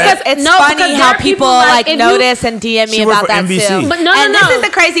to ask because that? it's No, funny because how there are people people, like, if you- notice and DM me She worked about for that NBC. too. But no, and no. this is the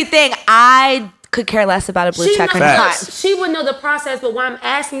crazy thing. I could care less about a blue check or not. She would know the process, but why I'm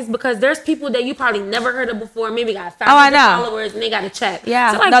asking is because there's people that you probably never heard of before, maybe got 500 followers and they got a check.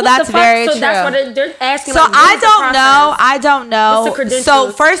 Yeah, so like, no, what that's the fuck? very so true. That's what they're asking. So like, what is the process? I don't know. What's the credentials?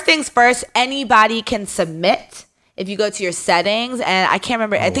 So first things first, anybody can submit. If you go to your settings, and I can't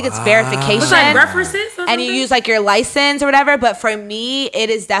remember, I think it's verification. It's like references or and you something? use like your license or whatever. But for me, it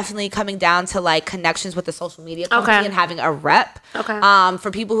is definitely coming down to like connections with the social media company Okay. and having a rep. Okay.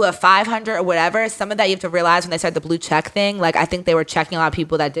 For people who have 500 or whatever, some of that you have to realize when they started the blue check thing. Like I think they were checking a lot of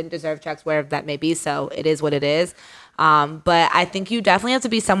people that didn't deserve checks, wherever that may be. So it is what it is. But I think you definitely have to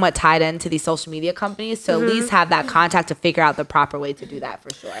be somewhat tied into these social media companies to at least have that contact to figure out the proper way to do that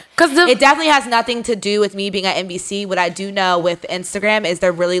for sure. Because it definitely has nothing to do with me being at NBC. What I do know with Instagram is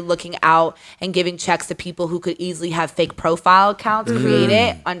they're really looking out and giving checks to people who could easily have fake profile accounts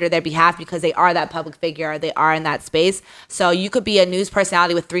created under their behalf because they are that public figure or they are in that space. So you could be a news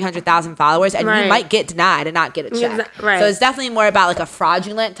personality with 300,000 followers and you might get denied and not get a check. Right. So it's definitely more about like a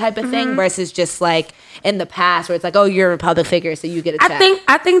fraudulent type of thing versus just like in the past where it's like, oh, you're a public figure, so you get a check.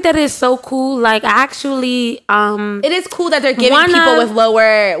 I think that is so cool. Like I actually, it is cool that they're giving people with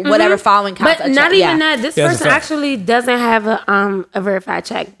lower whatever following counts. but not even that. This Yeah, person actually doesn't have a verified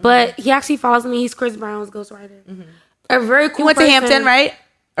check, but he actually follows me. He's Chris Brown's ghostwriter. A very cool. He went to person. Hampton, right?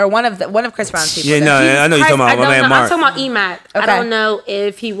 Or one of Chris Brown's people. Yeah, no, I know you're talking about my man Mark. I'm talking about EMAC. I Okay. don't know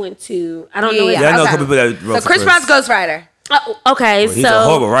if he went to. I don't know. Yeah, His, Yeah, I know a Okay. couple people that wrote So Chris for Brown's ghostwriter. okay, He's a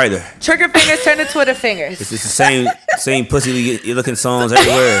horrible writer. Trigger fingers turn to Twitter fingers. It's just the same pussy looking songs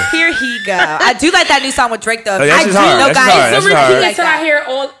everywhere. Here he go. I do like that new song with Drake though. Oh, that's I just do hard. know That's guys. hard. It's so That's hard. repeated Like till that. I hear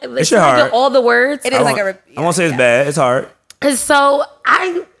all. It's hard. All the words. It is like a. I won't say it's bad. It's hard. And so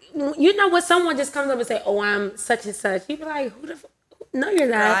you know, when someone just comes up and say, "Oh, I'm such and such," you be like, "Who the? No, you're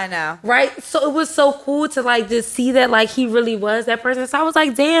not. Girl, I know. Right? So it was so cool to like just see that like he really was that person. So I was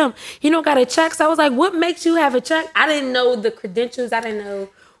like, damn, he don't got a check. So I was like, what makes you have a check? I didn't know the credentials. I didn't know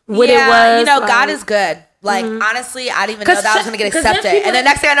what it was. You know, like, God is good. Like, honestly, I didn't even know that I was going to get accepted. And the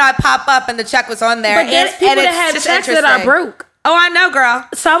next thing I know, I pop up and the check was on there. But there's people that had checks that I broke. Oh, I know, girl.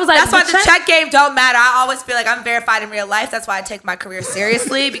 So I was like, that's why the check game don't matter. I always feel like I'm verified in real life. That's why I take my career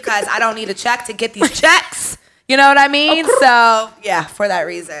seriously, because I don't need a check to get these checks. You know what I mean? So yeah, for that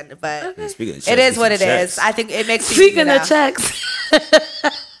reason. But checks, it is what it is. I think it makes speaking of checks.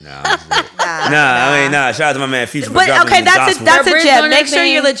 Nah. Shout out to my man Future. But okay, that's a gem. Make sure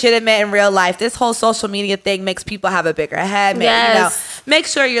you're legitimate in real life. This whole social media thing makes people have a bigger head. Yes. You know, make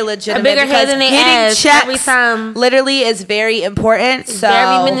sure you're legitimate. A bigger head than they ass every time. Literally is very important. So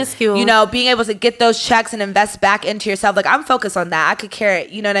very minuscule. You know, being able to get those checks and invest back into yourself. Like, I'm focused on that. I could care it.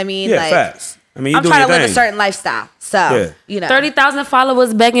 You know what I mean? Yeah, like, facts. I mean, I'm trying to live a certain lifestyle. So, you know. 30,000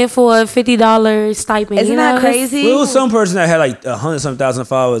 followers begging for a $50 stipend. Isn't that crazy? Well, it was some person that had like 100-some-thousand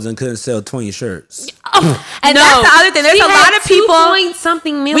followers and couldn't sell 20 shirts. And that's the other thing. There's a lot of people.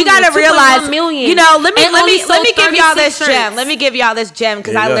 2-something million. We gotta realize. Million. You know, let me give y'all this gem. Let me give y'all this gem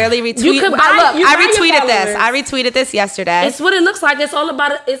because I literally retweeted. I retweeted this yesterday. It's what it looks like. It's all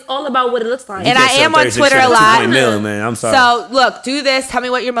about what it looks like. And I am on Twitter a lot. Man, I'm sorry. So look, do this. Tell me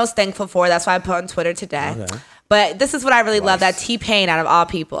what you're most thankful for. That's why I put on Twitter today. Okay. But this is what I really love. That T-Pain out of all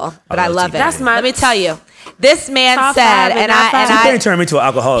people. But I love it. Let me tell you. This man said, and T-Pain turned me to an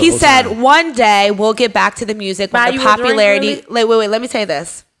alcoholic. He said, one day we'll get back to the music when the popularity. Wait. Let me say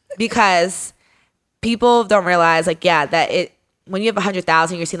this, because people don't realize, like, that when you have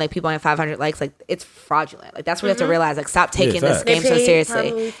 100,000, you're seeing like people have 500 likes. Like, it's fraudulent. Like, that's what you have to realize. Like, stop taking this game so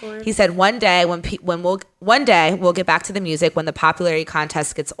seriously. He said, one day we'll get back to the music when the popularity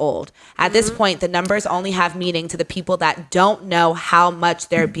contest gets old. At this point, the numbers only have meaning to the people that don't know how much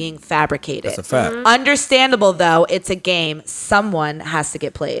they're being fabricated. That's a fact. Understandable though, it's a game. Someone has to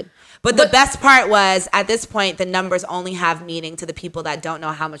get played. But the best part was, at this point, the numbers only have meaning to the people that don't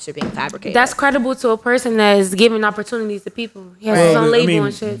know how much they're being fabricated. That's credible to a person that is giving opportunities to people. He has his own label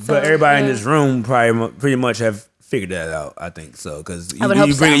and shit. But everybody in this room probably pretty much have figured that out. I think so, because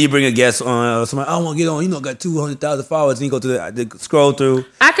you bring a guest on, somebody, I want to get on. Got 200,000 followers, and you go to the scroll through.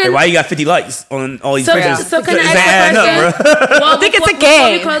 Why you got 50 likes on all these pictures? So can I ask a question? Well, I think it's a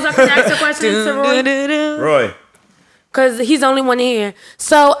game. Before we close, can I ask a question to Roy? Because he's the only one here.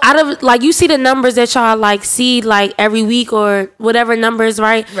 So out of, like, you see the numbers that y'all like see like every week or whatever numbers,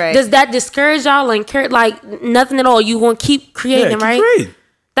 right? Does that discourage y'all and like nothing at all? You want to keep creating, right? Creating.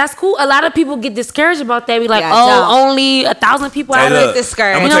 That's cool. A lot of people get discouraged about that. Be like, only 1,000 people out of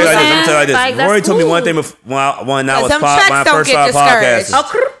discouraged. I'm gonna tell you like this. Roy told me one thing when I first started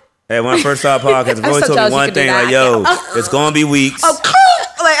podcasting. Hey, when I first started podcasting, Roy told me one thing, like, yo, it's gonna be weeks. Like,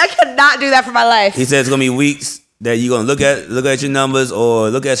 I cannot do that for my life. He said it's gonna be weeks that you're gonna look at your numbers or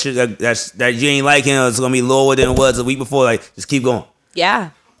look at shit that you ain't liking, or it's gonna be lower than it was a week before. Like, just keep going.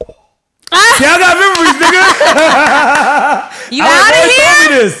 Yeah. See, I got memories, nigga. You out of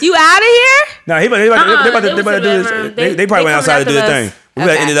here? You out of here? Nah, they about to do this. They probably went outside to do the thing. We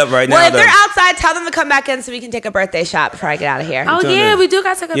gotta end it up right now. Well, if they're outside, tell them to come back in so we can take a birthday shot before I get out of here. Oh yeah, we do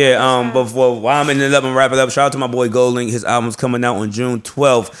got to take a birthday shot. But while I'm ending it up and wrap it up, shout out to my boy GoldLink. His album's coming out on June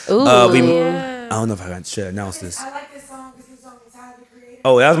 12th. I don't know if I should announce this. I like this song because this song is highly creative.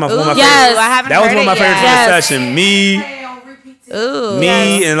 Oh, that was one of my favorites. Yes, I haven't that was heard one of my favorites from the session. Me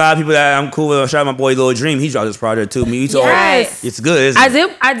and a lot of people that I'm cool with. Shout out my boy Lil Dream. He dropped this project too. It's good. Isn't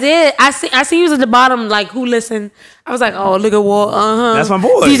it? I did. I see you at the bottom, like, who listened. I was like, oh, look at Walt. That's my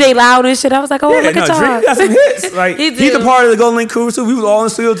boy. DJ Loud and shit. I was like, oh, look at y'all. Dream got some hits. Like, he's a part of the GoldLink crew too. We was all in the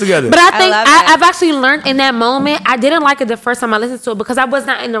studio together. But I think I've actually learned in that moment. I didn't like it the first time I listened to it because I was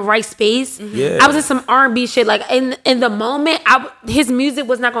not in the right space. Mm-hmm. Yeah. I was in some R&B shit. Like, in the moment, his music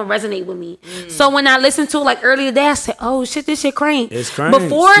was not gonna resonate with me. So when I listened to it like earlier today, I said, oh shit, this shit crank. It's crank.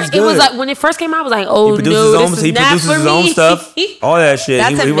 Before it was like when it first came out, I was like, oh he no, produces his own stuff, all that shit.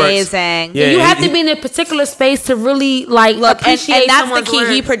 That's amazing. Yeah, you have to be in a particular space to really like appreciate. And that's the key. Work.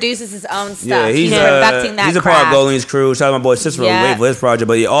 He produces his own stuff. Yeah, he's perfecting that. He's a part of GoldLink's crew. Shout out my boy Cicero for his project.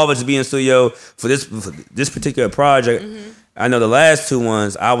 But all of us be in studio for this particular project. Mm-hmm. I know the last two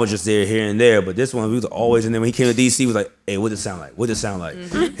ones I was just there here and there, but this one we was always in there. When he came to DC, he was like, "Hey, what does it sound like? What does it sound like?"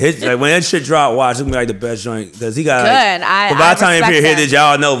 Mm-hmm. Like, when that shit dropped, watch, it's gonna be like the best joint because he got. Good. Like, by the time you hear this,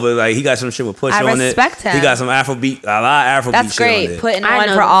 y'all know, but like he got some shit with Push on it. Respect him. He got some Afrobeat, a lot of Afrobeat. That's great. Shit on it. Putting one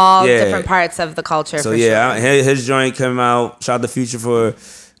for all different parts of the culture. So for his joint came out. Shout out to Future for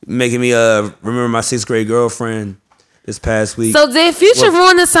making me remember my 6th grade girlfriend. this past week. So did Future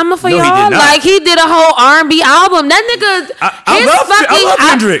ruin the summer for No, he y'all? did not. Like he did a whole R&B album. That nigga, I love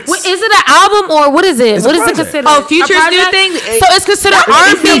Kendrick. Is it an album or what is it? It's What a is it project. considered? Oh, Future's A new project? thing? So it's considered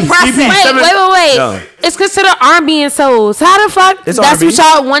R&B. Wait. No. It's considered R&B and soul. So how the fuck? It's That's R&B. what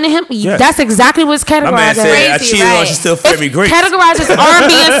y'all wanted him. Yeah. That's exactly what's My man categorized said, I as. cheated on, she still fed me great. Categorized as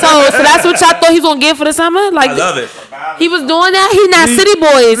R&B and soul. So that's what y'all thought he was gonna get for the summer. Like I love it. he was doing that. He not City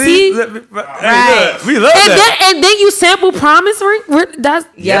Boys. He. Hey, look, we love that. And then you sample Promise Ring. That's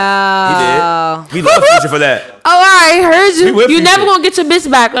Yeah. He did. We love Future for that. Oh, I heard We you. with You Future. never gonna get your bitch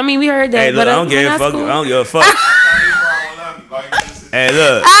back. I mean, we heard that. Hey, look, but I don't give a that's fuck. cool. I don't give a fuck. Hey,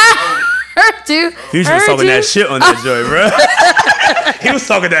 look. Heard you. Future was talking that shit on that joint, bro. He was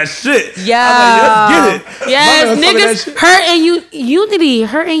talking that shit. Yeah. I was like, let's get it. Yes, My man was talking that niggas. shit. Her and unity.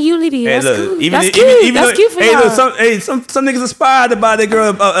 Her and unity. Hey, That's look, cool. even That's cute. That's though- cute for hey, y'all. look, some niggas inspired to buy their girl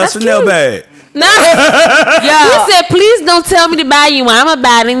a Chanel cute. bag. Nah. He said, please don't tell me to buy you one. I'm going to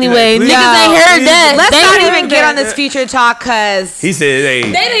buy it anyway. please. Niggas ain't heard Please. that. Let's They not ain't even heard get that. on this Future talk because He said, hey.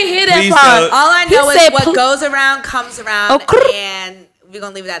 They didn't hear that Please part. don't. all I He know is said, what pl- goes around comes around, Oh, crrr. and we're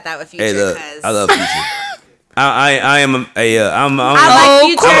gonna leave it at that with Future. Hey, look, 'cause I love Future. I am I'm I like a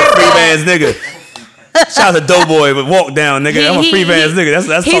free Future. bands nigga. Shout out to Doughboy, but walk down, nigga. I'm a free bands nigga.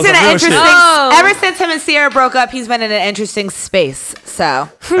 That's He's some in an real interesting. shit. Oh. Ever since him and Sierra broke up, he's been in an interesting space. So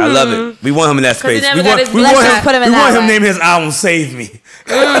I love it. We want him in that he space. never We got want, his we blessings. want him. Put him in we want that him way. name his album "Save Me."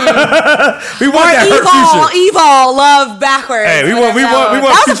 We want that hurt evil, Future. evil, love backwards. Hey, we want That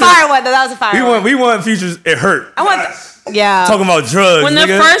was Future. a fire one. Though. That was a fire one. We want Future's It Hurt. I want. Yeah. Talking about drugs, When the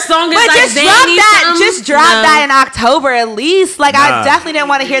nigga. first song is But like, just they drop need that. something. Just drop No. that in October at least. Like Nah. I definitely didn't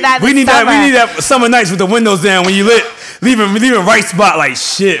want to hear that. We this need that. summer. We need that summer nights with the windows down when you lit, leaving right spot. Like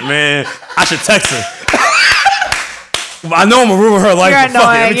shit, man. I should text her. I know I'm gonna ruin her life. You're but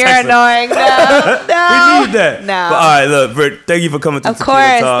fuck it, let annoying. me You're text her. annoying. No, We need that. No. But all right, look, Britt, thank you for coming to Of Tequila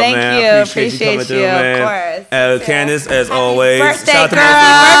course, Talk, thank man. you. I Appreciate coming through, you, of man. course. Candace, as always. Birthday, Shout out to girl.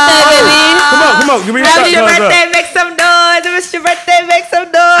 my Birthday, baby. Come on. Give me Happy your your shot. birthday. Make some noise. It's your birthday. Make some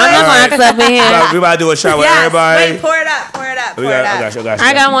noise. I'm not going to clap in here. We about to do a shot with Yes. everybody. Wait, pour it up. Pour it up. We Pour it got, up. I got you.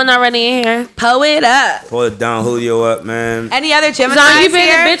 I got one already in here. Pour it up. Pull it down, Julio up, man. Any other Gemini John, you been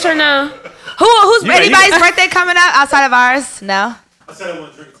here? a bitch or no? Who's Yeah, anybody's birthday coming up outside of ours? No. I said I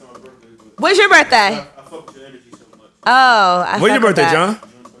want to drink to my birthday, but When's your birthday? I fuck with your energy so much. Oh, I When's your fuck with birthday, that. John?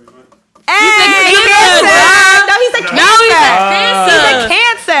 Hey, Cancer, Cancer. No, he's a Cancer. No, he's a He's a Cancer.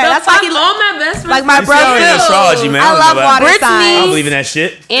 Cancer. The That's why fuck, he all my best friends. like my You bro see, I ain't in too. astrology, man. I don't love know about- water Brittany. I don't signs. believe in that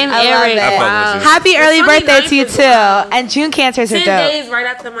shit. And I love Eric. it. I fuck with you. Happy early 29th birthday to you is too. wild. And June Cancers are 10 dope. days right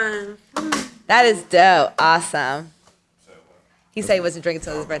after mine. That is dope. Awesome. He said he wasn't drinking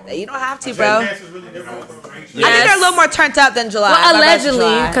till his birthday. You don't have to, bro. I think they're a little more turned up than July. Well, My birthday's allegedly,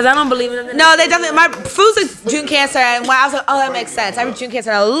 July. because I don't believe in it. No, they definitely. My food's a June Cancer, and when I was like, oh, that makes sense. Every June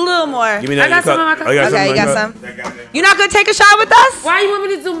Cancer, a little more. Give me I that. got some in my cup. Oh, you got Okay, you some? got some. You not gonna take a shot with us? Why you want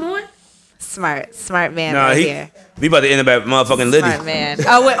me to do more? Smart man Nah, right here. we about to end up at motherfucking Liddy. Smart man.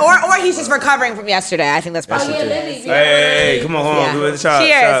 Oh, wait, or he's just recovering from yesterday. I think that's possible too. Hey, come on. Yeah. Give it a shot.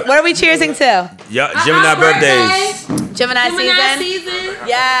 Cheers. shot. What are we cheersing to? Yeah, Gemini birthdays. Gemini season. season.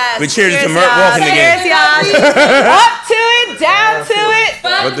 Yes. We cheers to Merc y'all. walking again. Cheers, y'all. Up to it, down to it.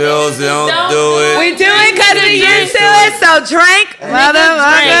 But those don't do it. We do it because we used to it. So drink,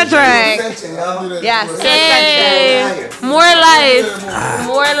 motherfucker, drink. Ascension, y'all do the- Yes. do Hey, Ascension. more life.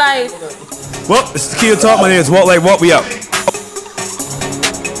 More life. Well, it's Tequila Talk. My name is Walt. We out.